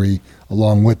 23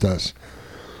 along with us.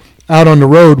 Out on the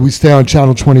road, we stay on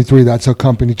Channel 23. That's our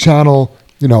company channel.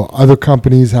 Other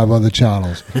companies have other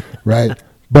channels, right?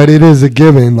 But it is a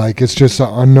given, like it's just an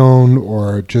unknown,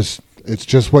 or it's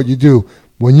just what you do.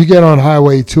 When you get on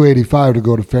Highway 285 to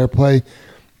go to Fairplay,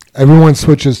 everyone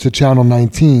switches to Channel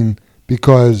 19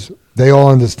 because they all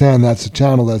understand that's a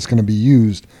channel that's going to be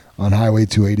used on Highway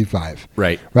 285.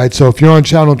 Right. Right. So if you're on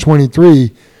Channel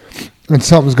 23 and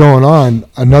something's going on,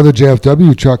 another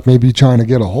JFW truck may be trying to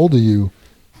get a hold of you,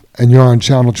 and you're on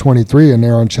Channel 23 and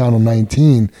they're on Channel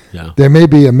 19. Yeah. There may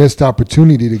be a missed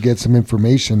opportunity to get some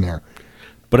information there.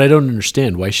 But I don't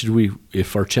understand. Why should we,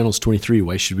 if our channel's 23,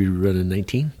 why should we run a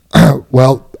 19?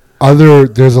 Well,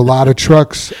 there's a lot of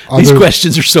trucks. These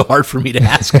questions are so hard for me to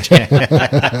ask.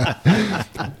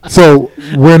 So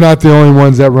we're not the only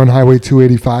ones that run Highway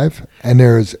 285, and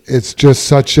it's just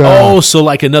such a... so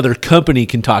like another company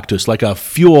can talk to us, like a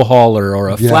fuel hauler or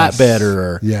a flatbedder.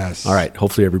 Or, yes. All right.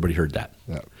 Hopefully everybody heard that.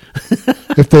 Yeah.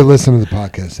 If they listen to the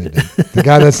podcast, they did. The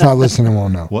guy that's not listening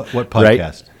won't know. What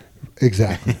podcast? Right?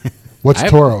 Exactly. What's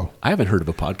Toro? I haven't heard of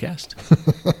a podcast.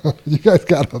 You guys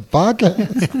got a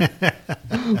podcast?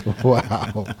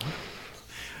 Wow.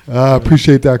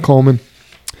 Appreciate that, Coleman.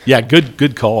 Yeah,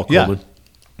 good call, Coleman.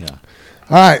 Yeah.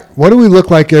 All right. What do we look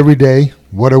like every day?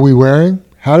 What are we wearing?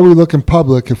 How do we look in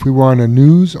public if we were on the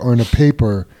news or in a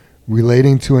paper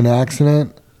relating to an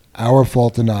accident, our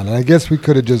fault or not? And I guess we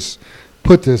could have just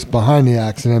put this behind the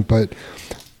accident, but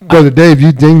Brother Dave,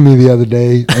 you dinged me the other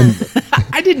day. And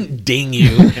I didn't ding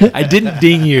you. I didn't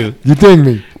ding you. You dinged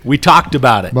me. We talked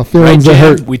about it. My feelings are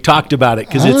hurt. We talked about it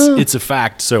because it's a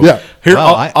fact. So yeah. Here,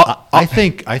 I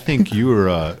think you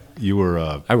were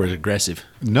I was aggressive.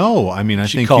 No, I mean I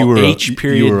think call you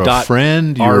were a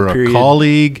friend. You were a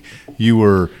colleague. You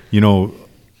were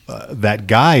that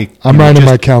guy. I'm writing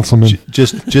my councilman.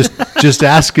 Just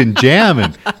asking Jam,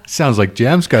 and it sounds like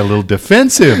Jam's got a little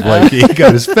defensive, like he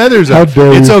got his feathers up. How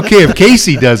dare it's you. okay if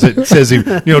Casey does it. Says he,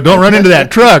 don't run into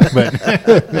that truck.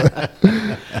 But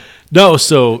no,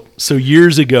 so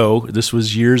years ago, this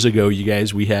was years ago. You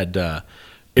guys, we had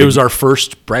it was our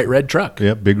first bright red truck.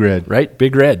 Yep, big red. Right,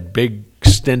 big red, big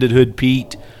extended hood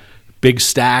Pete, big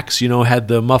stacks. Had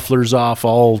the mufflers off,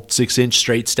 all 6-inch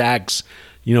straight stacks.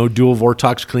 Dual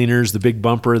Vortox cleaners, the big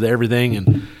bumper, the everything,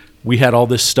 and we had all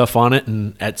this stuff on it.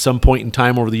 And at some point in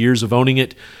time over the years of owning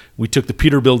it, we took the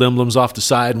Peterbilt emblems off the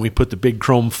side and we put the big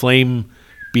chrome flame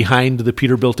behind the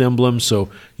Peterbilt emblem. So,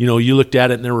 you looked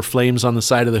at it and there were flames on the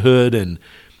side of the hood, and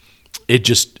it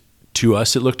just, to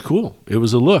us, it looked cool. It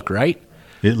was a look, right?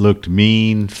 It looked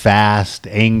mean, fast,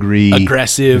 angry,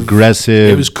 aggressive.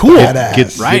 It was cool, right?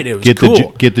 It was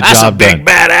cool. Get the That's job done. That's a big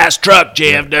done. badass truck,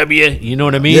 JFW. You know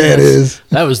what I mean? Yeah, it is.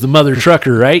 That was the mother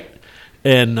trucker, right?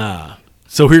 And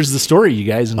so here's the story, you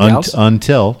guys and gals.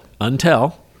 Until,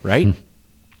 right?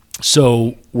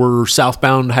 So we're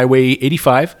southbound Highway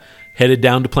 85, headed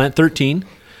down to Plant 13.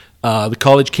 The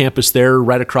college campus there,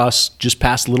 right across, just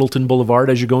past Littleton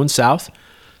Boulevard as you're going south.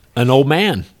 An old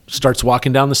man starts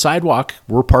walking down the sidewalk.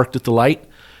 We're parked at the light,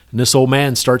 and this old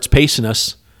man starts pacing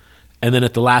us. And then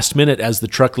at the last minute, as the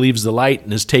truck leaves the light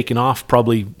and is taking off,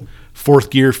 probably 4th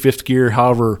gear, 5th gear,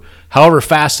 however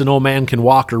fast an old man can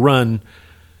walk or run,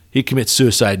 he commits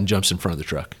suicide and jumps in front of the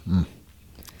truck.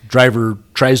 Driver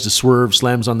tries to swerve,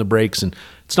 slams on the brakes, and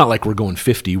it's not like we're going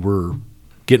 50. We're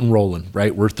getting rolling,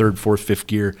 right? We're 3rd, 4th, 5th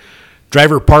gear.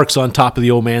 Driver parks on top of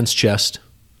the old man's chest,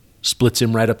 splits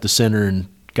him right up the center, and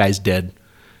guy's dead.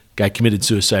 Guy committed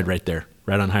suicide right there,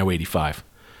 right on Highway 85.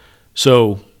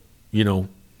 So,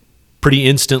 pretty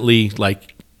instantly,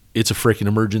 like, it's a freaking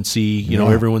emergency.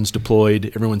 Everyone's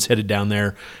deployed. Everyone's headed down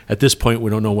there. At this point,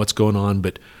 we don't know what's going on,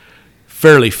 but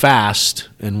fairly fast,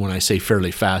 and when I say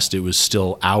fairly fast, it was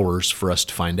still hours for us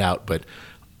to find out. But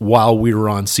while we were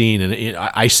on scene, and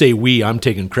I say we, I'm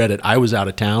taking credit. I was out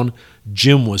of town.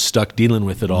 Jim was stuck dealing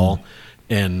with it all.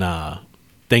 And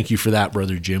thank you for that,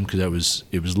 Brother Jim, because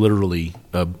it was literally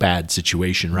a bad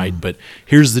situation, right? But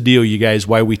here's the deal, you guys,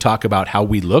 why we talk about how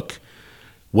we look.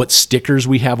 what stickers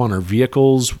we have on our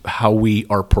vehicles, how we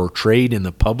are portrayed in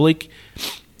the public.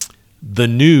 The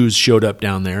news showed up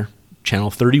down there,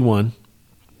 Channel 31.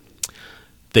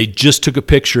 They just took a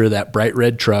picture of that bright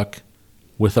red truck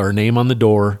with our name on the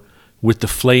door, with the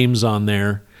flames on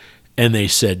there, and they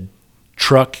said,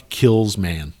 "Truck kills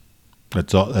man."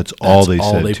 That's all they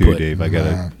said they too, put. Dave. I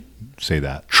gotta say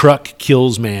that. Truck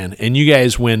kills man. And you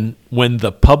guys, when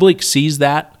the public sees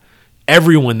that,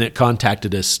 everyone that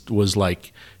contacted us was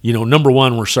like, number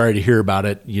one, we're sorry to hear about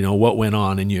it. What went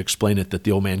on, and you explain it that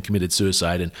the old man committed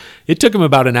suicide. And it took them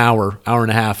about an hour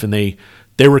and a half, and they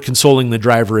were consoling the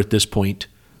driver at this point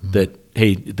that,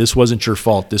 hey, this wasn't your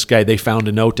fault. This guy, they found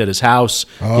a note at his house.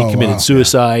 He committed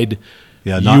suicide.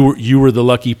 Yeah, you were the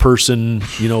lucky person,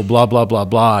 blah, blah, blah,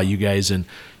 blah, you guys. And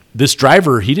this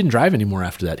driver, he didn't drive anymore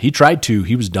after that. He tried to.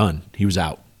 He was done. He was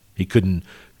out. He couldn't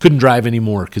drive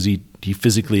anymore because he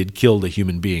physically had killed a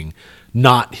human being.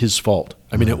 Not his fault.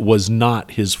 I mean, it was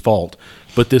not his fault.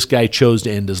 But this guy chose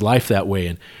to end his life that way.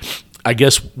 And I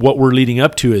guess what we're leading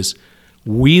up to is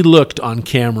we looked on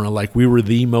camera like we were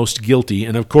the most guilty.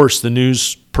 And, of course, the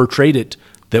news portrayed it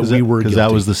that we were guilty. Because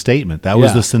that was the statement. That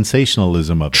was the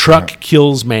sensationalism of it. Truck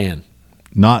kills man.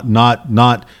 Not man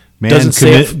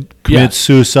Doesn't commits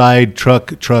suicide,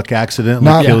 truck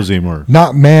accidentally kills him. Or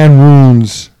not man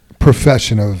ruins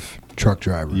profession of truck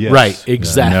driver. Yes. Right,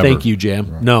 exactly. Yeah, Thank you,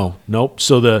 Jam. Right. Nope.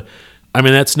 So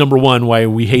that's number one, why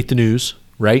we hate the news,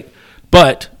 right?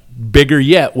 But bigger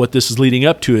yet, what this is leading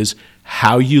up to is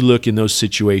how you look in those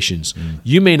situations.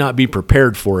 You may not be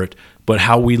prepared for it, but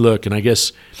how we look. And I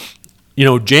guess,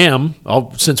 Jam,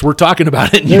 since we're talking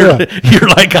about it, and you're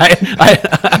like,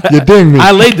 you ding me.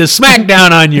 I laid the smack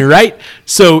down on you, right?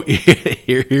 So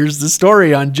here's the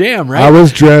story on Jam, right? I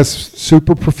was dressed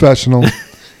super professional.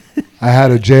 I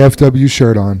had a JFW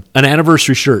shirt on. An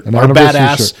anniversary shirt. Our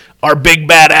big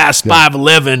badass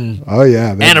 511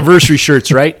 anniversary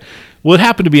shirts, right? Well, it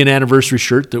happened to be an anniversary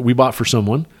shirt that we bought for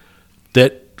someone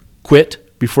that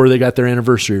quit before they got their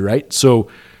anniversary, right? So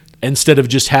instead of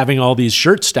just having all these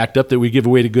shirts stacked up that we give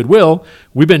away to Goodwill,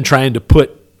 we've been trying to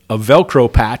put a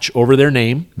Velcro patch over their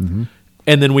name,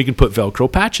 and then we can put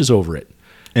Velcro patches over it.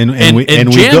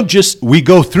 We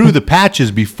go through the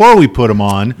patches before we put them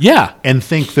on, and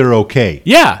think they're okay.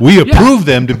 Yeah, we approve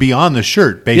them to be on the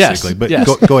shirt, basically.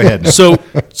 Go ahead. So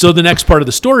the next part of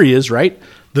the story is right.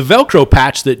 The Velcro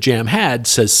patch that Jam had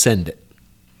says "Send it."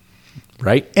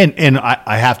 Right. And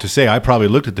I have to say, I probably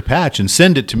looked at the patch and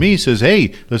send it to me, says,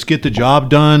 hey, let's get the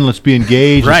job done. Let's be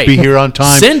engaged. Right. Let's be here on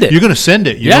time. Send it. You're going to send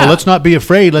it. You know, let's not be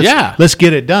afraid. Let's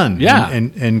get it done. Yeah.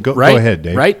 And go ahead,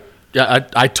 Dave. Right. Yeah.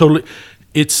 I totally,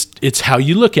 it's how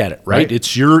you look at it, right?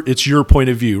 It's your point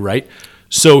of view, right?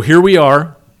 So here we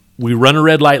are. We run a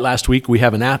red light last week. We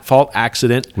have an at-fault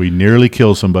accident. We nearly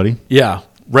kill somebody. Yeah.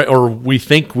 Right. Or we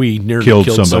think we nearly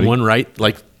killed someone, right?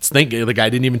 Like, the guy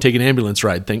didn't even take an ambulance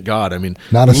ride. Thank God. I mean,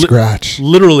 not a scratch.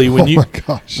 Literally, when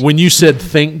you said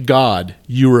 "thank God"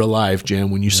 you were alive, Jam.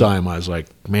 When you saw him, I was like,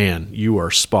 "Man, you are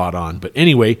spot on." But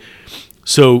anyway,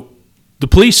 so the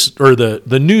police or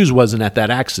the news wasn't at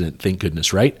that accident. Thank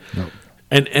goodness, right? No.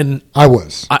 And I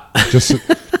was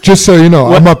just so you know,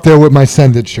 I'm up there with my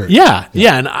 "Send It" shirt. Yeah,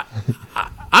 and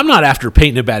I'm not after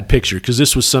painting a bad picture because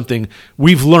this was something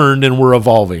we've learned and we're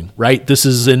evolving, right? This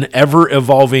is an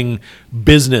ever-evolving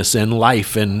business and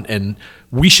life, and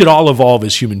we should all evolve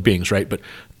as human beings, right? But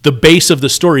the base of the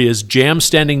story is Jam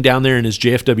standing down there in his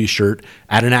JFW shirt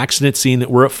at an accident scene that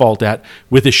we're at fault at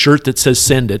with a shirt that says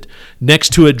 "Send It," next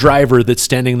to a driver that's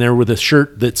standing there with a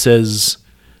shirt that says,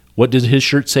 what did his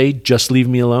shirt say? "Just leave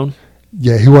me alone"?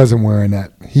 Yeah, he wasn't wearing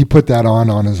that. He put that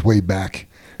on his way back.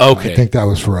 Okay. I think that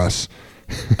was for us.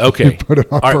 Okay.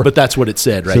 All right, but that's what it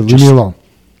said, right? So leave me alone.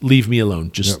 Leave me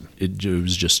alone. It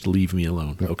was just leave me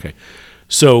alone. Yep. Okay.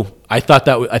 So I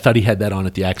thought he had that on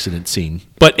at the accident scene.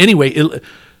 But anyway,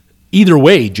 either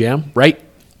way, Jam, right?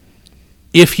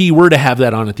 If he were to have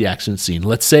that on at the accident scene,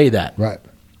 let's say that. Right.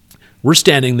 We're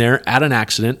standing there at an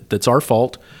accident that's our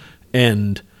fault,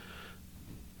 and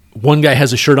one guy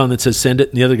has a shirt on that says "Send It,"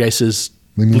 and the other guy says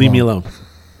 "Leave me alone."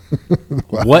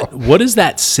 Wow. What is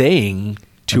that saying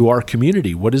to our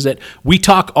community? What is that? We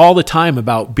talk all the time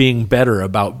about being better,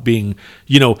 about being,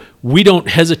 we don't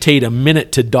hesitate a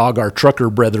minute to dog our trucker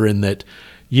brethren that,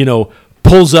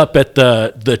 pulls up at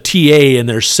the TA and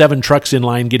there's 7 trucks in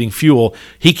line getting fuel.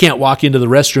 He can't walk into the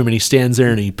restroom and he stands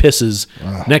there and he pisses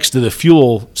next to the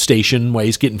fuel station while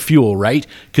he's getting fuel, right?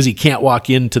 Because he can't walk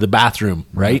into the bathroom,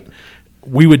 right?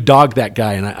 We would dog that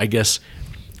guy, and I guess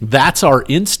that's our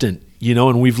instant.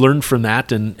 And we've learned from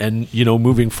that and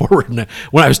moving forward. And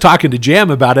when I was talking to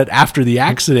Jam about it after the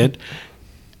accident,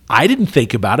 I didn't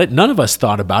think about it. None of us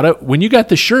thought about it. When you got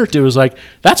the shirt, it was like,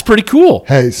 that's pretty cool.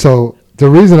 Hey, so the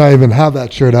reason I even have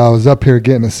that shirt, I was up here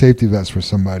getting a safety vest for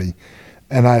somebody,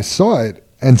 and I saw it,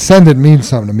 and Send It means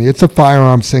something to me. It's a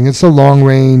firearms thing. It's a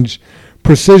long-range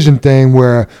precision thing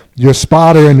where your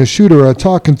spotter and the shooter are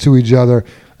talking to each other,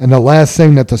 and the last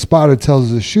thing that the spotter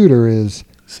tells the shooter is,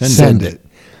 send it.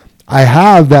 I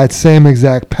have that same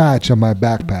exact patch on my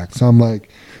backpack, so I'm like,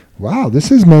 wow,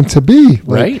 this is meant to be. Like,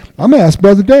 right. I'm going to ask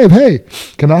Brother Dave, hey,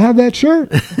 can I have that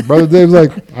shirt? Brother Dave's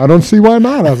like, I don't see why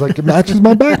not. I was like, it matches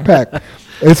my backpack.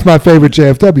 It's my favorite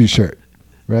JFW shirt,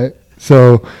 right?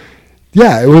 So,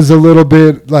 yeah, it was a little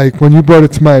bit like when you brought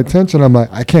it to my attention, I'm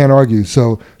like, I can't argue.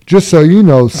 So just so you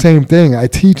know, same thing. I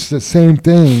teach the same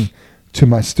thing to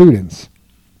my students.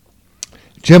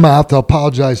 Jim, I have to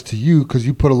apologize to you because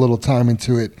you put a little time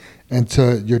into it and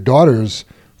to your daughters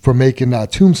for making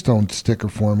that tombstone sticker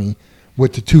for me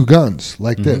with the 2 guns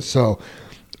like this. So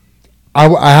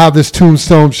I have this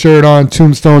tombstone shirt on.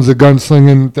 Tombstone's a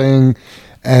gunslinging thing.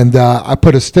 And I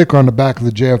put a sticker on the back of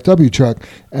the JFW truck,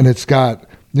 and it's got,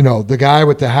 the guy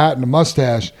with the hat and the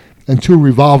mustache and 2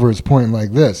 revolvers pointing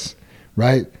like this,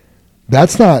 right?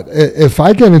 That's not, if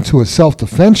I get into a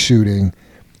self-defense shooting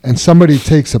and somebody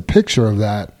takes a picture of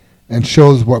that and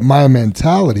shows what my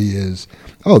mentality is,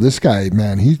 oh, this guy,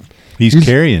 man, he's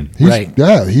carrying. Right.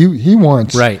 Yeah, he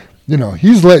wants, right.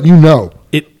 He's letting you know.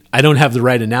 I don't have the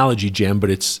right analogy, Jim, but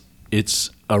it's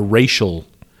a racial,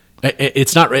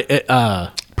 it's not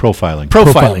profiling.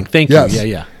 Profiling. Thank yes. you.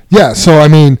 Yeah. Yeah. So, I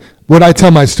mean, what I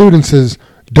tell my students is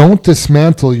don't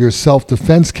dismantle your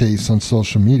self-defense case on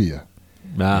social media.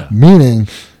 Meaning,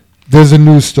 there's a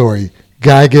news story.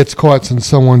 Guy gets caught in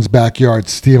someone's backyard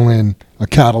stealing a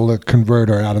catalytic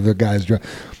converter out of their guy's drive.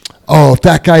 Oh, if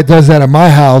that guy does that at my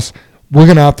house, we're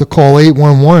going to have to call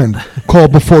 811. Call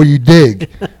before you dig,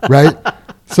 right?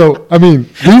 So, I mean,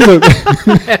 these are...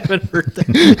 I haven't heard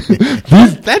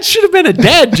that. That should have been a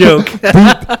dad joke.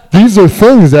 these are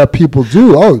things that people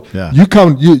do. Oh, yeah.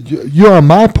 You're on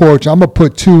my porch. I'm going to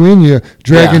put 2 in you,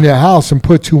 drag in your house and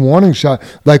put 2 warning shots.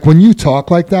 Like when you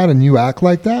talk like that and you act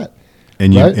like that.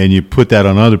 And you put that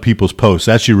on other people's posts.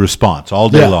 That's your response all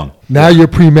day long. Now you're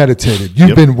premeditated.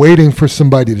 You've been waiting for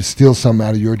somebody to steal something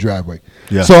out of your driveway.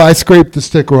 Yeah. So I scraped the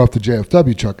sticker off the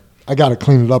JFW truck. I got to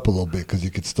clean it up a little bit because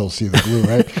you could still see the glue,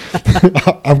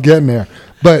 right? I'm getting there.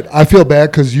 But I feel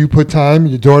bad because you put time,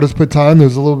 your daughters put time.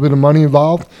 There's a little bit of money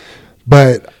involved.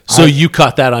 But so you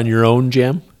caught that on your own,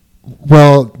 Jim?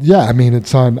 Well, yeah. I mean,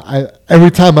 it's on.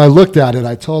 Every time I looked at it,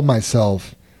 I told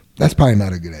myself, that's probably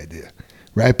not a good idea,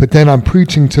 right? But then I'm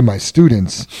preaching to my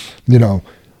students,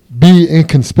 be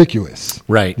inconspicuous.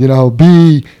 Right.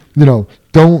 Don't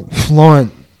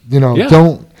flaunt,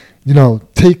 don't,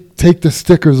 take the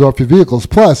stickers off your vehicles.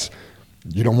 Plus,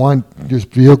 you don't want your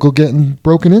vehicle getting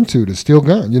broken into to steal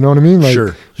guns. You know what I mean? Like,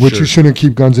 sure. You shouldn't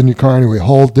keep guns in your car anyway.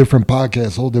 Whole different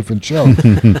podcast, whole different show.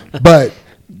 But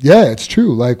yeah, it's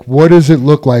true. Like, what does it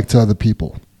look like to other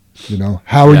people?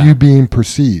 How are you being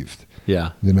perceived?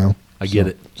 Yeah. I get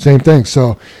it. Same thing.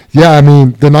 So yeah, I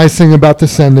mean, the nice thing about the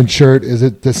Send It shirt is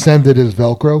the Send It is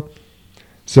Velcro.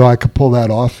 So I could pull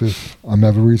that off if I'm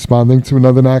ever responding to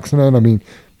another accident. I mean,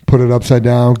 put it upside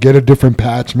down, get a different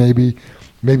patch, maybe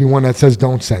one that says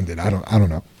 "Don't send it." I don't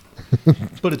know.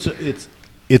 But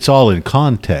it's all in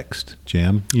context,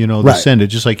 Jim. The Send It,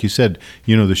 just like you said.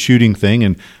 The shooting thing,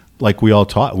 and like we all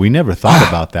taught, we never thought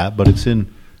about that, but it's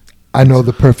in. I know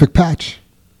the perfect patch.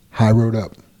 High Road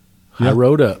Up. High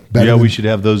Road Up. We should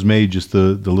have those made. Just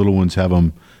the little ones have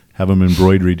them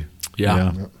embroidered.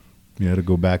 Yeah. You had to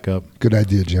go back up. Good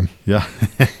idea, Jim. Yeah.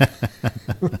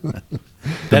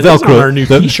 That's on our new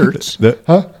T-shirts.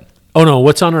 Huh? Oh no!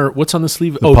 What's on the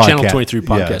sleeve? Podcast. Channel 23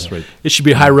 podcast. Right. It should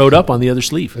be High Road Up on the other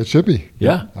sleeve. It should be.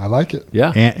 Yeah. I like it.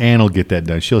 Yeah. Ann will get that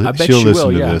done. She'll bet she listen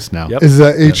will, to this now. Yep. Is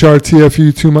that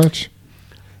HRTFU too much?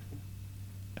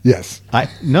 Yes.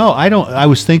 No, I don't. I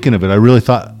was thinking of it. I really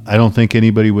thought I don't think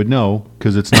anybody would know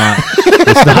because it's not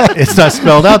it's not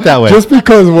spelled out that way. Just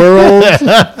because we're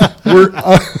old,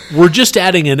 we're just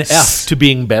adding an F to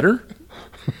being better,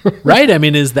 right? I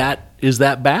mean, is that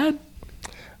bad?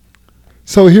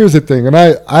 So here's the thing, and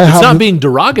I it's not being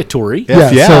derogatory.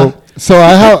 Yeah. So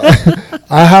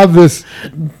I have this,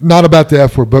 not about the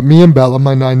F word, but me and Bella,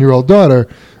 my 9-year-old daughter,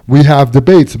 we have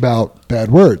debates about bad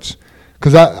words.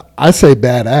 Because I say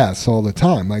badass all the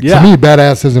time. Like, to me,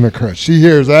 badass isn't a curse. She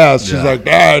hears ass. She's like,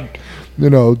 Dad,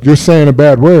 you're saying a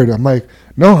bad word. I'm like,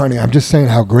 no, honey, I'm just saying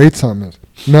how great something is.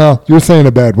 No, you're saying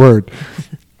a bad word.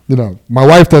 My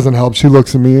wife doesn't help. She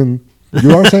looks at me and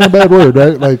you are saying a bad word,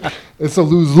 right? Like, it's a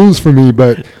lose-lose for me.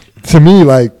 But to me,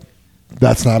 like,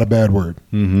 that's not a bad word.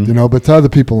 Mm-hmm. But to other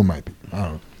people, it might be. I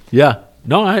don't know. Yeah.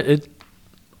 No, it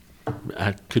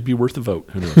could be worth a vote.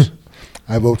 Who knows?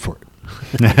 I vote for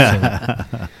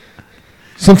it.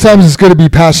 Sometimes it's good to be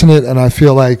passionate, and I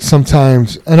feel like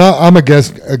sometimes, and I'm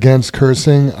against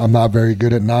cursing. I'm not very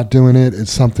good at not doing it.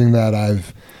 It's something that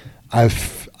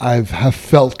I've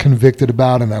felt convicted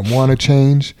about, and I want to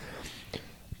change.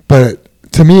 But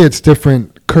to me, it's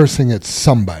different cursing at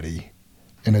somebody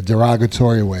in a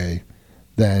derogatory way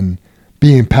than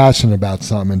being passionate about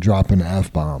something and dropping an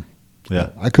F-bomb. Yeah.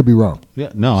 I could be wrong.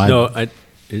 Yeah. No. I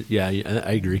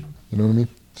agree. You know what I mean?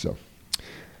 So,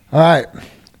 all right.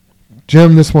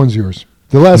 Jim, this one's yours.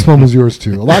 The last one was yours,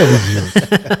 too. A lot of these are yours.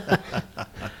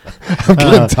 I'm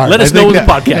getting tired. Let us know when the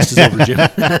podcast is over, Jim.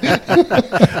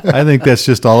 I think that's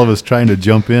just all of us trying to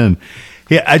jump in.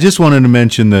 Yeah, I just wanted to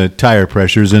mention the tire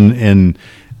pressures and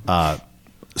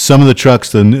some of the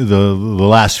trucks. The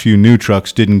last few new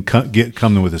trucks didn't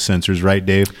come with the sensors, right,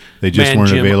 Dave? They just weren't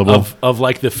Jim, available. Of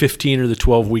like the 15 or the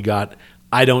 12 we got,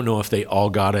 I don't know if they all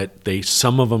got it.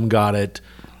 Some of them got it.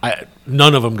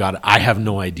 None of them got it. I have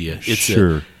no idea.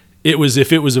 Sure.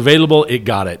 If it was available, it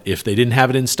got it. If they didn't have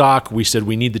it in stock, we said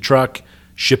we need the truck,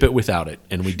 ship it without it,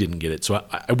 and we didn't get it. So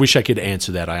I wish I could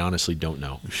answer that. I honestly don't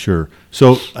know. Sure.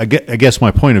 So I guess my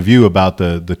point of view about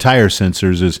the tire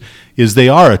sensors is they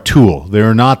are a tool.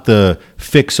 They're not the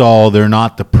fix-all. They're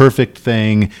not the perfect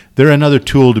thing. They're another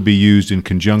tool to be used in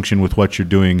conjunction with what you're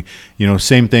doing. You know,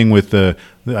 same thing with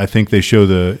I think they show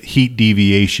the heat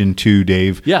deviation too,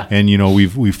 Dave. Yeah. And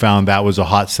we found that was a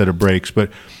hot set of brakes,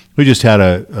 but we just had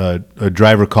a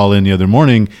driver call in the other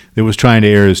morning that was trying to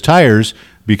air his tires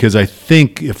because I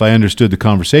think, if I understood the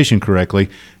conversation correctly,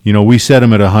 we set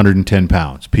them at 110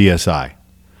 pounds, PSI,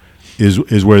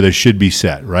 is where they should be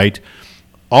set, right?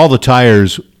 All the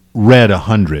tires read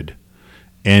 100,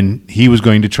 and he was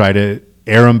going to try to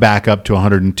air them back up to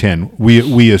 110.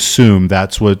 We assume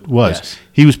that's what it was. Yes.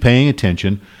 He was paying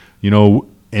attention,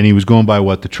 and he was going by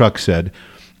what the truck said.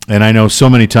 And I know so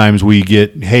many times we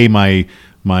get, hey, my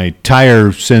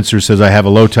tire sensor says I have a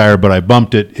low tire, but I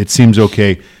bumped it. It seems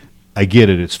okay. I get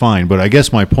it. It's fine. But I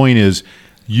guess my point is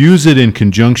use it in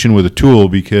conjunction with a tool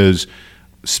because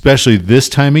especially this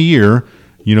time of year,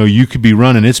 you could be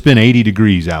running. It's been 80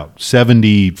 degrees out,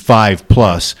 75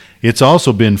 plus. It's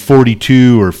also been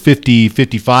 42 or 50,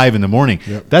 55 in the morning.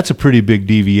 Yep. That's a pretty big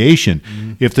deviation.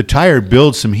 Mm-hmm. If the tire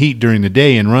builds some heat during the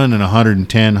day and running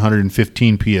 110,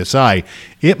 115 PSI,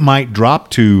 it might drop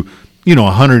to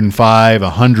 105,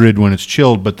 100 when it's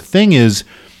chilled. But the thing is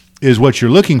what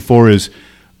you're looking for is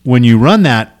when you run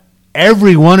that,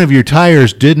 every one of your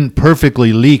tires didn't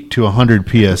perfectly leak to 100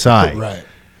 PSI. Right.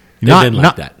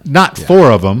 Not four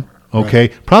of them, okay?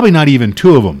 Right. Probably not even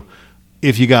two of them.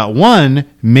 If you got one,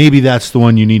 maybe that's the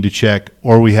one you need to check,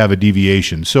 or we have a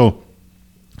deviation. So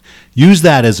use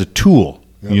that as a tool,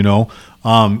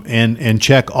 and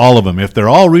check all of them. If they're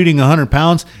all reading 100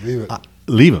 pounds,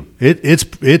 leave them.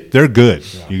 They're good,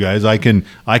 you guys. I can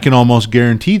almost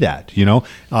guarantee that.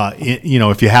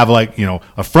 If you have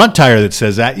a front tire that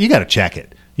says that, you got to check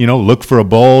it. Look for a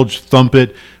bulge, thump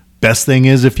it. Best thing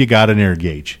is if you got an air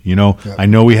gauge. I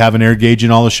know we have an air gauge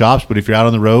in all the shops, but if you're out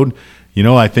on the road,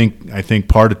 I think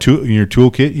part of your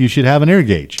toolkit you should have an air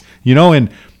gauge. And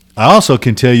I also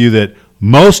can tell you that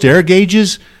most air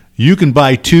gauges you can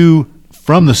buy two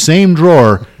from the same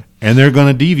drawer, and they're going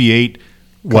to deviate.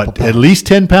 At least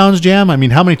 10 pounds, Jam? I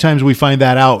mean, how many times we find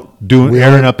that out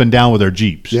airing up and down with our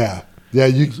Jeeps? Yeah.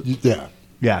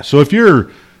 Yeah. So if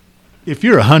you're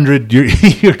 100,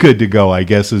 you're good to go, I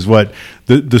guess, is what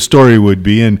the story would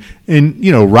be. And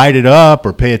write it up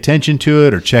or pay attention to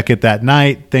it or check it that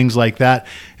night, things like that.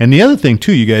 And the other thing,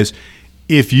 too, you guys,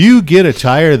 if you get a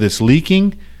tire that's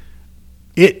leaking,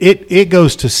 it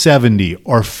goes to 70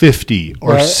 or 50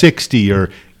 or 60 or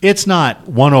it's not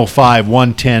 105,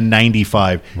 110,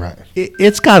 95. Right.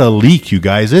 It's got to leak, you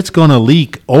guys. It's going to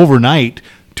leak overnight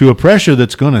to a pressure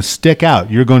that's going to stick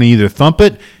out. You're going to either thump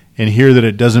it and hear that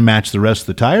it doesn't match the rest of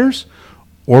the tires,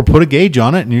 or put a gauge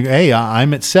on it and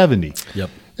I'm at 70. Yep.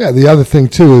 Yeah, the other thing,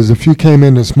 too, is if you came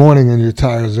in this morning and your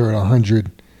tires are at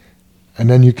 100, and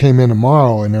then you came in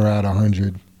tomorrow and they're at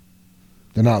 100,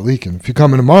 they're not leaking. If you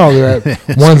come in tomorrow, they're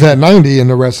at one's at 90 and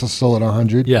the rest is still at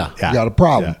 100. Yeah. You got a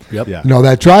problem. Yeah. Yep. Yeah.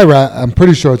 That driver, I'm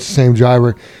pretty sure it's the same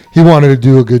driver. He wanted to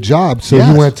do a good job, so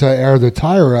he went to air the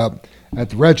tire up at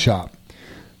the red shop,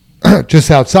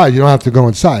 just outside. You don't have to go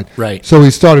inside. Right. So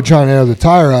he started trying to air the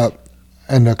tire up,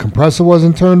 and the compressor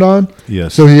wasn't turned on.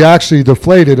 Yes. So he actually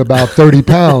deflated about 30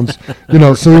 pounds.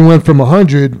 So he went from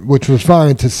 100, which was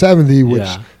fine, to 70, which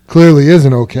clearly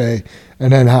isn't okay.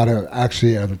 And then how to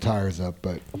actually air the tires up.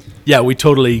 But yeah, we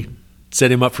totally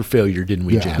set him up for failure, didn't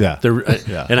we, Yeah. Jam?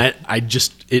 Yeah. And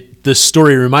the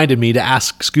story reminded me to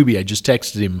ask Scooby. I just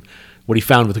texted him what he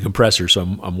found with the compressor, so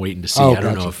I'm waiting to see. Oh, I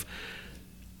don't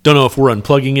gotcha. know if we're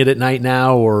unplugging it at night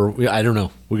now, or I don't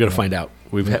know. We got to find out.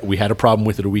 We had a problem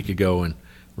with it a week ago, and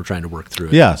we're trying to work through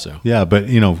it. Yeah. So. Yeah. But,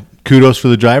 kudos for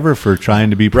the driver for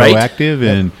trying to be Right. proactive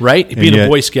and Being yet, a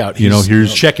Boy Scout.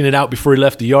 here's checking it out before he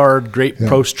left the yard. Great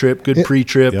post trip, good pre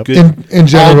trip, Yep. good In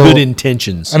general, all good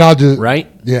intentions. And I'll just right.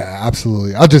 Yeah,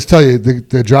 absolutely. I'll just tell you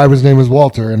the driver's name is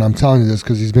Walter, and I'm telling you this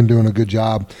because he's been doing a good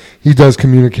job. He does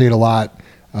communicate a lot.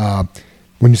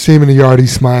 When you see him in the yard,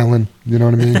 he's smiling. You know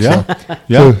what I mean? Yeah. So,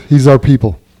 Yeah. so he's our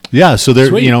people. Yeah, so there,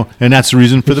 Sweet. and that's the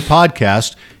reason for the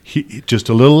podcast. Just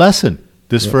a little lesson.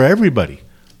 This for everybody.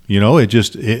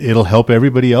 It'll help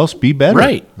everybody else be better.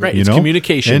 Right. It's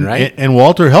communication, and, right? And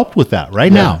Walter helped with that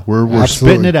right now. We're Absolutely.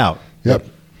 spitting it out. Yep.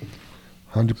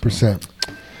 100%.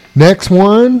 Next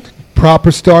one,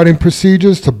 proper starting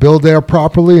procedures to build air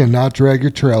properly and not drag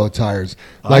your trailer tires.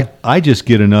 I just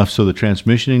get enough so the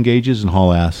transmission engages and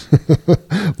haul ass.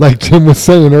 Like Jim was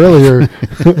saying earlier,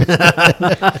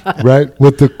 right?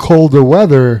 With the colder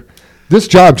weather, this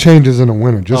job changes in the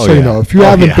winter. Just Oh, so you yeah. know, if you Oh,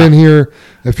 haven't yeah.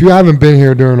 been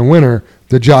here during the winter,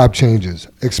 the job changes,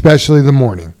 especially the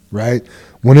morning, right?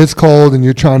 When it's cold and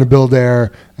you're trying to build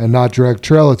air and not drag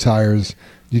trailer tires,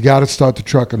 you got to start the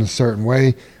truck in a certain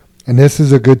way, and this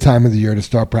is a good time of the year to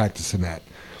start practicing that,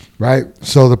 right?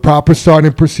 So the proper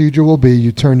starting procedure will be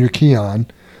you turn your key on,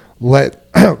 let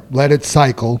it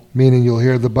cycle, meaning you'll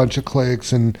hear the bunch of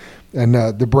clicks and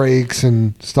the brakes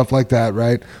and stuff like that,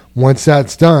 right? Once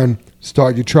that's done,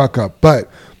 start your truck up. But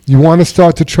you want to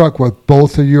start the truck with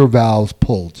both of your valves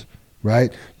pulled,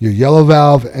 right? Your yellow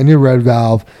valve and your red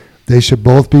valve, they should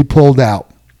both be pulled out.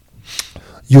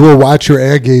 You will watch your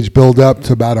air gauge build up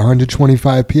to about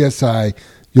 125 PSI.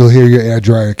 You'll hear your air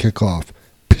dryer kick off.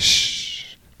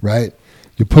 Psh, right?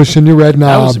 You're pushing your red That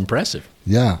knob. was impressive.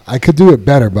 Yeah, I could do it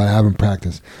better, but I haven't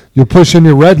practiced. You're pushing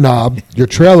your red knob, your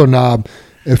trailer knob.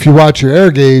 If you watch your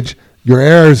air gauge, your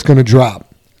air is going to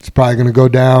drop. It's probably going to go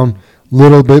down a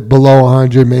little bit below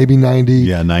 100, maybe 90.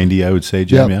 Yeah, 90, I would say,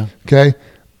 Jim. Yep. Yeah.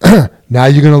 Okay. Now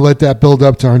you're going to let that build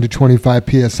up to 125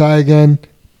 PSI again.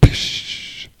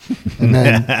 And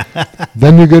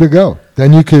then you're good to go.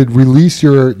 Then you could release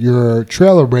your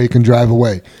trailer brake and drive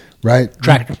away, right?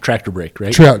 Tractor brake,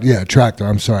 right? Tractor.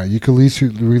 I'm sorry. You can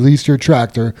release your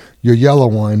tractor, your yellow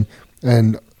one,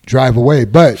 and drive away.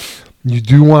 But you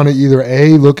do want to either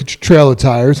A, look at your trailer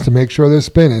tires to make sure they're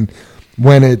spinning.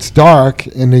 When it's dark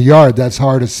in the yard, that's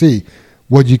hard to see.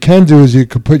 What you can do is you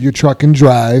could put your truck in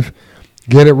drive,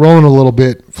 get it rolling a little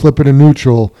bit, flip it in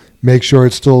neutral, make sure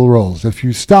it still rolls. If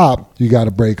you stop, you got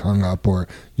a brake hung up or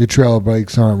your trailer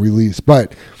brakes aren't released.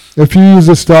 But if you use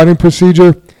a starting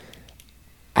procedure,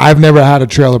 I've never had a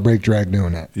trailer brake drag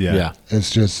doing that. Yeah. It's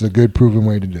just a good proven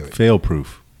way to do it. Fail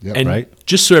proof. Yep. And right?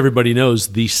 just so everybody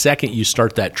knows, the second you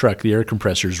start that truck, the air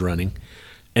compressor's running,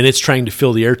 and it's trying to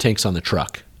fill the air tanks on the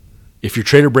truck. If your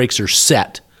trailer brakes are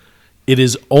set, it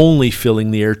is only filling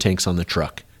the air tanks on the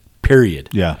truck, period.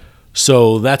 Yeah.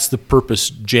 So that's the purpose.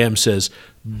 Jam says,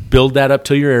 build that up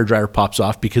till your air dryer pops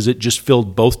off because it just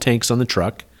filled both tanks on the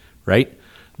truck, right?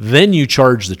 Then you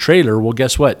charge the trailer. Well,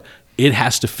 guess what? It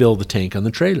has to fill the tank on the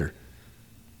trailer.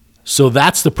 So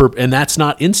that's the purpose, and that's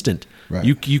not instant. Right.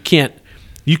 You can't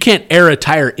air a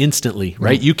tire instantly,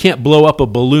 right? You can't blow up a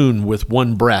balloon with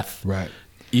one breath. Right.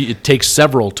 It takes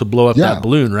several to blow up Yeah. that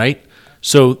balloon, right?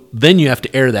 So then you have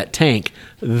to air that tank,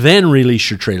 then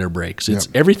release your trailer brakes. It's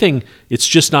everything. It's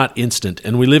just not instant,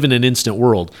 and we live in an instant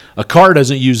world. A car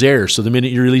doesn't use air, so the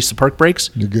minute you release the park brakes,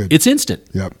 You're good. it's instant.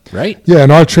 Yep. Right? Yeah,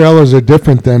 and our trailers are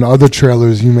different than other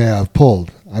trailers you may have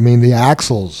pulled. I mean, the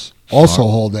axles also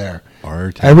hold air.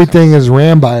 Everything is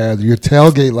ran by your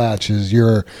tailgate latches,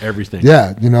 your Everything.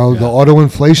 Yeah, the auto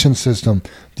inflation system.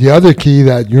 The other key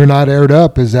that you're not aired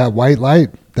up is that white light,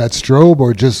 that strobe,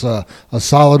 or just a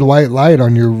solid white light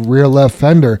on your rear left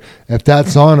fender. If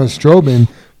that's on or strobing,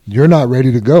 you're not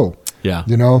ready to go. Yeah.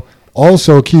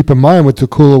 Also, keep in mind with the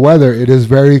cooler weather, it is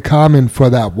very common for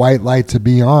that white light to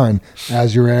be on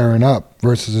as you're airing up.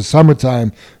 Versus the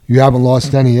summertime, you haven't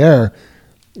lost any air.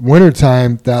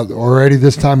 Wintertime, that already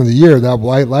this time of the year, that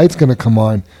white light's going to come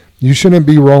on. You shouldn't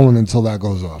be rolling until that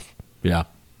goes off. Yeah.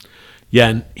 Yeah,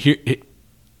 and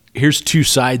here's two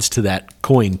sides to that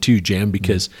coin too, Jam,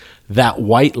 because that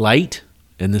white light,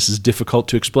 and this is difficult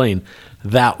to explain,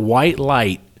 that white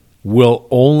light will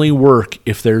only work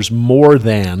if there's more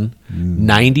than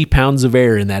 90 pounds of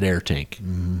air in that air tank.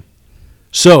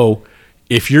 So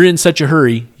if you're in such a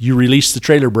hurry, you release the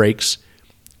trailer brakes,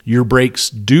 your brakes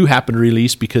do happen to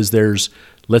release because there's,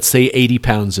 let's say, 80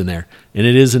 pounds in there. and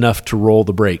it is enough to roll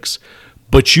the brakes.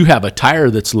 But you have a tire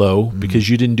that's low because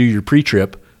you didn't do your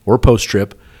pre-trip or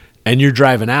post-trip, and you're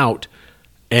driving out,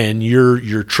 and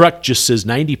your truck just says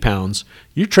 90 pounds.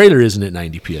 Your trailer isn't at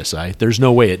 90 psi. There's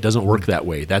no way. It doesn't work that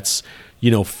way. That's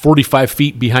 45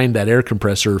 feet behind that air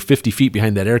compressor, or 50 feet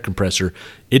behind that air compressor.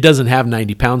 It doesn't have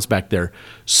 90 pounds back there.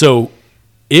 So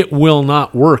it will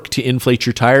not work to inflate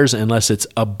your tires unless it's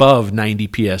above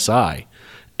 90 psi.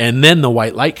 And then the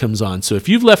white light comes on. So if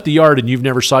you've left the yard and you've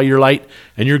never saw your light,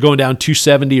 and you're going down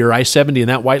 270 or I-70 and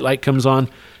that white light comes on,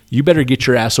 you better get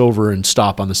your ass over and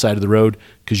stop on the side of the road,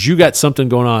 because you got something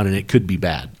going on and it could be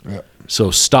bad. Yep.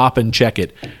 So stop and check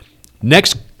it.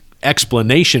 Next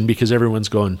explanation, because everyone's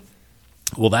going,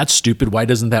 well, that's stupid. Why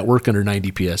doesn't that work under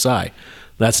 90 psi?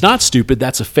 That's not stupid.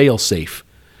 That's a fail-safe.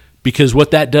 Because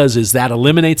what that does is that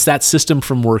eliminates that system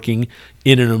from working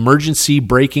in an emergency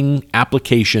braking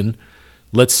application.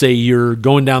 Let's say you're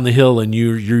going down the hill and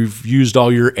you've used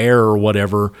all your air or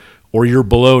whatever, or you're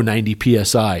below 90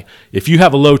 psi. If you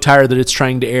have a low tire that it's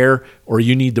trying to air, or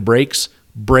you need the brakes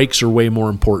are way more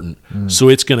important. So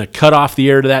it's going to cut off the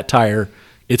air to that tire.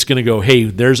 It's going to go, hey,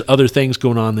 there's other things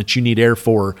going on that you need air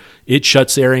for. It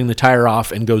shuts airing the tire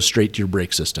off and goes straight to your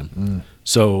brake system.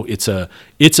 So it's a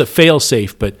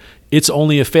fail-safe, but it's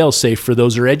only a fail-safe for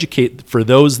those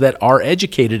that are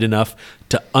educated enough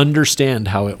to understand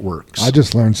how it works. I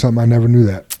just learned something. I never knew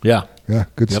that. Yeah. Yeah,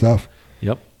 good stuff.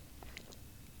 Yep.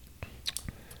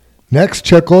 Next,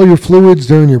 check all your fluids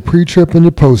during your pre-trip and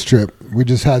your post-trip. We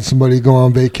just had somebody go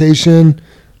on vacation,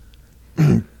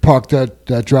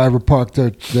 that driver parked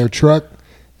their truck,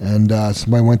 and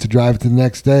somebody went to drive it the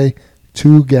next day.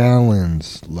 2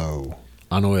 gallons low.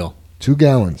 On oil. 2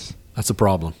 gallons. That's a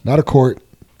problem. Not a quart,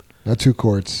 not 2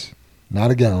 quarts,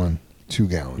 not a gallon, 2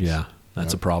 gallons. Yeah,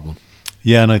 that's a problem.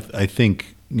 Yeah, and I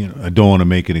think, I don't want to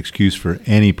make an excuse for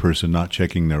any person not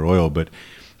checking their oil, but,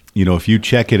 if you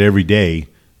check it every day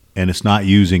and it's not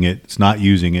using it,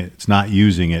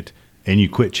 and you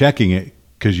quit checking it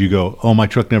because you go, oh, my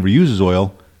truck never uses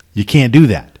oil, you can't do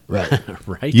that. Right.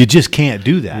 Right? You just can't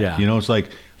do that. Yeah. It's like,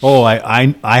 oh,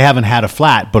 I haven't had a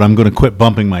flat, but I'm going to quit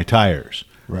bumping my tires.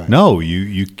 Right. No,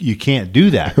 you can't do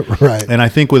that. Right. And I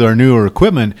think with our newer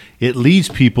equipment, it leads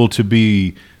people to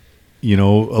be, a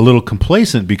little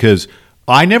complacent, because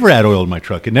I never add oil in my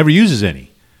truck. It never uses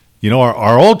any.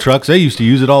 Our old trucks, they used to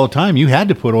use it all the time. You had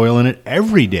to put oil in it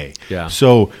every day. Yeah.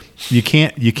 So you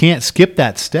can't skip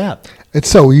that step. It's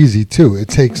so easy, too. It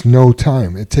takes no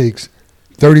time. It takes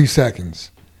 30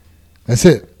 seconds. That's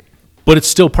it. But it's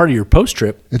still part of your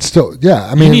post-trip. It's still,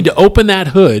 yeah. You need to open that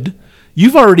hood.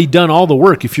 You've already done all the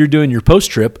work, if you're doing your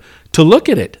post-trip, to look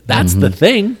at it. That's the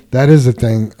thing. That is the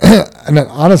thing. And then,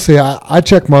 honestly, I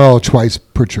check my oil twice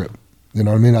per trip. You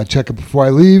know what I mean? I check it before I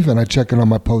leave, and I check it on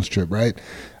my post-trip, right?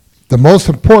 The most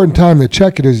important time to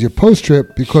check it is your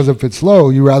post-trip, because if it's low,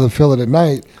 you rather fill it at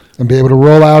night and be able to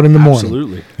roll out in the morning.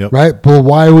 Absolutely. Yep. Right? But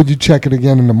why would you check it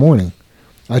again in the morning?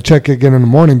 I check it again in the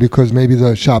morning because maybe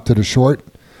the shop did a short.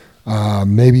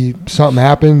 Maybe something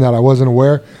happened that I wasn't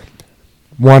aware.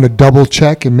 Want to double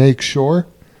check and make sure.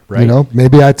 Right.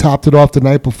 Maybe I topped it off the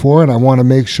night before, and I want to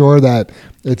make sure that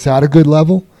it's at a good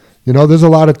level. There's a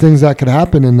lot of things that could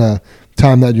happen in the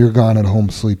time that you're gone at home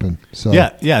sleeping. So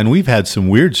Yeah, and we've had some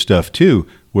weird stuff too,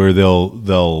 where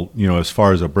they'll as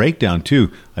far as a breakdown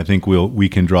too, I think we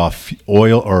can draw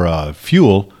oil or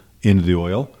fuel into the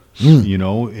oil. And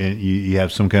you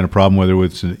have some kind of problem, whether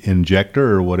it's an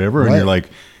injector or whatever, and you're like,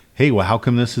 hey, well, how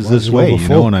come this is this way?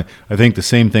 And I think the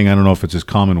same thing, I don't know if it's as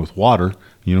common with water,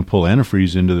 pull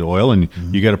antifreeze into the oil and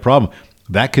you got a problem.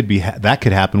 That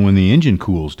could happen when the engine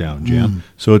cools down, Jim.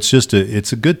 So it's just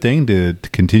it's a good thing to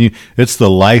continue. It's the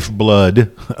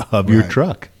lifeblood of your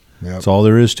truck. Yep. That's all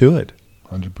there is to it.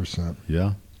 100%.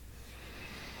 Yeah.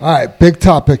 All right, big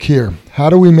topic here. How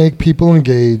do we make people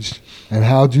engaged, and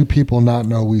how do people not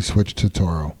know we switched to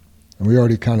Toro? And we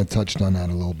already kind of touched on that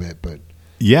a little bit, but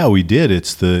Yeah, we did.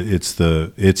 It's this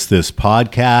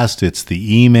podcast, it's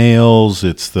the emails,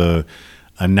 it's the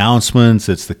announcements,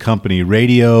 it's the company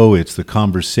radio, it's the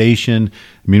conversation.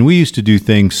 I mean, we used to do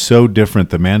things so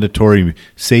different, the mandatory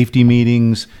safety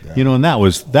meetings, and it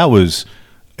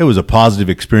was a positive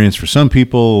experience for some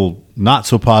people, not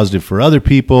so positive for other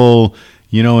people,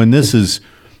 and this is,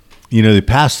 they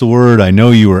pass the word. I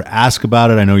know you were asked about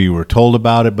it. I know you were told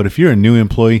about it, but if you're a new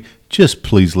employee, just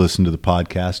please listen to the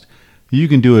podcast. You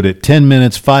can do it at 10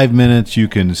 minutes, 5 minutes. You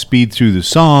can speed through the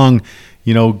song,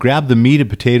 grab the meat and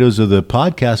potatoes of the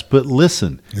podcast, but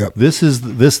listen. Yep. This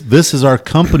is our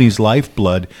company's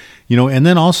lifeblood, and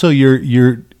then also your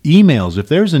emails. If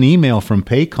there's an email from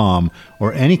Paycom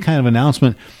or any kind of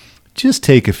announcement, just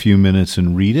take a few minutes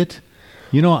and read it.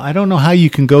 I don't know how you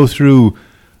can go through,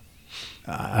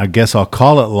 I guess I'll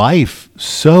call it life,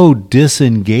 so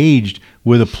disengaged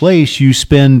with a place you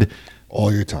spend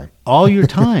All your time.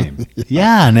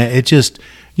 Yeah. And it just,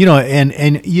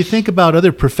 and you think about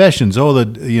other professions.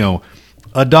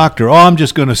 A doctor, I'm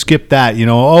just going to skip that.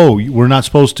 We're not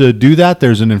supposed to do that.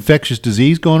 There's an infectious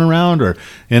disease going around. Or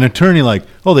an attorney, like,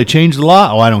 they changed the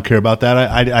law. I don't care about that.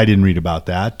 I didn't read about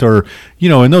that. Or,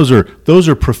 and those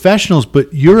are professionals,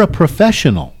 but you're a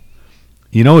professional.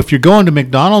 If you're going to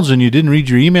McDonald's and you didn't read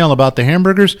your email about the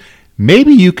hamburgers,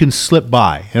 maybe you can slip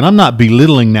by. And I'm not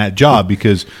belittling that job,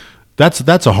 because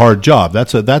that's a hard job.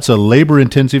 That's a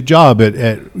labor-intensive job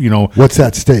at What's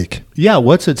at stake? Yeah,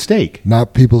 what's at stake?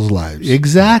 Not people's lives.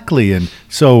 Exactly. And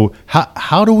so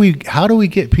how do we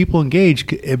get people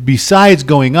engaged besides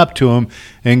going up to them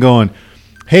and going,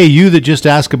 "Hey, you that just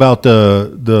asked about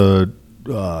the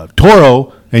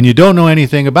Toro and you don't know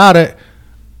anything about it,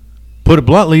 put it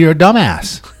bluntly, you're a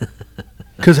dumbass."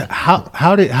 Because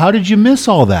how did you miss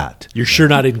all that? You're sure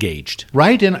not engaged,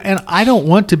 right? And I don't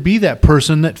want to be that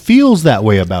person that feels that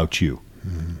way about you.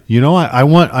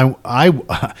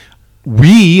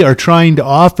 We are trying to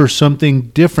offer something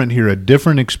different here, a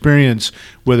different experience.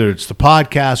 Whether it's the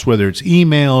podcast, whether it's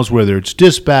emails, whether it's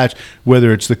dispatch,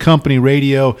 whether it's the company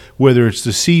radio, whether it's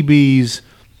the CBs,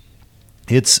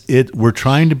 we're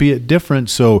trying to be different.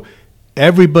 So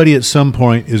everybody at some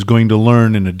point is going to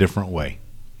learn in a different way.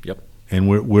 And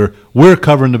we're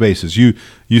covering the bases. You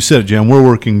said it, Jan. We're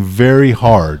working very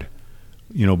hard,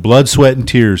 blood, sweat, and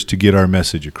tears to get our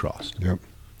message across. Yep.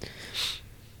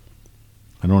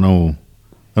 I don't know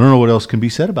what else can be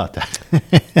said about that.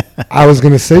 I was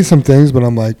going to say some things, but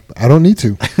I'm like, I don't need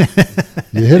to.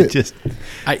 You hit it.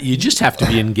 You just have to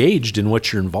be engaged in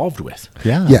what you're involved with.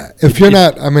 Yeah. Yeah. If you're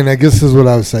not, I guess this is what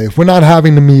I would say. If we're not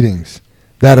having the meetings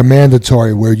that are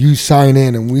mandatory where you sign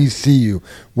in and we see you,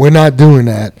 we're not doing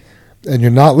that. And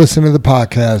you're not listening to the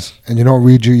podcast, and you don't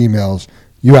read your emails,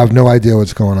 you have no idea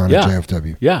what's going on at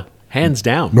JFW. Yeah, hands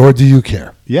down. Nor do you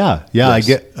care. Yeah. Yes.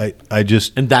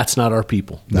 And that's not our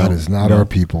people. That is not our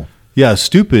people. Yeah, a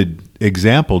stupid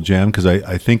example, Jan, because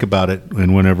I think about it,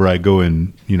 and whenever I go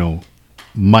and,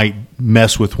 might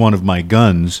mess with one of my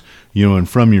guns, and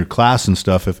from your class and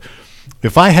stuff,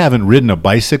 if I haven't ridden a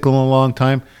bicycle in a long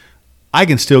time, I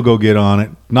can still go get on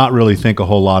it, not really think a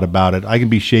whole lot about it. I can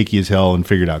be shaky as hell and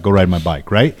figure it out, go ride my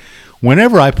bike, right?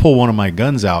 Whenever I pull one of my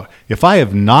guns out, if I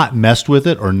have not messed with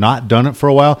it or not done it for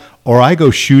a while, or I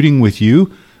go shooting with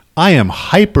you, I am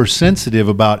hypersensitive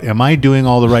about, am I doing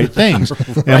all the right things?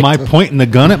 Right. Am I pointing the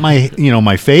gun at my,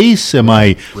 my face? Am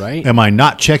I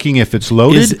not checking if it's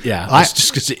loaded?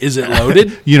 Is it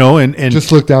loaded? And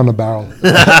just look down the barrel.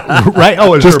 Right.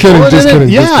 Oh, just kidding. Yeah. Just kidding.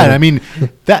 I mean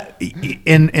that,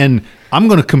 and I'm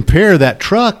going to compare that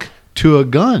truck to a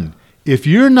gun. If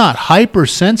you're not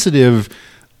hypersensitive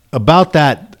about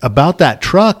that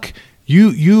truck,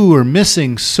 you are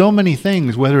missing so many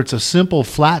things. Whether it's a simple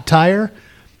flat tire.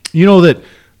 That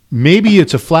maybe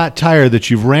it's a flat tire that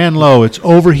you've ran low, it's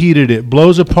overheated, it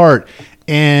blows apart,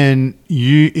 and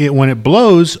when it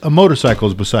blows, a motorcycle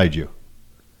is beside you,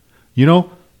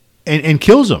 and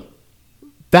kills them.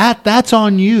 That's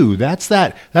on you. That's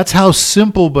how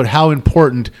simple but how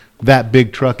important that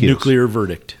big truck is. Nuclear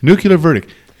verdict.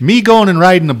 Me going and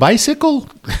riding a bicycle?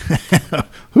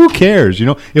 Who cares?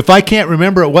 If I can't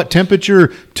remember at what temperature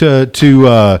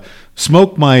to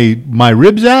smoke my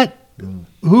ribs at,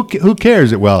 who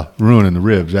cares? Well, ruining the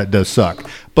ribs, that does suck.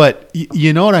 But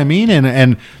you know what I mean?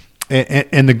 And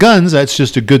the guns, that's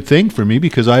just a good thing for me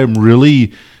because I am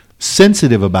really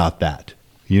sensitive about that.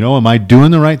 Am I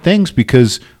doing the right things?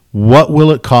 Because what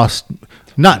will it cost?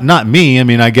 Not me. I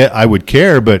mean, I would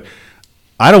care, but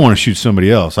I don't want to shoot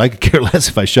somebody else. I could care less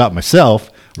if I shot myself.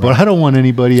 But I don't want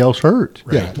anybody else hurt.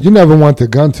 Right. Yeah, you never want the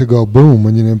gun to go boom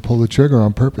when you didn't pull the trigger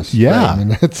on purpose. Yeah, right? I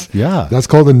mean that's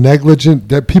called a negligent.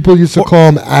 That people used to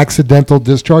call them accidental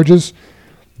discharges.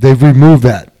 They've removed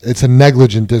that. It's a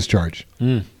negligent discharge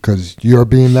because you're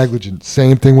being negligent.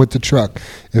 Same thing with the truck.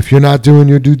 If you're not doing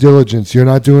your due diligence, you're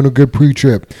not doing a good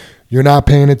pre-trip, you're not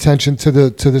paying attention to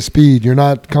the speed, you're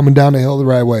not coming down the hill the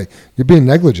right way. You're being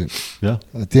negligent. Yeah.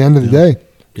 At the end of the day.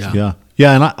 Yeah.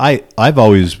 Yeah, and I've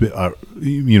always,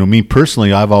 me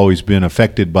personally, I've always been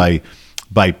affected by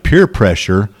peer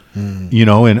pressure,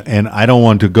 and I don't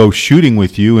want to go shooting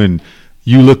with you and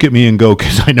you look at me and go,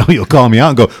 because I know you'll call me out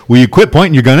and go, will you quit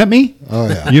pointing your gun at me? Oh,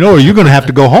 yeah. Or you're going to have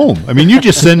to go home. I mean, you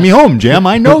just send me home, Jam.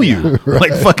 I know you. Right.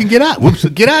 Like, fucking get out. Whoops,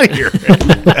 get out of here.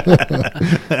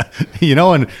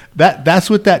 And that's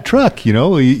with that truck,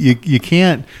 you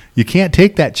can't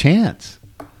take that chance.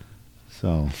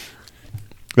 So...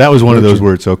 That was one of those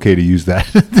where it's okay to use that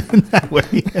that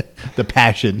way. The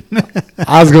passion.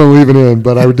 I was going to leave it in,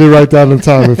 but I did write that in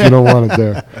time if you don't want it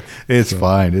there. It's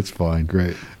fine. It's fine.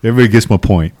 Great. Everybody gets my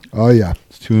point. Oh, yeah.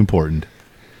 It's too important.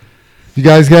 You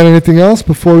guys got anything else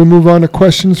before we move on to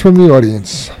questions from the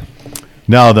audience?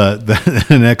 Now the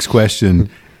next question,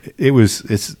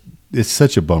 it's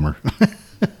such a bummer.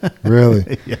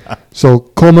 Really? Yeah. So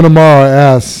Coleman Amara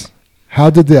asks, how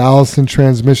did the Allison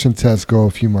transmission test go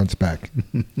a few months back?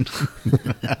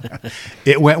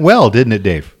 It went well, didn't it,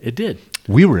 Dave? It did.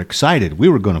 We were excited. We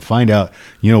were going to find out,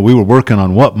 we were working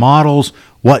on what models,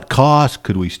 what cost,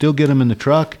 could we still get them in the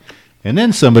truck? And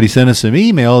then somebody sent us an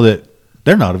email that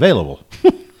they're not available.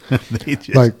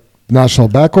 Like national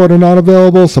back order not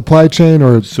available, supply chain,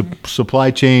 or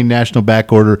supply chain, national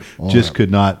back order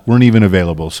weren't even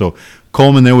available. So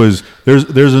Coleman, there's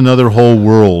another whole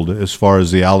world as far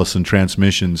as the Allison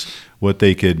transmissions, what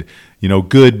they could,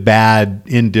 good, bad,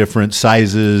 indifferent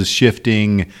sizes,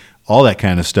 shifting, all that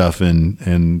kind of stuff.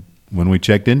 And when we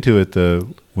checked into it,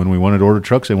 when we wanted to order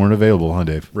trucks, they weren't available, huh,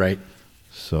 Dave? Right.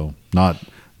 So not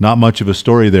much of a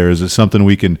story there. Is it something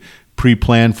we can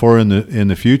pre-plan for in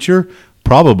the future?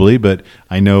 Probably, but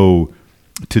I know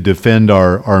to defend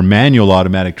our manual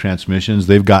automatic transmissions,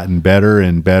 they've gotten better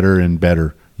and better and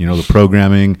better. The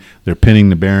programming, they're pinning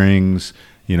the bearings,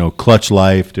 clutch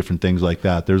life, different things like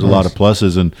that. There's a lot of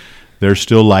pluses, and they're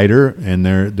still lighter and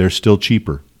they're still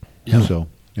cheaper. Yeah. So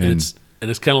and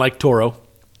it's kind of like Toro.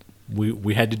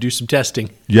 We had to do some testing.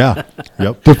 Yeah.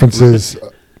 Yep. difference is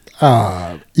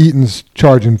Eaton's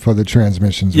charging for the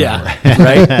transmissions. Yeah.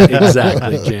 Right.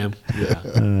 Exactly, Jam.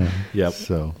 Yeah. Yep.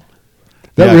 So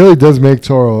That really does make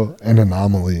Toro an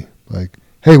anomaly. Like,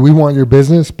 hey, we want your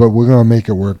business, but we're going to make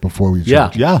it work before we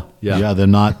charge. Yeah. They've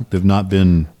not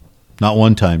been, not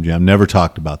one time, Jam. Never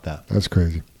talked about that. That's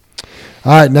crazy.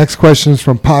 All right, next question is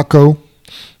from Paco,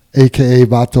 a.k.a.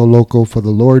 Vato Loco for the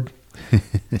Lord.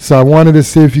 So I wanted to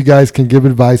see if you guys can give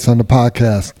advice on the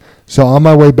podcast. So on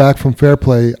my way back from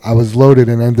Fairplay, I was loaded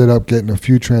and ended up getting a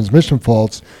few transmission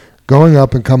faults going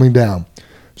up and coming down.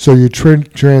 So your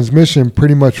transmission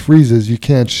pretty much freezes. You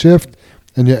can't shift,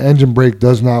 and your engine brake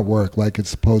does not work like it's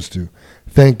supposed to.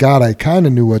 Thank God I kind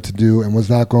of knew what to do and was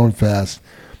not going fast,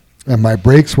 and my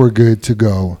brakes were good to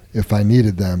go if I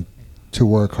needed them to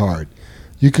work hard.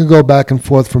 You can go back and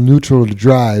forth from neutral to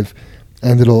drive,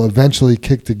 and it'll eventually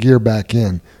kick the gear back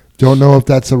in. Don't know if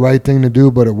that's the right thing to do,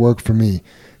 but it worked for me.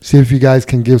 See if you guys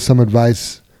can give some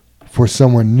advice for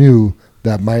someone new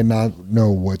that might not know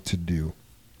what to do.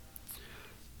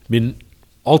 I mean,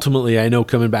 ultimately, I know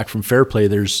coming back from Fairplay,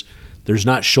 there's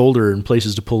not shoulder and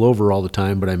places to pull over all the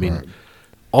time, but I mean, Right.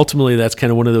 Ultimately, that's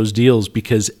kind of one of those deals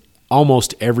because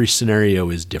almost every scenario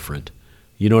is different.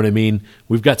 You know what I mean?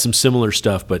 We've got some similar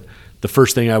stuff, but the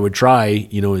first thing I would try,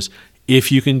 is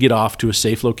if you can get off to a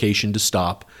safe location to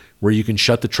stop where you can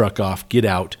shut the truck off, get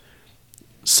out.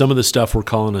 Some of the stuff we're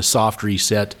calling a soft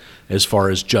reset as far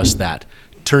as just that.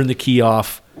 Turn the key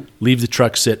off, leave the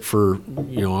truck sit for,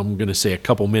 I'm going to say a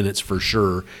couple minutes for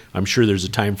sure. I'm sure there's a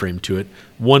time frame to it.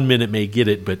 1 minute may get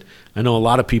it, but I know a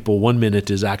lot of people, 1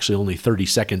 minute is actually only 30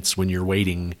 seconds when you're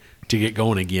waiting to get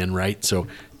going again, right? So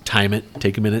time it,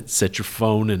 take a minute, set your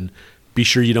phone, and be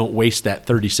sure you don't waste that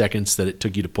 30 seconds that it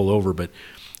took you to pull over. But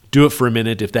do it for a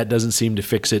minute. If that doesn't seem to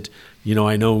fix it,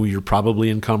 I know you're probably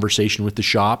in conversation with the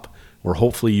shop, or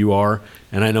hopefully you are.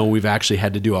 And I know we've actually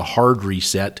had to do a hard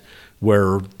reset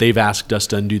where they've asked us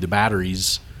to undo the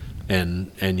batteries.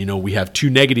 And we have 2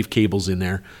 negative cables in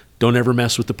there. Don't ever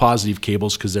mess with the positive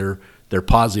cables because they're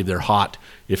positive, they're hot.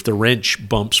 If the wrench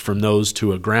bumps from those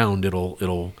to a ground,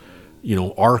 it'll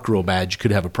arc real bad. You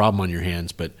could have a problem on your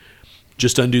hands. But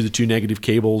just undo the 2 negative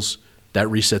cables. That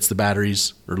resets the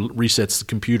batteries or resets the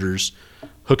computers.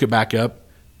 Hook it back up,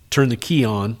 turn the key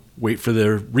on, wait for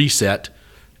the reset,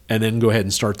 and then go ahead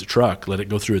and start the truck. Let it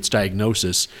go through its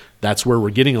diagnosis. That's where we're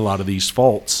getting a lot of these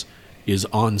faults is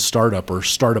on startup, or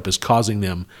startup is causing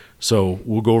them. So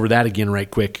we'll go over that again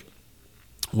right quick.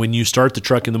 When you start the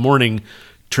truck in the morning,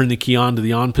 turn the key on to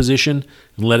the on position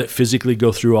and let it physically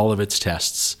go through all of its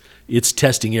tests. It's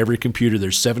testing every computer.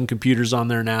 There's 7 computers on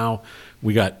there now.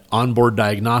 We got onboard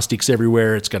diagnostics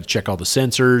everywhere. It's got to check all the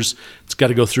sensors. It's got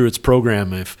to go through its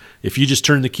program. If you just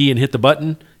turn the key and hit the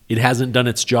button, it hasn't done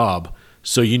its job.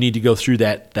 So you need to go through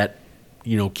that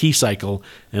key cycle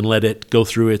and let it go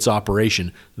through its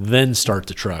operation, then start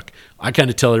the truck. I kind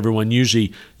of tell everyone,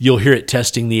 usually you'll hear it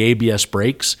testing the ABS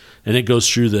brakes, and it goes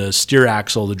through the steer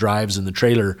axle, the drives, and the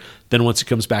trailer. Then once it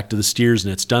comes back to the steers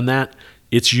and it's done that,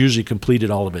 it's usually completed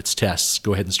all of its tests.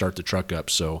 Go ahead and start the truck up.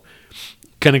 So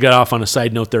kind of got off on a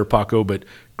side note there, Paco, but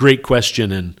great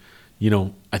question. And,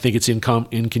 I think it's in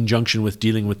conjunction with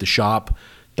dealing with the shop.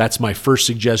 That's my first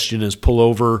suggestion is pull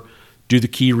over, do the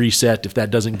key reset. If that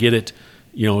doesn't get it,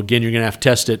 again, you're going to have to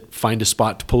test it, find a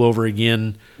spot to pull over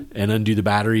again and undo the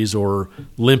batteries or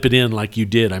limp it in like you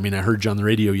did. I mean, I heard you on the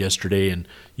radio yesterday and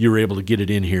you were able to get it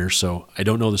in here. So I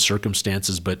don't know the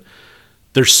circumstances, but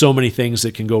there's so many things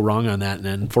that can go wrong on that. And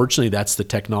unfortunately, that's the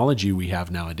technology we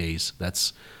have nowadays.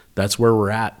 That's where we're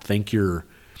at. Thank your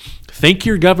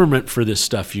government for this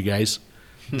stuff, you guys.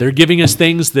 They're giving us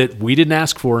things that we didn't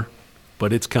ask for,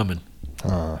 but it's coming.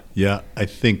 Yeah, I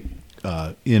think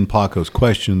in Paco's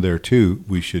question there too,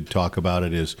 we should talk about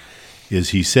it is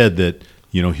he said that,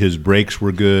 his brakes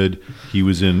were good. He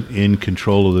was in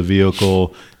control of the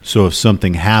vehicle. So if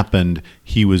something happened,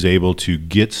 he was able to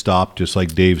get stopped, just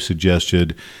like Dave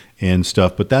suggested and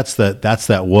stuff. But that's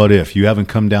that what if. You haven't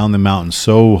come down the mountain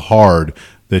so hard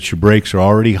that your brakes are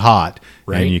already hot,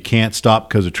 right? And you can't stop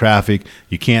because of traffic.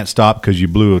 You can't stop because you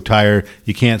blew a tire.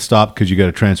 You can't stop because you got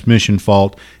a transmission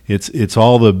fault. It's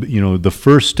all the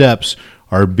first steps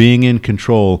are being in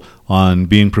control on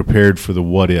being prepared for the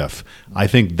what if. I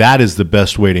think that is the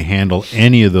best way to handle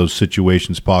any of those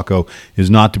situations, Paco, is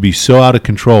not to be so out of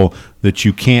control that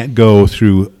you can't go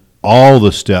through all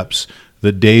the steps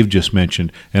that Dave just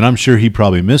mentioned. And I'm sure he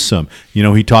probably missed some.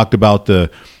 He talked about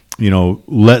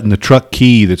letting the truck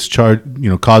key that's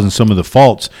causing some of the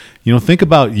faults. Think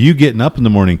about you getting up in the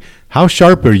morning. How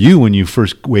sharp are you when you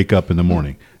first wake up in the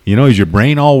morning? Is your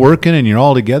brain all working and you're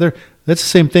all together? That's the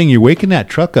same thing. You're waking that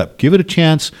truck up. Give it a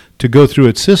chance to go through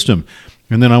its system.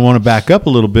 And then I want to back up a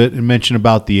little bit and mention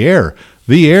about the air.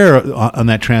 The air on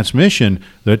that transmission,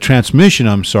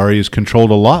 is controlled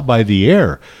a lot by the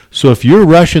air. So if you're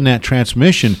rushing that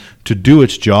transmission to do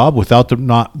its job without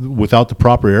the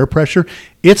proper air pressure,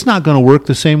 it's not going to work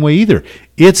the same way either.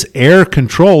 It's air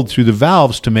controlled through the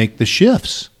valves to make the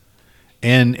shifts.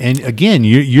 And again,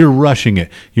 you're rushing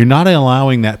it. You're not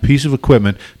allowing that piece of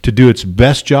equipment to do its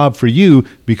best job for you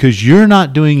because you're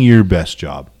not doing your best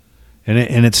job.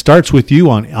 And it starts with you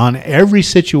on every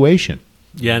situation.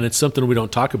 Yeah, and it's something we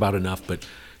don't talk about enough, but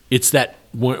it's that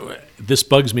this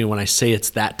bugs me when I say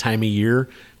it's that time of year.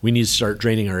 We need to start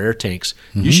draining our air tanks.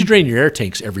 Mm-hmm. You should drain your air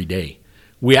tanks every day.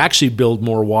 We actually build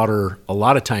more water a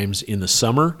lot of times in the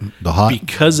summer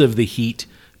because of the heat,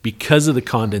 because of the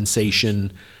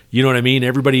condensation. You know what I mean?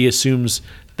 Everybody assumes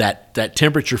that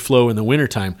temperature flow in the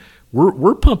wintertime.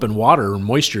 We're pumping water and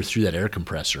moisture through that air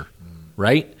compressor,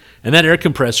 right? And that air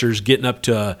compressor is getting up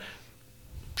to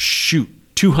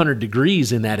 200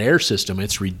 degrees in that air system.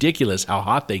 It's ridiculous how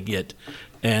hot they get.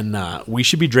 And we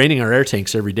should be draining our air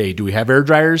tanks every day. Do we have air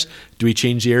dryers? Do we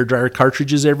change the air dryer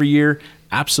cartridges every year?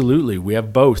 Absolutely. We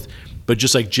have both. But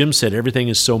just like Jim said, everything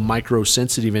is so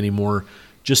micro-sensitive anymore.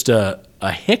 Just a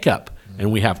hiccup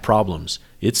and we have problems.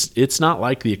 It's not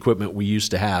like the equipment we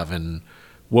used to have and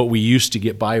what we used to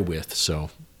get by with. So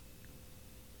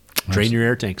drain your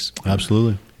air tanks.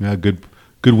 Absolutely. Yeah, good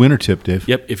winter tip, Dave.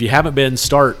 Yep. If you haven't been,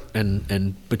 start,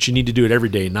 but you need to do it every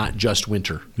day, not just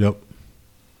winter. Yep.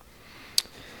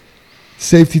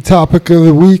 Safety topic of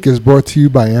the week is brought to you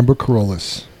by Amber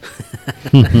Carolus.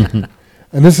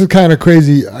 And this is kind of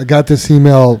crazy. I got this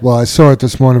email. Well, I saw it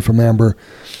this morning from Amber,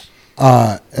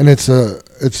 and it's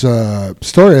a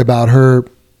story about her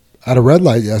at a red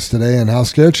light yesterday and how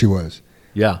scared she was.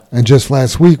 Yeah. And just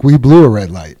last week, we blew a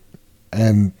red light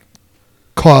and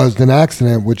caused an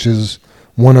accident, which is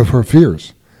one of her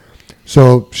fears.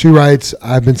 So she writes,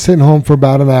 I've been sitting home for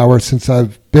about an hour since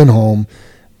I've been home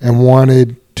and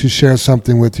wanted to share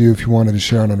something with you if you wanted to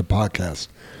share it on the podcast.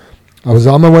 I was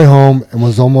on my way home and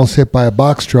was almost hit by a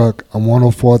box truck on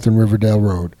 104th and Riverdale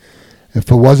Road.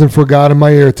 If it wasn't for God in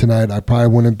my ear tonight, I probably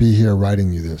wouldn't be here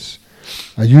writing you this.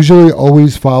 I usually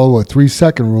always follow a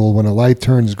 3-second rule when a light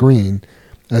turns green,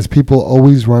 as people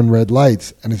always run red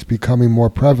lights, and it's becoming more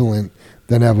prevalent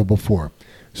than ever before.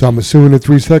 So I'm assuming the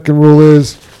 3-second rule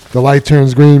is the light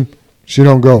turns green, she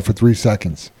don't go for 3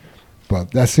 seconds.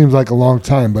 But that seems like a long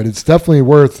time, but it's definitely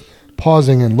worth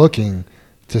pausing and looking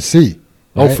to see.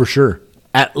 Right? Oh, for sure.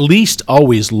 At least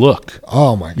always look.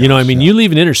 Oh, my God. You know, I mean, you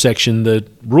leave an intersection, the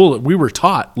rule that we were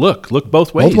taught, look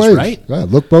both ways, right? Yeah,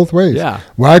 look both ways. Yeah.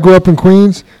 Where I grew up in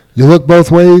Queens, you look both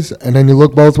ways, and then you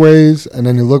look both ways, and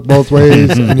then you look both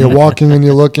ways, and you're walking and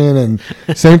you're looking, and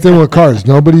same thing with cars.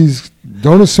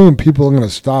 Don't assume people are going to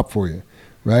stop for you,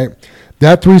 right?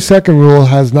 That 3-second rule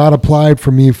has not applied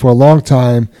for me for a long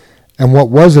time, and what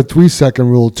was a 3-second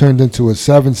rule turned into a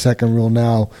 7-second rule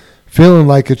now, feeling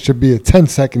like it should be a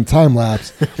 10-second time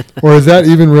lapse, or is that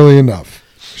even really enough?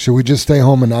 Should we just stay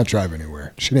home and not drive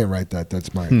anywhere? She didn't write that.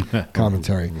 That's my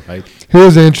commentary. Right.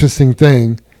 Here's the interesting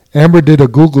thing. Amber did a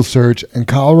Google search, and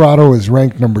Colorado is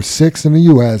ranked number 6 in the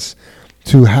U.S.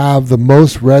 to have the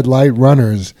most red light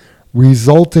runners,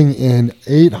 resulting in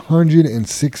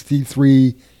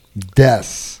 863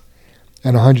 deaths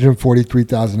and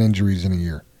 143,000 injuries in a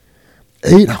year.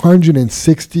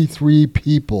 863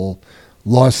 people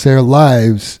lost their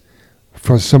lives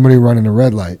for somebody running a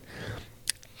red light.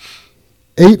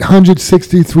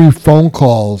 863 phone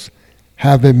calls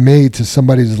have been made to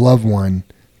somebody's loved one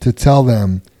to tell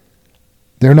them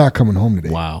they're not coming home today.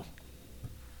 Wow.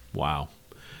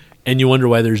 And you wonder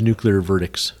why there's nuclear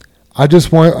verdicts. I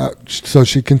just want, so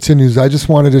she continues, I just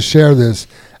wanted to share this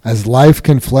as life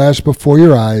can flash before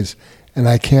your eyes, and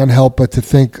I can't help but to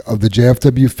think of the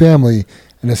JFW family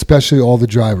and especially all the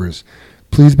drivers.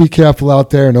 Please be careful out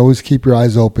there and always keep your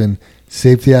eyes open.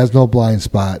 Safety has no blind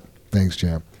spot. Thanks,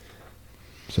 Jam.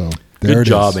 So there Good it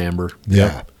job, is. Amber.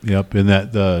 Yeah. Yep. And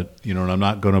that and I'm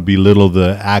not going to belittle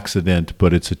the accident,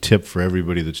 but it's a tip for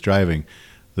everybody that's driving.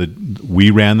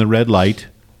 We ran the red light.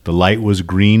 The light was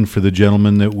green for the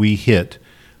gentleman that we hit,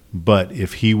 but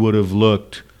if he would have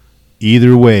looked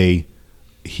either way,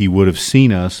 he would have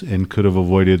seen us and could have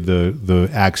avoided the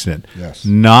accident. Yes.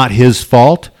 Not his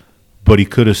fault, but he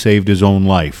could have saved his own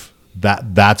life.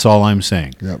 That's all I'm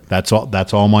saying. Yep. That's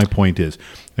all my point is.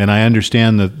 And I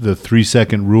understand the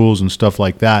 3-second rules and stuff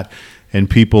like that. And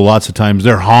people, lots of times,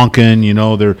 they're honking,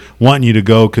 they're wanting you to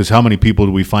go, because how many people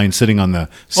do we find sitting on the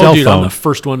cell dude, phone? I'm the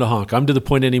first one to honk. I'm to the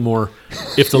point anymore.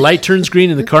 If the light turns green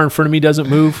and the car in front of me doesn't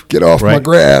move, Get off my Right.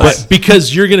 grass. but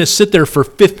because you're going to sit there for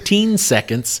 15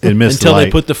 seconds And miss the until they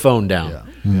light. put the phone down,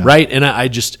 Yeah. right? And I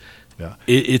just, Yeah.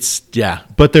 it's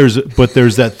But there's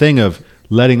that thing of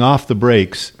letting off the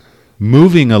brakes,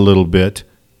 moving a little bit,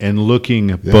 and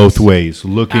looking both ways.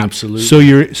 Absolutely. So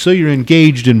you're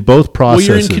engaged in both processes.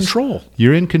 you're in control.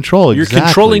 You're in control. You're exactly,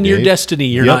 controlling your Dave. destiny.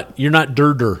 You're Yep. not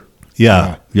dur.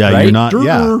 Yeah. Right? You're not.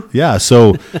 Yeah.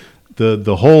 So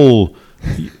the whole.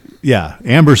 Yeah.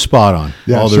 Amber's spot on.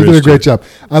 Yeah, All she there did is a great to it. job.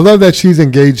 I love that she's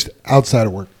engaged outside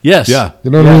of work. Yes. Yeah.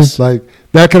 You know what Yes. I mean? Like,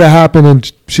 that could have happened,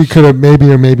 and she could have maybe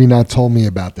or maybe not told me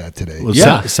about that today. Well,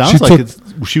 Yeah. it sounds She like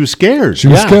took- she was scared. She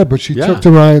was Yeah. scared, but she Yeah. took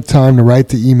the right time to write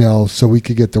the email so we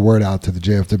could get the word out to the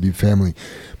JFW family.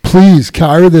 Please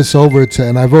carry this over to,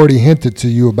 and I've already hinted to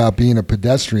you about being a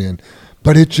pedestrian,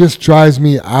 but it just drives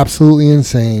me absolutely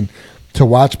insane to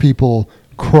watch people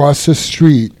cross the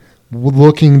street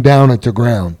looking down at the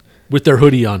ground With their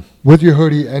hoodie on. with your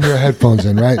hoodie and your headphones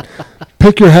in, right?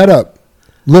 Pick your head up.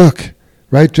 Look,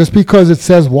 right? Just because it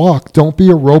says walk, don't be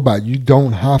a robot. You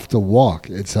don't have to walk.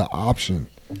 It's an option.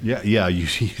 Yeah. You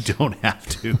don't have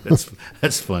to.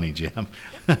 That's funny, Jam.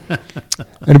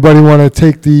 Anybody want to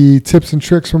take the tips and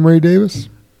tricks from Ray Davis?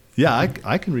 Yeah,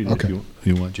 I can read it Okay. if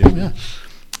you want, Jam. Yeah.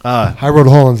 I wrote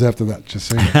Hollins after that. Just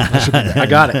saying. I should be back. I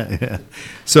got it.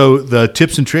 So the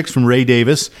tips and tricks from Ray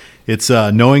Davis, it's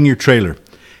knowing your trailer.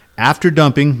 After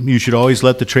dumping, you should always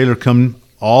let the trailer come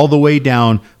all the way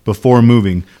down before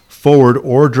moving forward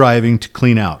or driving to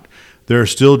clean out. There are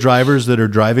still drivers that are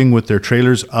driving with their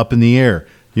trailers up in the air.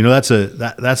 That's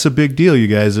a big deal, you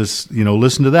guys.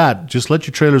 Listen to that. Just let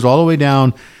your trailers all the way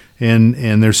down,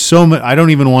 and there's so many. I don't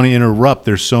even want to interrupt.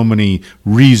 There's so many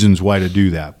reasons why to do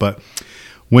that. But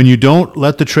when you don't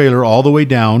let the trailer all the way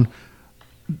down,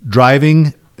 driving,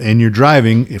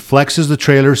 it flexes the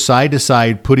trailer side to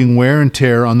side, putting wear and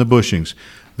tear on the bushings.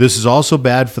 This is also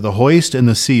bad for the hoist and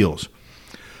the seals.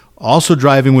 Also,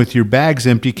 driving with your bags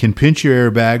empty can pinch your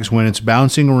airbags when it's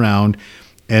bouncing around,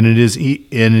 and it is an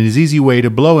easy way to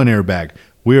blow an airbag.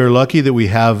 We are lucky that we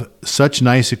have such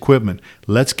nice equipment.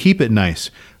 Let's keep it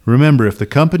nice. Remember, if the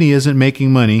company isn't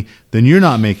making money, then you're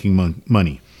not making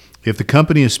money. If the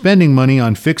company is spending money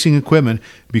on fixing equipment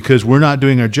because we're not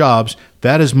doing our jobs,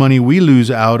 that is money we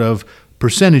lose out of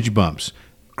percentage bumps,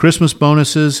 Christmas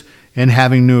bonuses, and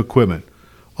having new equipment.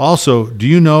 Also, do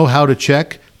you know how to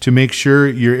check to make sure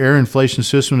your air inflation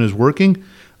system is working?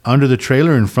 Under the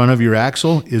trailer in front of your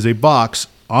axle is a box.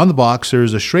 On the box, there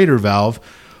is a Schrader valve,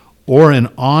 or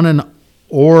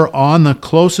on the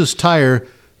closest tire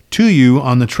to you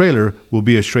on the trailer will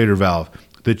be a Schrader valve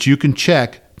that you can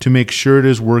check to make sure it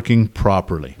is working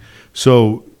properly.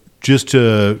 So just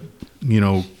to,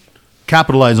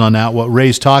 capitalize on that, what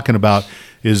Ray's talking about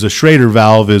is a Schrader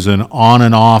valve is an on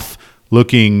and off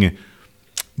looking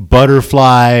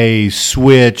butterfly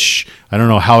switch. I don't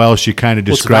know how else you kind of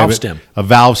Well, it's a describe valve it. stem. A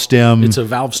valve stem. It's a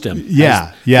valve stem.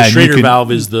 Yeah. The and you Schrader can-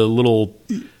 valve is the little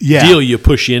Yeah. deal you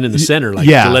push in the center, like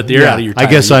yeah, to let the air out of your tire. I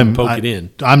guess You can poke it in.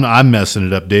 I'm messing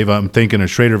it up, Dave. I'm thinking of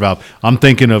Schrader valve. I'm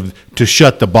thinking of to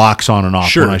shut the box on and off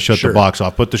Sure, when I shut sure. the box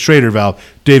off. But the Schrader valve,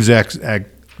 Dave's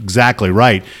exactly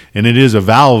right, and it is a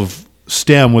valve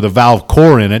stem with a valve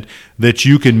core in it that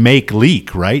you can make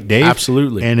leak, right, Dave?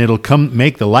 Absolutely. And it'll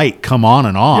make the light come on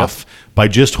and off by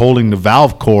just holding the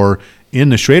valve core in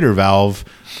the Schrader valve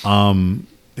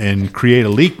and create a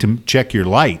leak to check your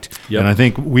light. Yep. And I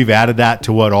think we've added that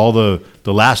to all the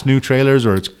last new trailers,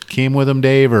 or it's came with them,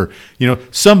 Dave, or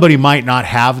somebody might not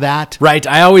have that. Right.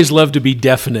 I always love to be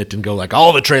definite and go like,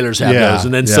 all the trailers have Yeah, those.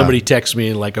 And then yeah. somebody texts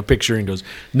me like a picture and goes,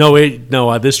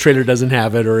 no, this trailer doesn't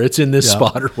have it, or it's in this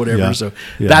spot or whatever. Yeah. So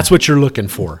Yeah. that's what you're looking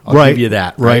for. I'll Right. give you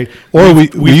that. Right. Or Or we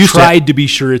we've used to- tried to be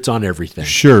sure it's on everything.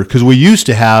 Sure, because we used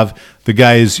to have the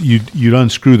guys, you'd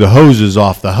unscrew the hoses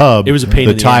off the hub. It was a pain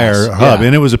the in the tire ass. hub, Yeah.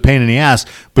 and it was a pain in the ass.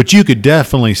 But you could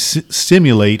definitely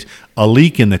simulate a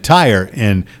leak in the tire,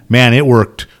 and man, it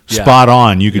worked spot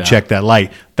on. You could Yeah. check that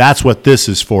light. That's what this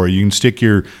is for. You can stick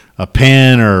a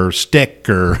pen or stick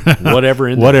or Whatever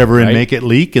in there, whatever, and right? make it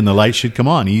leak, and the light should come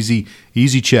on. Easy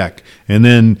check. And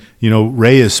then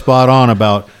Ray is spot on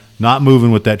about not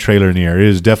moving with that trailer in the air. It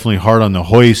is definitely hard on the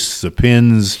hoists, the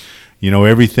pins,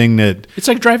 everything that. It's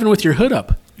like driving with your hood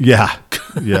up. Yeah.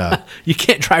 You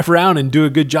can't drive around and do a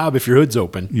good job if your hood's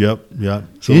open. Yep.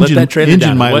 So let that trailer engine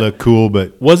down. might What- look cool,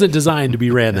 but Wasn't designed to be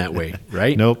ran that way,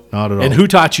 right? nope, not at all. And who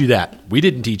taught you that? We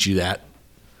didn't teach you that.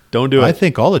 Don't do it. I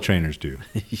think all the trainers do.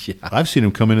 Yeah. I've seen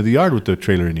them come into the yard with the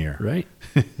trailer in the air. Right.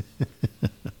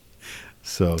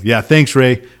 So yeah, thanks,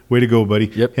 Ray. Way to go,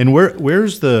 buddy. Yep. And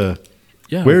where's the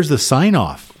Yeah. where's the sign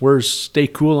off? Where's Stay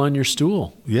Cool on Your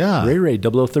Stool? Yeah. Ray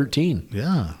 0013.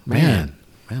 Yeah, Man.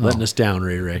 man, Letting us down,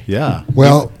 Ray. yeah.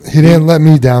 Well, he didn't let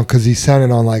me down because he sent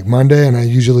it on like Monday, and I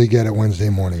usually get it Wednesday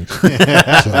mornings.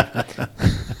 So,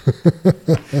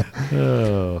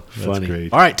 Oh, Funny.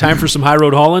 great. All right, time for some high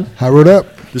road hauling. I wrote up.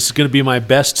 This is going to be my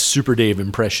best Super Dave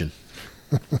impression.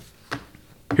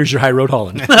 Here's your high road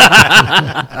hauling.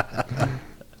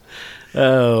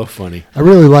 Oh, funny. I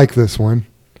really like this one.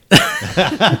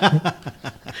 I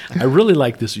really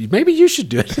like this. Maybe you should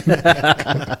do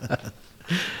it.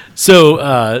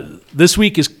 So this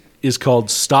week is called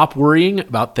Stop Worrying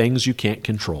About Things You Can't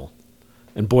Control.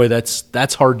 And boy,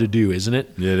 that's hard to do, isn't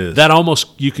it? It is. That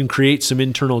almost, you can create some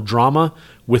internal drama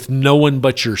with no one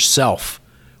but yourself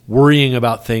worrying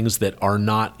about things that are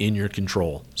not in your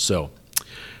control. So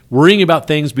worrying about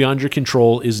things beyond your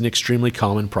control is an extremely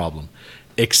common problem.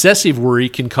 Excessive worry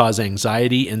can cause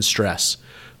anxiety and stress.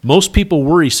 Most people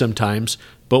worry sometimes,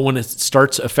 but when it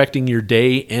starts affecting your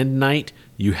day and night,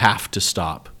 you have to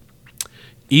stop.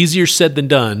 Easier said than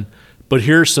done, but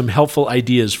here are some helpful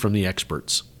ideas from the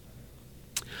experts.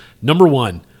 Number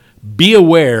 1, be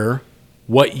aware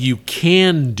what you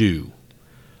can do.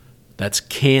 That's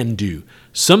can do.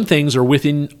 Some things are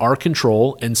within our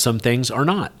control and some things are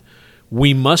not.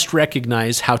 We must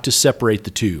recognize how to separate the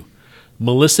two.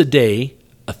 Melissa Day,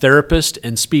 a therapist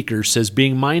and speaker, says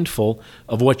being mindful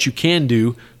of what you can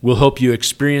do will help you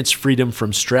experience freedom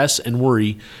from stress and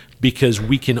worry because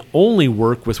we can only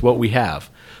work with what we have.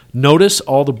 Notice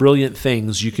all the brilliant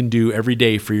things you can do every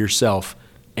day for yourself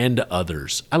and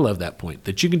others. I love that point,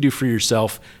 that you can do for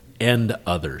yourself and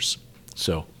others.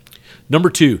 So, number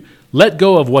 2, let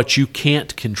go of what you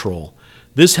can't control.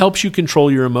 This helps you control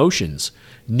your emotions.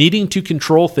 Needing to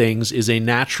control things is a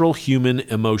natural human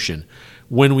emotion.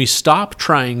 When we stop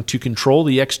trying to control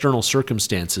the external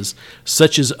circumstances,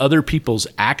 such as other people's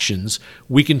actions,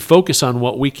 we can focus on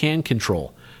what we can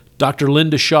control. Dr.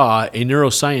 Linda Shaw, a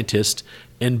neuroscientist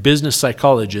and business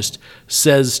psychologist,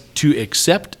 says to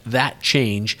accept that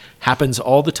change happens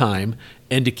all the time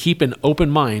and to keep an open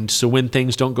mind so when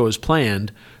things don't go as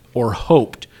planned or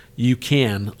hoped, you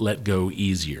can let go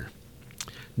easier.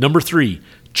 Number 3,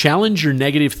 challenge your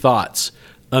negative thoughts.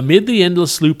 Amid the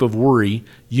endless loop of worry,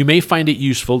 you may find it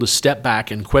useful to step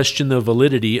back and question the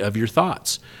validity of your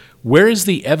thoughts. Where is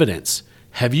the evidence?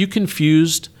 Have you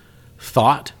confused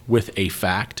thought with a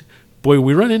fact? Boy,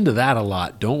 we run into that a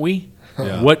lot, don't we?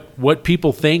 Yeah. What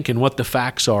people think and what the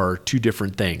facts are two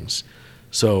different things.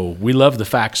 So we love the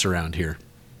facts around here.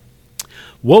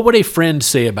 What would a friend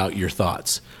say about your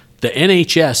thoughts? The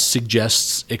NHS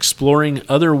suggests exploring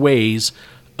other ways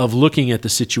of looking at the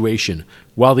situation,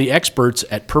 while the experts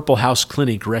at Purple House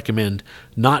Clinic recommend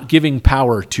not giving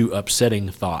power to upsetting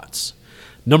thoughts.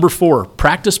 Number 4,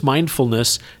 practice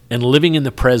mindfulness and living in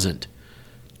the present.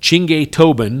 Chingay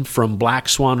Tobin from Black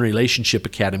Swan Relationship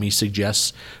Academy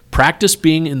suggests practice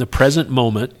being in the present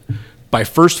moment by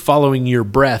first following your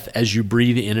breath as you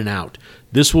breathe in and out.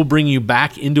 This will bring you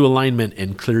back into alignment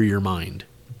and clear your mind.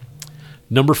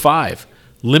 Number 5,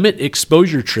 limit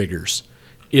exposure triggers.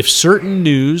 If certain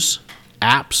news,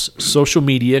 apps, social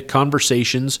media,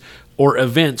 conversations, or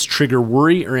events trigger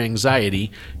worry or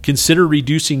anxiety, consider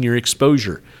reducing your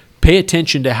exposure. Pay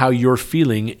attention to how you're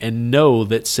feeling and know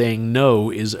that saying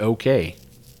no is okay.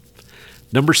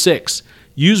 Number 6,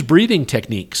 use breathing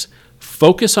techniques.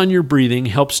 Focus on your breathing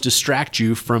helps distract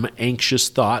you from anxious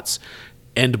thoughts,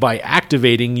 and by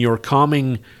activating your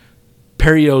calming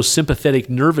parasympathetic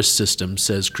nervous system,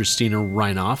 says Christina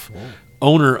Reinoff,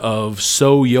 owner of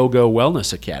So Yoga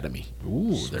Wellness Academy.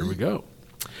 Ooh, there we go.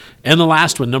 And the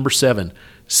last one, number 7,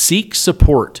 seek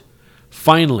support.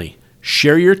 Finally,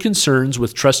 share your concerns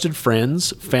with trusted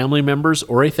friends, family members,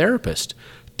 or a therapist.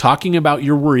 Talking about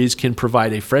your worries can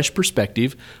provide a fresh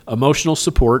perspective, emotional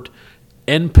support,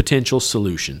 and potential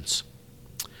solutions.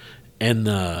 And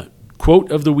the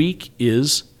quote of the week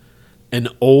is an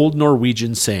old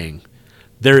Norwegian saying,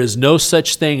 "There is no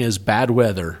such thing as bad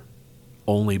weather,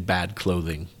 only bad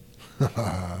clothing."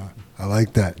 I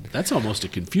like that. That's almost a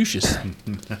Confucius.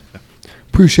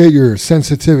 Appreciate your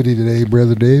sensitivity today,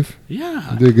 Brother Dave.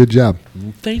 Yeah. You did a good job.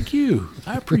 Thank you.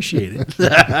 I appreciate it.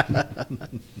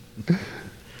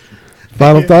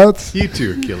 Final thoughts? You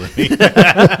two are killing me.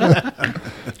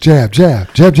 Jab,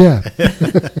 jab, jab, jab.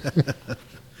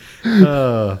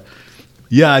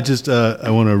 Yeah, I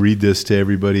want to read this to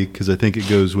everybody because I think it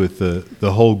goes with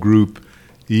the whole group.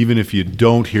 Even if you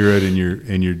don't hear it and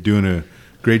you're doing a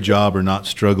great job or not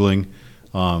struggling,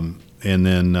 and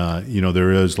then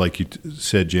there is, like you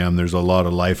said, Jam. There's a lot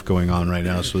of life going on right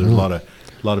now, so there's a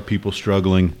lot of people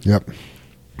struggling. Yep.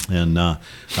 And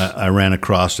I ran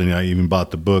across, and I even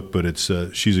bought the book, but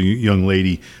she's a young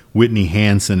lady, Whitney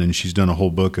Hansen, and she's done a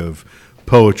whole book of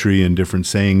poetry and different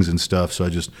sayings and stuff. So I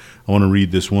want to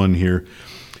read this one here.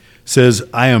 It says,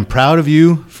 "I am proud of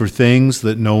you for things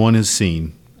that no one has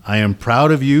seen. I am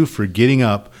proud of you for getting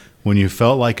up when you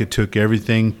felt like it took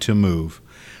everything to move.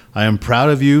 I am proud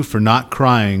of you for not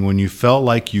crying when you felt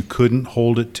like you couldn't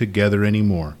hold it together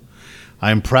anymore.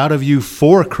 I am proud of you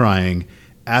for crying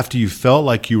after you felt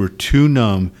like you were too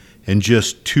numb and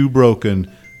just too broken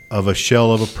of a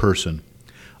shell of a person.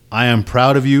 I am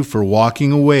proud of you for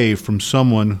walking away from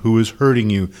someone who is hurting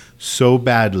you so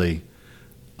badly.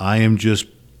 I am just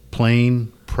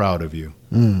plain proud of you."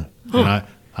 And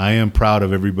I am proud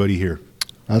of everybody here.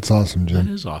 That's awesome, Jim.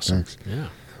 That is awesome. Thanks. Yeah.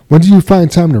 When do you find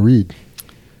time to read?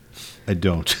 I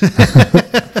don't.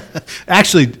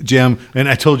 Actually, Jim, and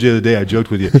I told you the other day, I joked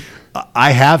with you,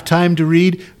 I have time to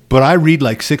read, but I read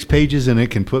like 6 pages and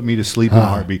it can put me to sleep in a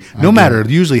heartbeat. No matter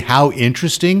usually how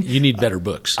interesting. You need better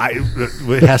books.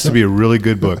 It has to be a really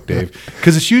good book, Dave,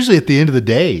 because it's usually at the end of the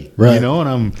day, right.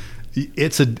 And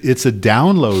it's a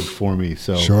download for me.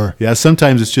 So sure. Yeah,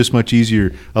 sometimes it's just much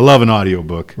easier. I love an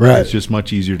audiobook. Right. It's just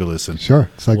much easier to listen. Sure.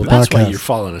 It's like Well, the that's podcast. why you're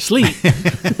falling asleep.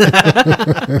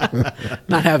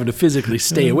 Not having to physically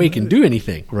stay awake and do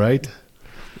anything. Right?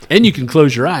 And you can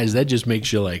close your eyes. That just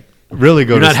makes you like, Really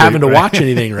go you're to not sleep, having to right? watch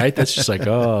anything, right? That's just like,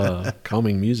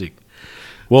 calming music.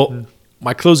 Well,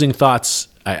 my closing thoughts,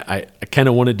 I kind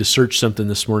of wanted to search something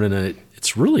this morning, and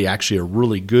it's really actually a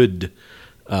really good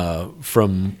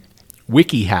from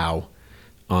WikiHow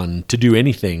on To Do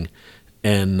Anything.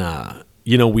 And,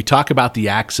 we talk about the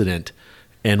accident,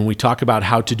 and we talk about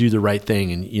how to do the right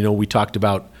thing. And, we talked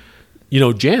about,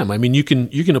 Jam. I mean, you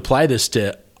can apply this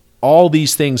to all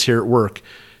these things here at work.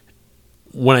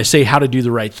 When I say how to do the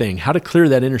right thing, how to clear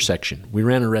that intersection. We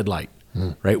ran a red light,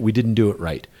 right? We didn't do it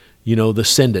right. The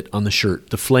send it on the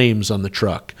shirt, the flames on the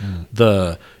truck,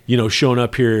 the, showing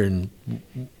up here and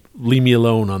leave me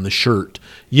alone on the shirt.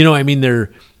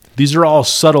 These are all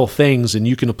subtle things, and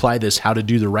you can apply this how to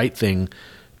do the right thing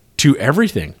to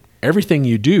everything. Everything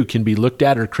you do can be looked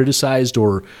at or criticized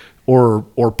or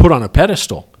put on a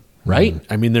pedestal, right?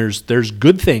 I mean, there's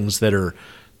good things that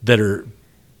are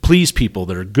please people,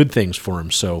 that are good things for them.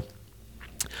 So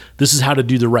this is how to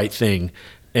do the right thing.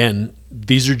 And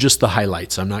these are just the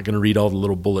highlights. I'm not going to read all the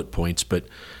little bullet points, but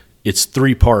it's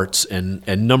 3 parts. And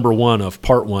number 1 of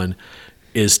part 1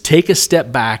 is take a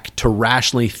step back to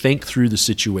rationally think through the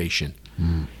situation.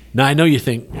 Now, I know you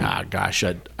think, gosh,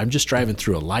 I'm just driving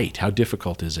through a light. How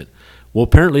difficult is it? Well,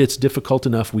 apparently it's difficult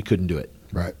enough we couldn't do it.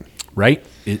 Right?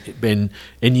 And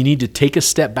you need to take a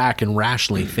step back and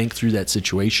rationally think through that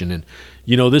situation. And,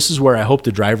 this is where I hope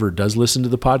the driver does listen to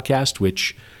the podcast,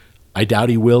 which I doubt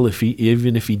he will.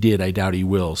 Even if he did, I doubt he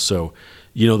will. So,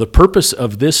 the purpose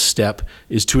of this step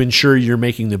is to ensure you're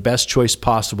making the best choice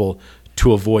possible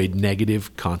to avoid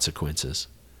negative consequences.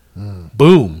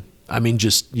 Boom. I mean,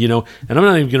 just, and I'm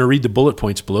not even going to read the bullet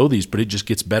points below these, but it just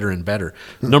gets better and better.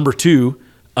 Number 2,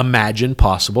 imagine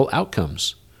possible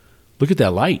outcomes. Look at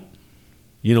that light.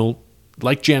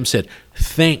 Like Jam said,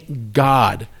 thank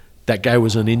God that guy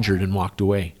was uninjured and walked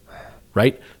away,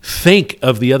 right? Think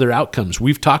of the other outcomes.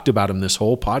 We've talked about them this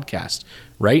whole podcast,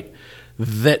 right?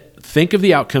 think of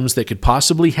the outcomes that could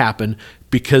possibly happen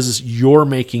because you're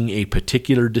making a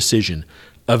particular decision.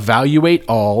 Evaluate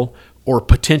all or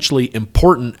potentially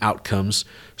important outcomes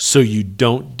so you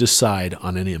don't decide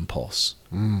on an impulse.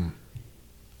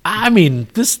 I mean,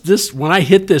 this when I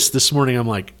hit this morning, I'm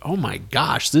like, oh my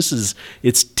gosh,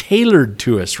 it's tailored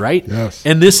to us, right? Yes.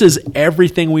 And this is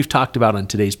everything we've talked about on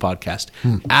today's podcast.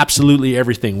 Absolutely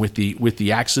everything with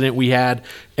the accident we had.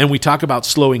 And we talk about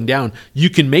slowing down. You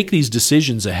can make these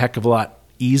decisions a heck of a lot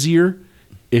easier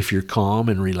if you're calm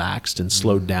and relaxed and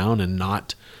slowed down and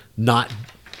not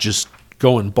just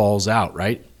going balls out,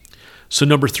 right? So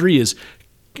number 3 is,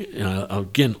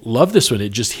 again, love this one. It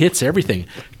just hits everything.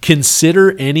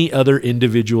 Consider any other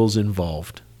individuals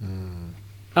involved.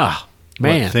 Ah,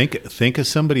 man. What, think of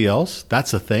somebody else?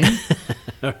 That's a thing?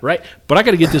 Right. But I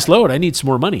got to get this load. I need some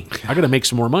more money. I got to make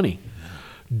some more money.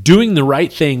 Doing the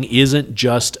right thing isn't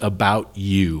just about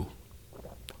you.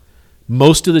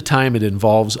 Most of the time it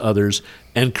involves others,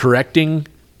 and correcting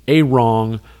a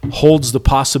wrong holds the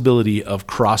possibility of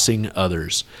crossing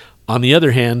others. On the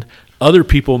other hand, other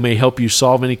people may help you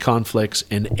solve any conflicts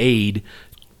and aid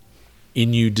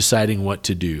in you deciding what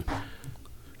to do.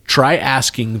 Try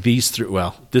asking these three.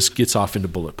 Well, this gets off into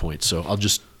bullet points, so I'll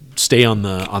just stay on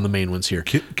the main ones here.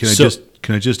 Can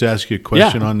I just ask you a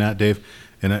question on that, Dave?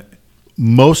 And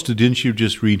didn't you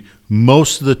just read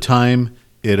most of the time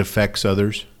it affects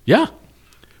others? Yeah,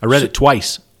 I read it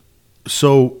twice.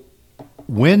 So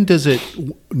when does it?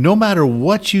 No matter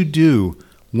what you do,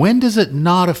 when does it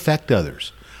not affect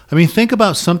others? I mean, think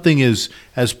about something as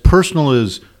personal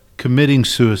as committing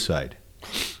suicide.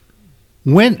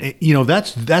 When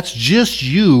that's just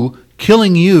you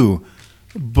killing you,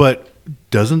 but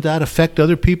doesn't that affect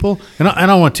other people? And I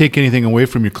don't want to take anything away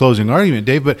from your closing argument,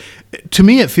 Dave, but to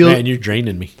me it feels. Man, you're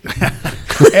draining me.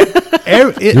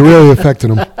 You're really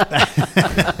affecting them.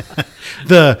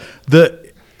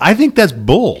 I think that's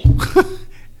bull.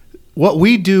 What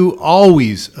we do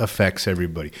always affects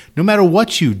everybody, no matter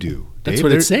what you do. That's Dave.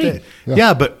 what it's saying.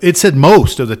 Yeah, but it said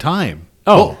most of the time.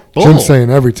 Oh, bull. Jim's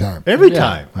saying every time. Every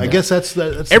time. I guess that's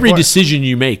every decision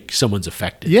you make, someone's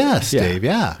affected. Yes, Dave.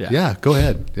 Yeah. Go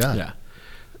ahead. Yeah.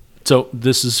 So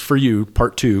this is for you,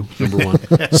 part 2, number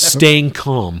 1. Staying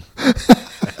calm.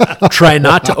 Try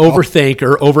not to overthink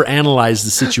or overanalyze the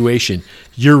situation,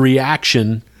 your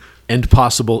reaction, and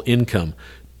possible income.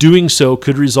 Doing so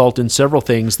could result in several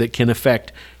things that can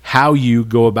affect how you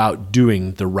go about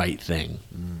doing the right thing.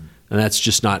 And that's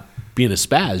just not being a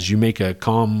spaz. You make a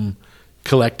calm,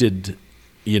 collected,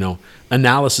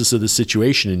 analysis of the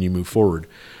situation and you move forward.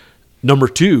 Number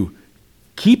 2,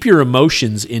 keep your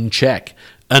emotions in check.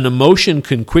 An emotion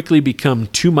can quickly become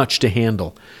too much to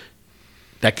handle.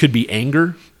 That could be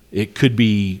anger. It could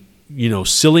be,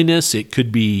 silliness. It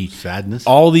could be sadness.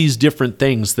 All these different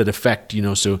things that affect,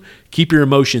 so keep your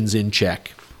emotions in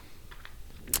check.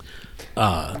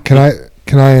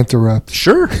 Can I interrupt?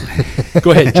 Sure.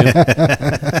 Go ahead, Jim.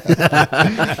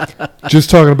 Just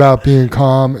talking about being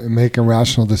calm and making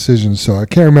rational decisions. So I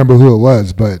can't remember who it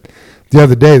was, but the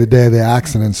other day, the day of the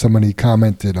accident, somebody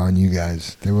commented on you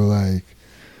guys. They were like,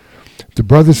 the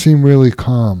brothers seem really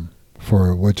calm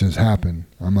for what just happened.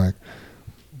 I'm like,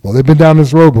 well, they've been down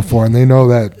this road before, and they know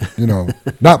that,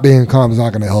 not being calm is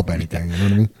not going to help anything. You know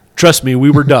what I mean? Trust me, we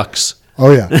were ducks.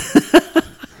 Oh, yeah.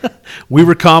 We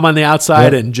were calm on the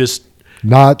outside and just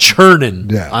not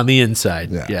churning on the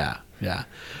inside. Yeah.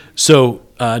 So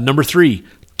number 3,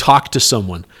 talk to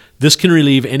someone. This can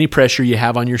relieve any pressure you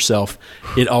have on yourself.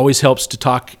 It always helps to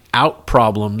talk out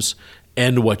problems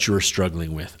and what you're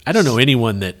struggling with. I don't know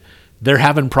anyone that they're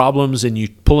having problems and you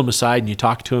pull them aside and you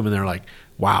talk to them and they're like,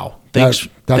 wow, thanks.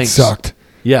 That sucked.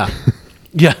 Yeah.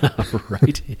 Yeah,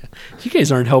 right. Yeah. You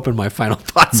guys aren't helping my final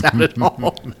thoughts out at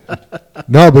all.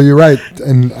 No, but you're right.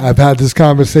 And I've had this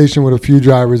conversation with a few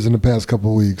drivers in the past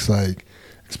couple of weeks, like,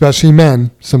 especially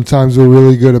men. Sometimes we're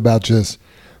really good about just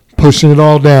pushing it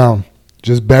all down.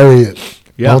 Just bury it.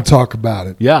 Yeah. Don't talk about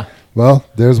it. Yeah. Well,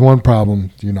 there's one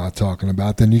problem you're not talking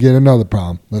about. Then you get another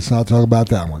problem. Let's not talk about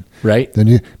that one. Right.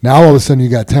 Then now all of a sudden you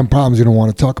got 10 problems you don't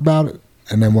want to talk about it.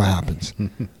 And then what happens?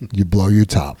 You blow your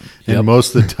top. And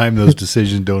most of the time, those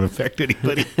decisions don't affect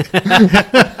anybody.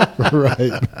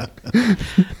 Right.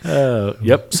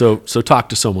 Yep. So talk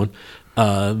to someone.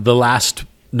 The last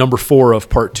number 4 of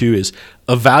part 2 is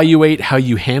evaluate how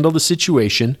you handle the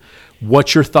situation,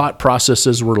 what your thought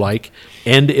processes were like,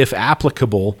 and if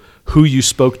applicable, who you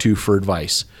spoke to for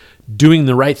advice. Doing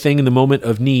the right thing in the moment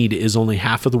of need is only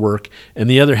half of the work, and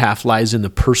the other half lies in the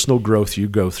personal growth you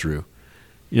go through.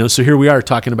 So here we are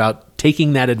talking about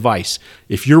taking that advice.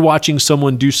 If you're watching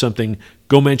someone do something,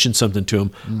 Go mention something to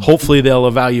them. Hopefully they'll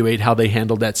evaluate how they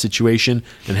handled that situation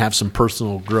and have some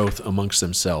personal growth amongst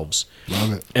themselves.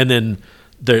 Love it. And then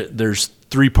there's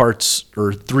 3 parts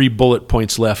or 3 bullet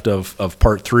points left of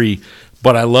part 3,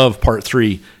 but I love part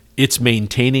 3. It's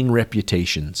maintaining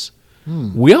reputations.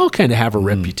 We all kind of have a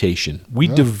reputation. We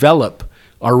develop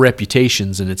our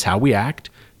reputations, and it's how we act,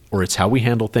 or it's how we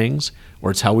handle things,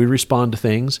 or it's how we respond to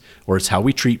things, or it's how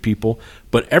we treat people.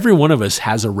 But every one of us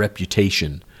has a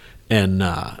reputation. And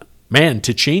man,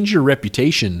 to change your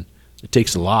reputation, it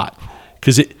takes a lot,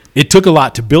 because it took a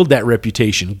lot to build that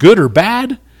reputation, good or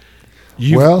bad.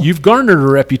 You've garnered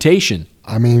a reputation.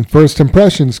 I mean, first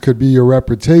impressions could be your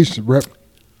reputation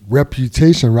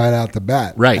right out the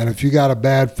bat. Right. And if you got a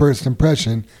bad first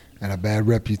impression and a bad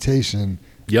reputation,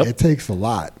 it takes a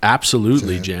lot.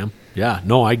 Absolutely, Jam. Yeah,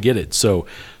 no, I get it. So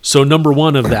number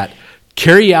 1 of that,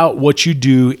 carry out what you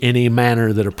do in a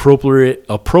manner that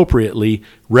appropriately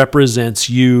represents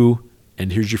you,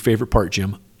 and here's your favorite part,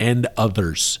 Jim, and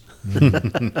others.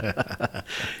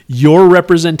 Your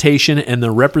representation and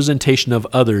the representation of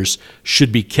others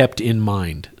should be kept in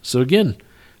mind. So again,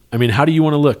 I mean, how do you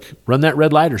want to look? Run that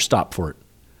red light or stop for it?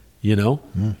 You know?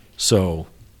 So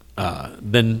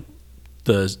then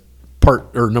the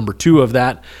part, or number 2 of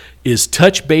that, is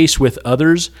touch base with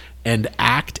others and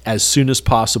act as soon as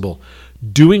possible.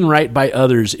 Doing right by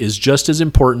others is just as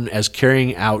important as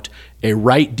carrying out a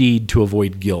right deed to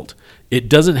avoid guilt. It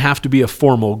doesn't have to be a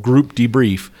formal group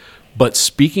debrief, but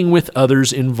speaking with other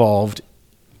involved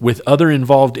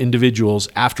individuals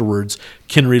afterwards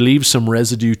can relieve some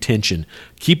residue tension.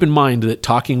 Keep in mind that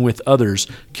talking with others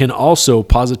can also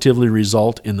positively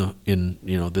result in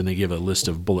then they give a list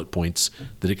of bullet points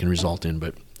that it can result in,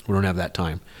 but we don't have that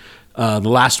time. The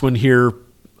last one here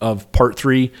of part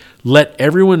 3, let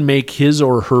everyone make his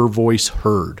or her voice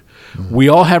heard. We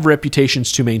all have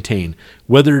reputations to maintain,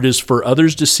 whether it is for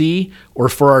others to see or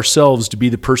for ourselves to be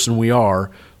the person we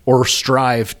are or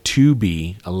strive to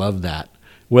be. I love that.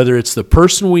 Whether it's the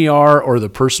person we are or the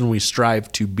person we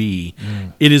strive to be,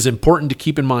 it is important to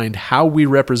keep in mind how we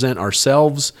represent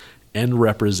ourselves and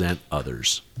represent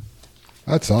others.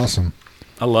 That's awesome.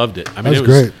 I loved it. I mean, That's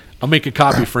great. I'll make a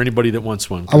copy for anybody that wants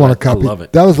one. I want a copy. I love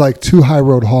it. That was like 2 High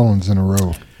Road Hollands in a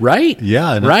row. Right?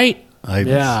 Yeah. Right? I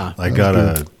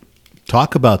gotta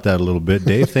talk about that a little bit,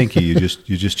 Dave. Thank you. You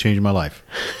just changed my life.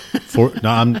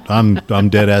 I'm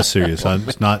dead ass serious.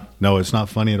 It's not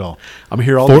funny at all. I'm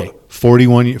here all day.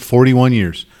 41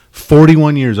 years.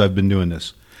 41 years I've been doing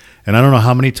this. And I don't know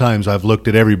how many times I've looked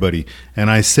at everybody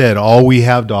and I said, all we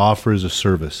have to offer is a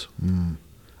service.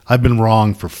 I've been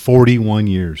wrong for 41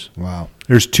 years. Wow.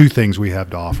 There's 2 things we have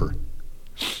to offer.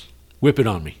 Whip it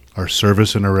on me. Our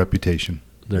service and our reputation.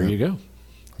 There you go.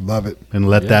 Love it. And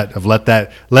let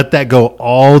that go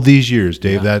all these years,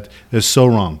 Dave. Yeah. That is so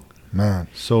wrong. Man.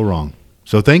 So wrong.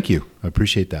 So thank you. I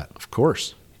appreciate that. Of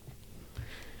course.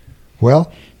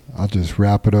 Well, I'll just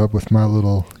wrap it up with my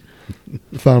little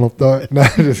final thought. No,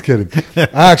 just kidding.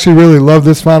 I actually really love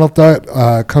this final thought.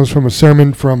 It comes from a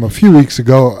sermon from a few weeks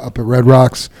ago up at Red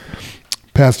Rocks.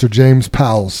 Pastor James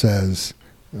Powell says,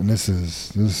 and this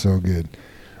is so good,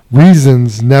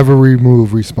 reasons never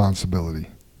remove responsibility.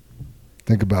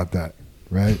 Think about that,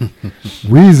 right?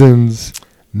 Reasons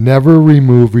never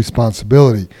remove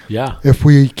responsibility. Yeah. If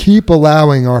we keep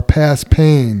allowing our past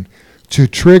pain to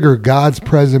trigger God's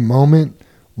present moment,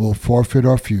 we'll forfeit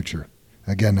our future.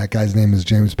 Again, that guy's name is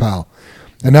James Powell.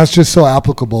 And that's just so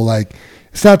applicable. Like,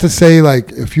 it's not to say,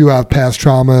 like, if you have past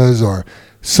traumas or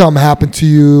something happened to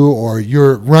you or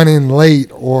you're running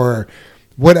late or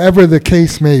whatever the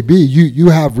case may be, you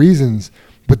have reasons,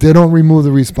 but they don't remove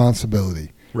the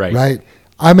responsibility. Right?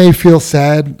 I may feel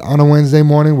sad on a Wednesday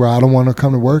morning where I don't want to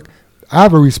come to work. I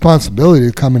have a responsibility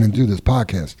to come in and do this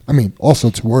podcast. I mean, also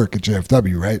to work at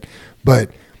JFW, right? But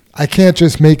I can't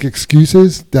just make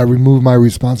excuses that remove my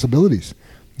responsibilities.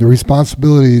 The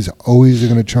responsibilities always are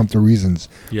going to trump the reasons.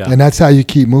 Yeah. And that's how you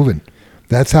keep moving.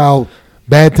 That's how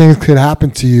bad things could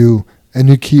happen to you and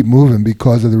you keep moving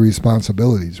because of the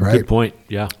responsibilities, right? Good point.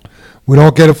 Yeah. We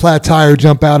don't get a flat tire,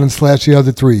 jump out and slash the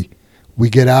other 3.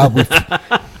 We get out with...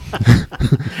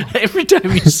 Every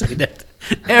time you say that,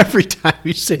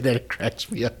 it cracks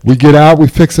me up. We get out, we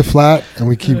fix a flat, and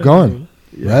we keep going,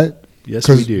 right? Yes,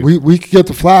 we do. We could get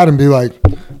the flat and be like,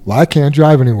 well, I can't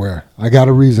drive anywhere. I got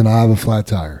a reason. I have a flat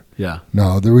tire. Yeah.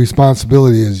 No, the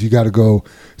responsibility is you got to go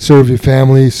serve your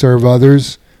family, serve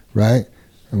others, right?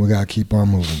 And we got to keep on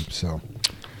moving. So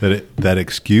that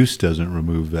excuse doesn't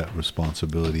remove that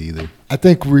responsibility either. I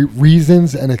think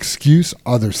reasons and excuse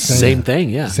are the same. Same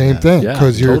thing, yeah. Same thing,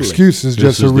 because your totally. excuse is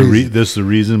just a reason. This is the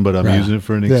reason, but I'm using it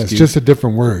for an excuse. Yeah, it's just a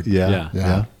different word.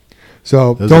 Yeah.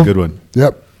 So That was a good one.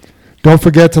 Yep. Don't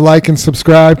forget to like and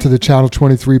subscribe to the Channel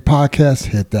 23 podcast.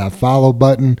 Hit that follow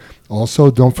button. Also,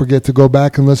 don't forget to go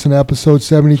back and listen to episode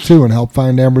 72 and help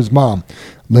find Amber's mom.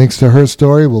 Links to her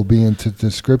story will be in the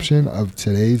description of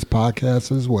today's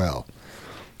podcast as well.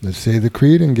 Let's say the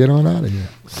creed and get on out of here.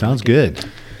 Sounds good.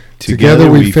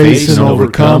 Together we face and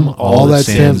overcome all that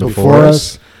stands before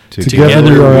us.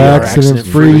 Together we are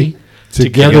accident-free.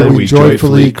 Together we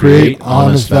joyfully create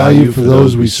honest value for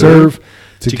those we serve.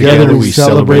 Together we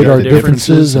celebrate our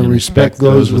differences and respect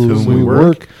those with whom we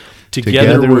work.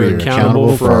 Together we're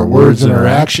accountable for our words and our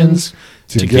actions.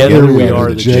 Together we are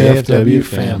the JFW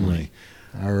family.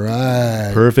 All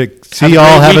right. Perfect. See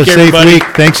y'all. Have a safe week.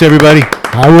 Thanks, everybody.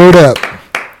 I rode up.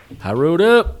 I rode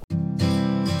up.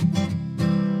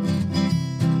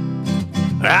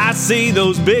 I see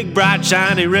those big, bright,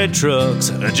 shiny red trucks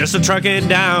just a-trucking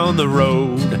down the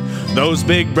road. Those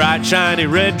big, bright, shiny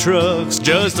red trucks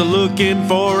just a-looking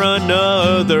for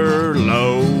another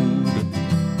load.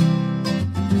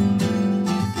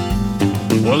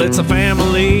 Well, it's a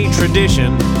family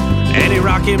tradition, any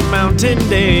Rocky Mountain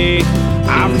day.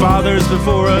 Our fathers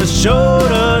before us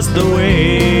showed us the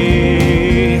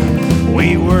way.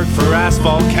 We work for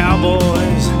asphalt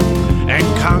cowboys and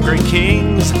concrete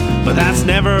kings, but that's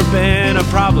never been a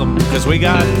problem, cause we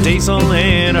got diesel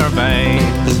in our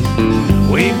veins.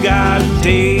 We've got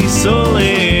diesel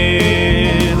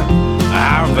in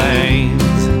our veins.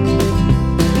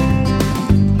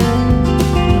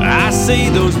 I see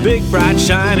those big, bright,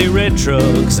 shiny red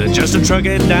trucks just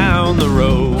a-trucking down the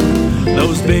road.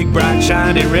 Those big, bright,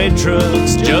 shiny red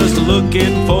trucks just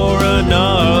looking for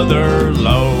another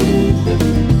load.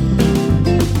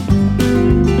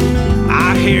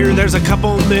 I hear there's a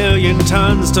couple million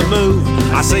tons to move.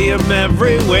 I see them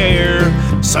everywhere.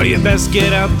 So you best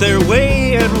get out their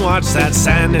way and watch that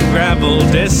sand and gravel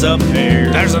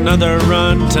disappear. There's another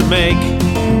run to make.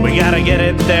 We gotta get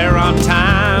it there on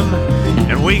time.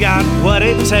 And we got what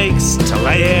it takes to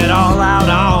lay it all out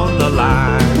on the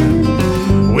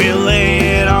line. We'll lay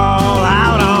it all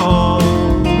out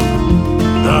on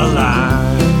the line.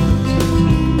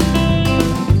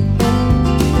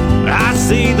 I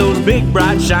see those big,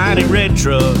 bright, shiny red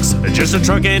trucks just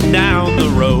a-trucking down the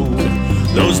road.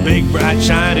 Those big, bright,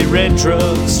 shiny red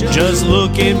trucks just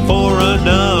looking for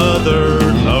another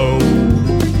load.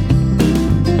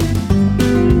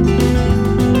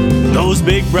 Those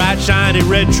big, bright, shiny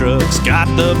red trucks got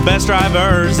the best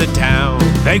drivers in town.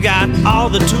 They've got all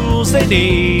the tools they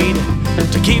need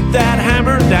to keep that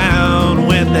hammer down.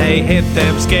 When they hit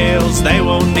them scales, they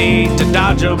won't need to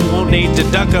dodge them, won't need to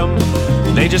duck them.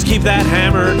 They just keep that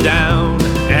hammer down,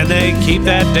 and they keep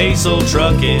that diesel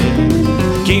trucking.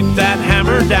 Keep that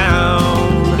hammer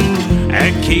down,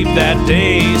 and keep that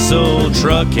diesel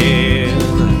trucking.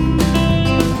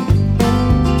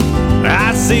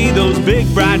 I see those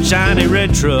big, bright, shiny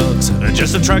red trucks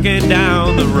just a-trucking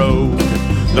down the road.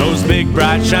 Those big,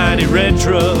 bright, shiny red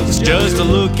trucks just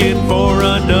a-looking for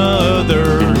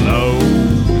another load.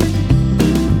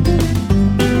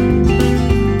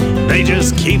 They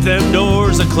just keep them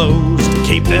doors a-closed,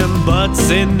 keep them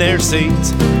butts in their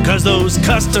seats, cause those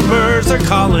customers are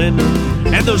calling,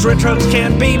 and those red trucks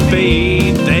can't be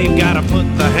beat. They've gotta put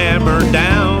the hammer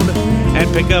down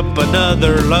and pick up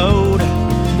another load.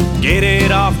 Get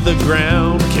it off the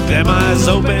ground, keep them eyes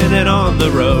open and on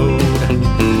the road.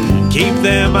 Keep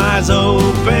them eyes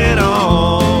open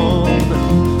on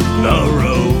the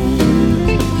road.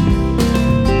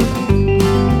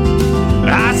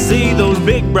 I see those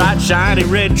big, bright, shiny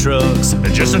red trucks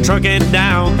just a-trucking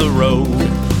down the road.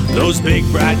 Those big,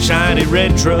 bright, shiny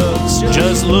red trucks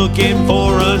just looking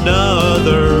for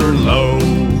another load.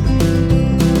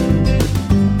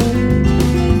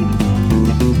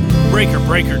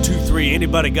 Breaker 23,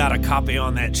 anybody got a copy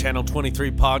on that Channel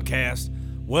 23 podcast?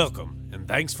 Welcome, and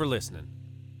thanks for listening.